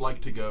 I would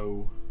like to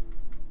go...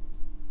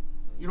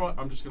 You know what?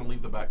 I'm just going to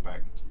leave the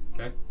backpack.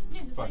 Okay.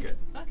 Yeah, just Fuck leave it.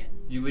 Fuck it.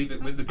 You leave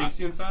it with the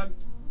pixie inside?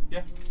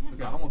 Yeah.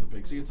 Okay. I don't want the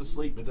pixie. It's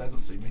asleep. It doesn't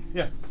see me.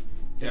 Yeah.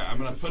 Yeah, I'm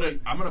gonna put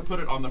it. I'm gonna put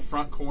it on the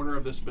front corner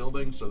of this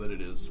building so that it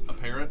is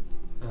apparent,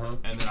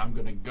 and then I'm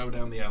gonna go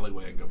down the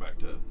alleyway and go back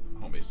to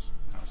homie's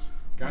house.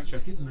 Gotcha.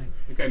 This kid's name.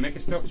 Okay, make a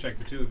stealth check,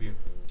 the two of you.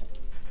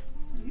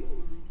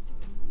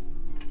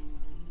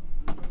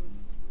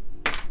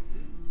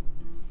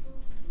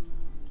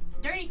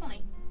 Dirty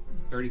 20.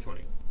 30-20. Hold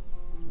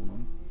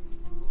on.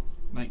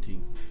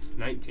 19.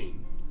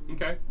 19.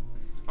 Okay.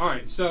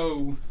 Alright,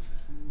 so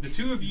the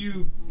two of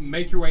you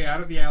make your way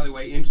out of the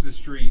alleyway into the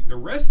street. The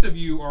rest of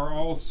you are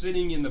all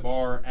sitting in the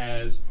bar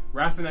as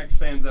Rathanax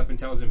stands up and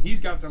tells him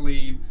he's got to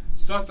leave.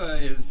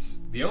 Sutha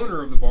is the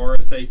owner of the bar,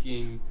 is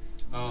taking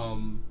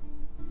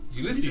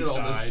Ulysses' We did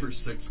all this side, for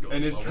 6 gold.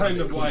 and it's I kind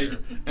wanna of be like,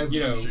 clear. And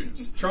you some know,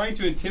 shoes. trying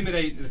to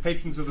intimidate the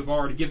patrons of the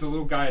bar to give the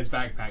little guy his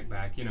backpack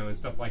back, you know, and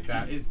stuff like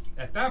that. It's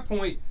at that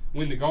point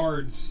when the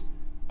guards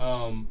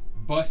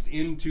bust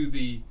into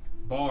the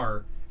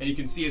bar, and you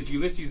can see as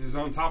Ulysses is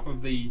on top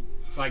of the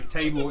like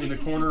table in the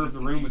corner of the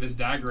room with his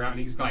dagger out, and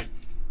he's like,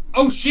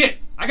 "Oh shit,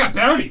 I got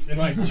bounties!" and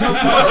like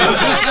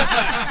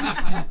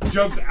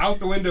jumps out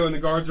the window, and the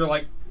guards are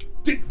like,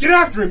 "Get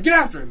after him! Get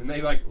after him!" And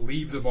they like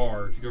leave the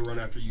bar to go run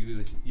after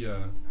Ulysses.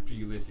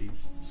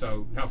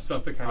 So now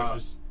Sutha kind of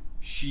just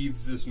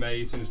sheathes this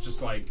mace and is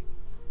just like,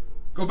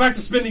 "Go back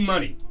to spending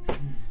money."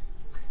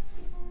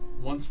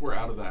 Once we're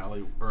out of the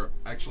alley, or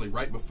actually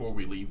right before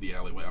we leave the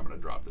alleyway, I'm going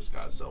to drop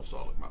Disguise Self so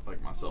I look like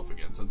myself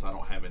again, since I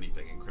don't have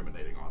anything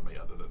incriminating on me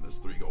other than this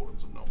 3 gold and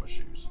some Noma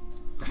shoes.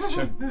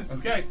 Gotcha.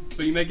 Okay,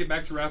 so you make it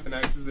back to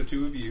Rathanax as the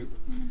two of you,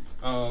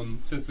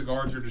 since the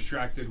guards are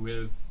distracted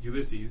with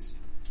Ulysses,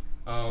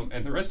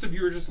 and the rest of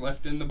you are just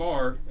left in the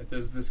bar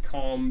as this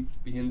calm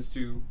begins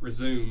to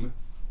resume.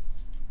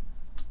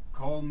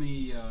 Call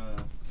me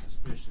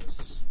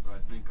suspicious, but I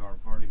think our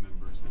party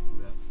members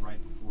that left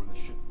right before the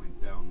ship went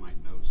down might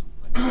know something.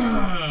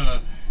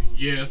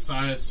 Yes,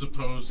 I If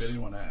suppose.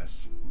 anyone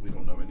asks, we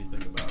don't know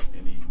anything about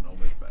any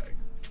Gnomish bag.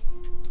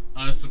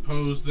 I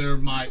suppose there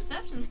might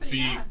Deception's pretty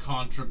be bad.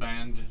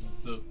 contraband in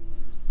the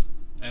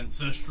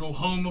ancestral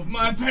home of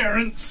my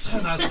parents.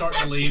 And I start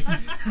to leave.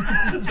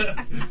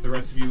 The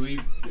rest of you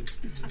leave.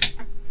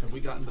 Have we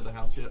gotten to the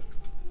house yet?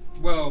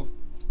 Well,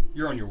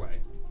 you're on your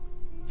way.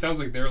 Sounds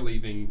like they're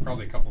leaving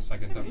probably a couple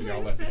seconds after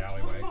y'all left the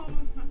alleyway.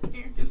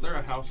 Is there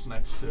a house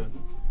next to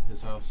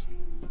his house?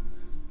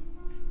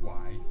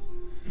 Why?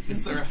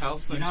 Is there a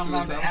house You're next not to allowed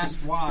his to house? ask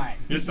why.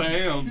 Yes, I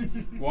am.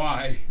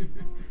 Why?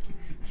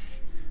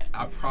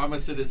 I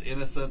promise it is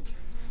innocent.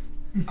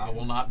 I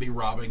will not be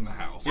robbing the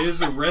house. It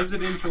is a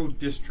residential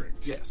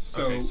district. Yes.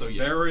 So, Okay, so yes.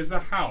 there is a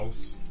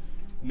house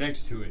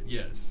next to it,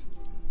 yes.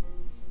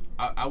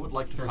 I would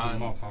like to Throws a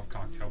find Molotov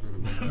cocktail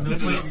through the window. No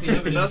place the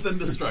evidence. nothing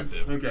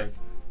destructive. Okay.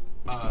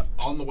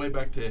 On the way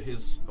back to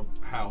his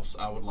house,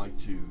 I would like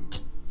to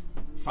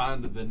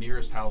find the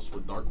nearest house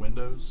with dark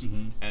windows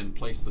and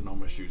place the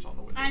Noma shoes on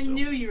the windowsill. I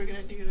knew you were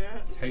going to do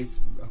that.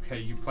 Okay,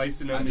 you place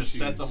the Noma I just shoes.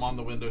 set them on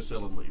the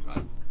windowsill and leave.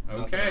 Nothing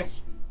Okay.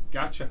 else.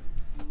 Gotcha.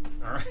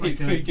 All right, Like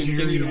so a you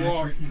continue to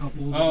walk. geriatric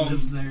couple that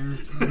lives there.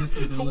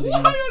 Disabilities. Why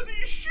are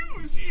these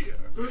shoes here?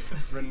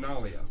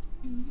 Renalia.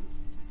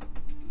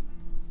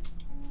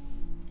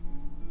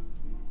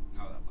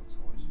 Oh, that looks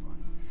always fun.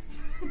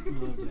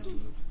 Love that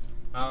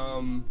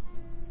look.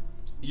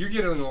 You're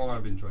getting a lot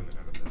of enjoyment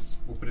out of this.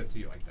 We'll put it to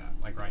you like that,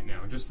 like right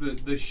now.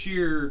 Just the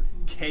sheer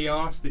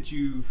chaos that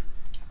you've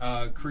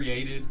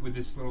created with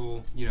this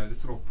little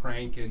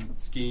prank and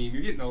scheme.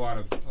 You're getting a lot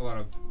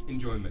of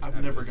enjoyment. out I've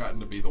of never this. gotten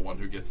to be the one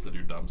who gets to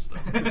do dumb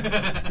stuff.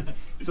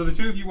 So the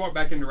two of you walk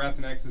back into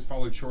Rathanax's,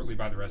 followed shortly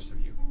by the rest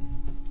of you.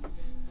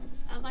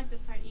 I'd like to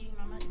start eating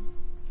my mutton.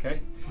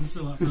 Okay. I'm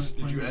still out front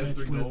Did you playing add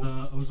fetch 3 with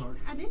gold? Ozark.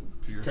 I did.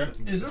 To your Okay.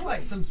 Is there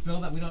like some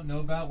spell that we don't know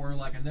about where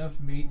like enough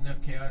meat,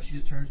 enough chaos, she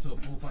just turns to a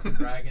full fucking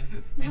dragon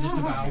and just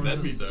devours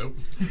That'd be us? dope.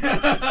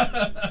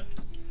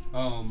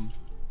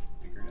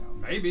 Figure it out.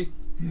 Maybe.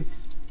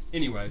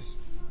 Anyways,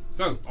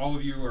 so all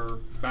of you are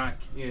back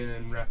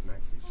in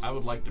Rathanaxis. I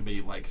would like to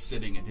be like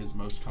sitting in his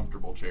most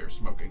comfortable chair,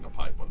 smoking a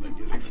pipe when they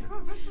get here.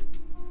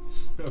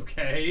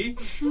 Okay.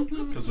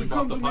 Because we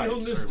bought the pipes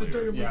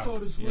earlier. Yeah.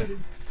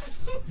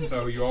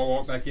 So you all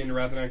walk back into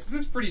Rathanaxis.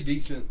 It's pretty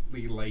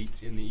decently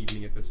late in the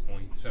evening at this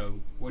point. So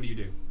what do you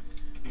do?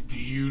 Do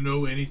you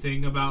know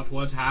anything about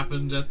what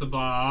happened at the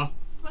bar?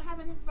 What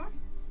happened at the bar?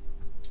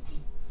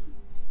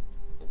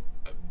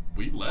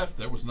 We left.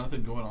 There was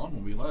nothing going on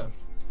when we left.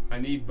 I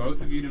need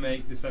both of you to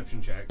make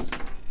deception checks,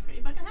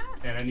 Pretty fucking hot.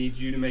 and I need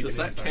you to make Does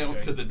an that insight count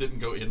check. because it didn't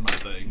go in my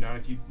thing? Not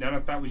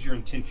if that was your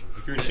intention.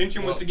 If your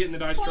intention was to get in the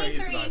dice tray,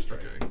 it's the 23. dice tray.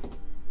 Okay.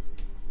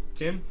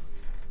 10,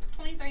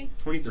 23.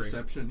 23.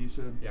 Deception, you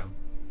said? Yeah.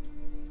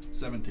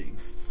 17.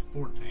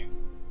 14.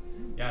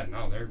 Yeah,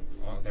 no,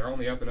 they're on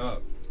the up and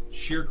up.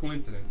 Sheer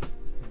coincidence.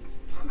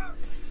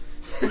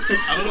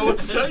 I don't know what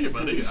to tell you,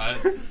 buddy.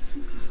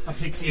 A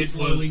pixie It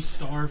slowly was-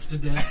 starves to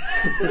death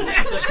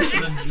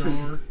in a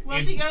jar. Well,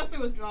 It- she goes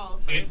through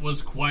withdrawals first. It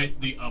was quite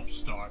the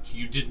upstart.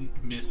 You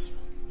didn't miss.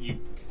 You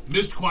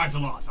missed quite a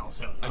lot, I'll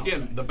say.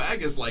 Again, the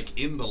bag is like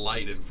in the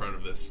light in front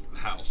of this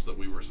house that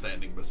we were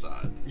standing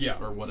beside. Yeah.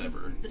 Or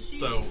whatever. The sheep.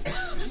 So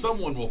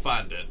someone will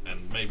find it, and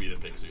maybe the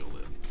pixie will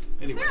live.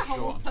 Anyway, There are go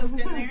holes on.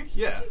 poked in there.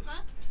 Yeah. She's fine.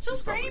 She'll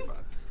It's probably scream. fine.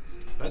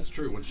 That's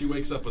true. When she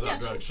wakes up without Yeah,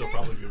 drugs, she'll she'll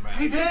probably be mad.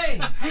 Hey,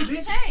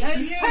 bitch!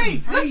 Hey, you!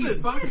 Hey, listen!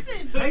 you fuck!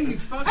 Listen. Hey, you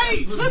fuck!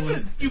 Hey, That's what it listen!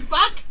 was. You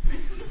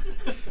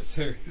fuck!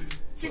 So,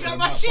 You I'm got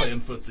my not shit.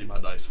 playing footsie. My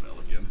dice fell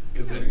again.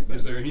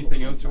 is there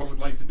anything else you all would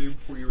like to do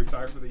before you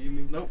retire for the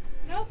evening? Nope.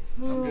 Nope.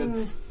 I'm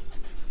good.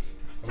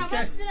 How Okay.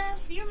 much did I?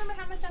 Do you remember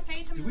how much I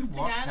paid him? Did we to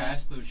walk guide us?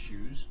 past those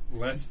shoes?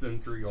 Less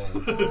than 3 gold.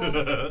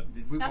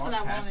 Did we That's walk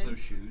what I past wanted.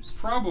 those shoes?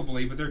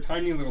 Probably, but they're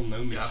tiny little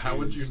gnomish Yeah, how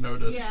would you shoes.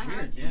 notice? Yeah.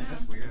 Weird. Yeah,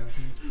 that's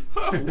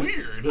weird.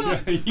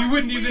 Weird. You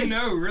wouldn't even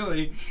know,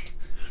 really.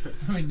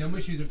 I mean, no more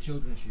shoes are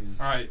children's shoes.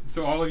 All right,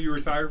 so all of you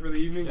retire for the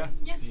evening? Yeah.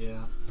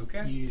 Yeah.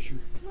 Okay. Yeah, sure.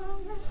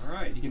 All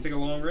right, you can take a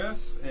long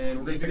rest, and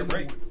we're going to take a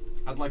break.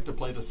 I'd like to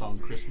play the song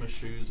Christmas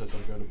Shoes as I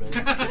go to bed.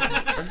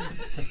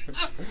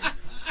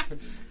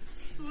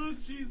 Oh,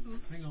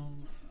 Jesus. Hang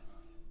on.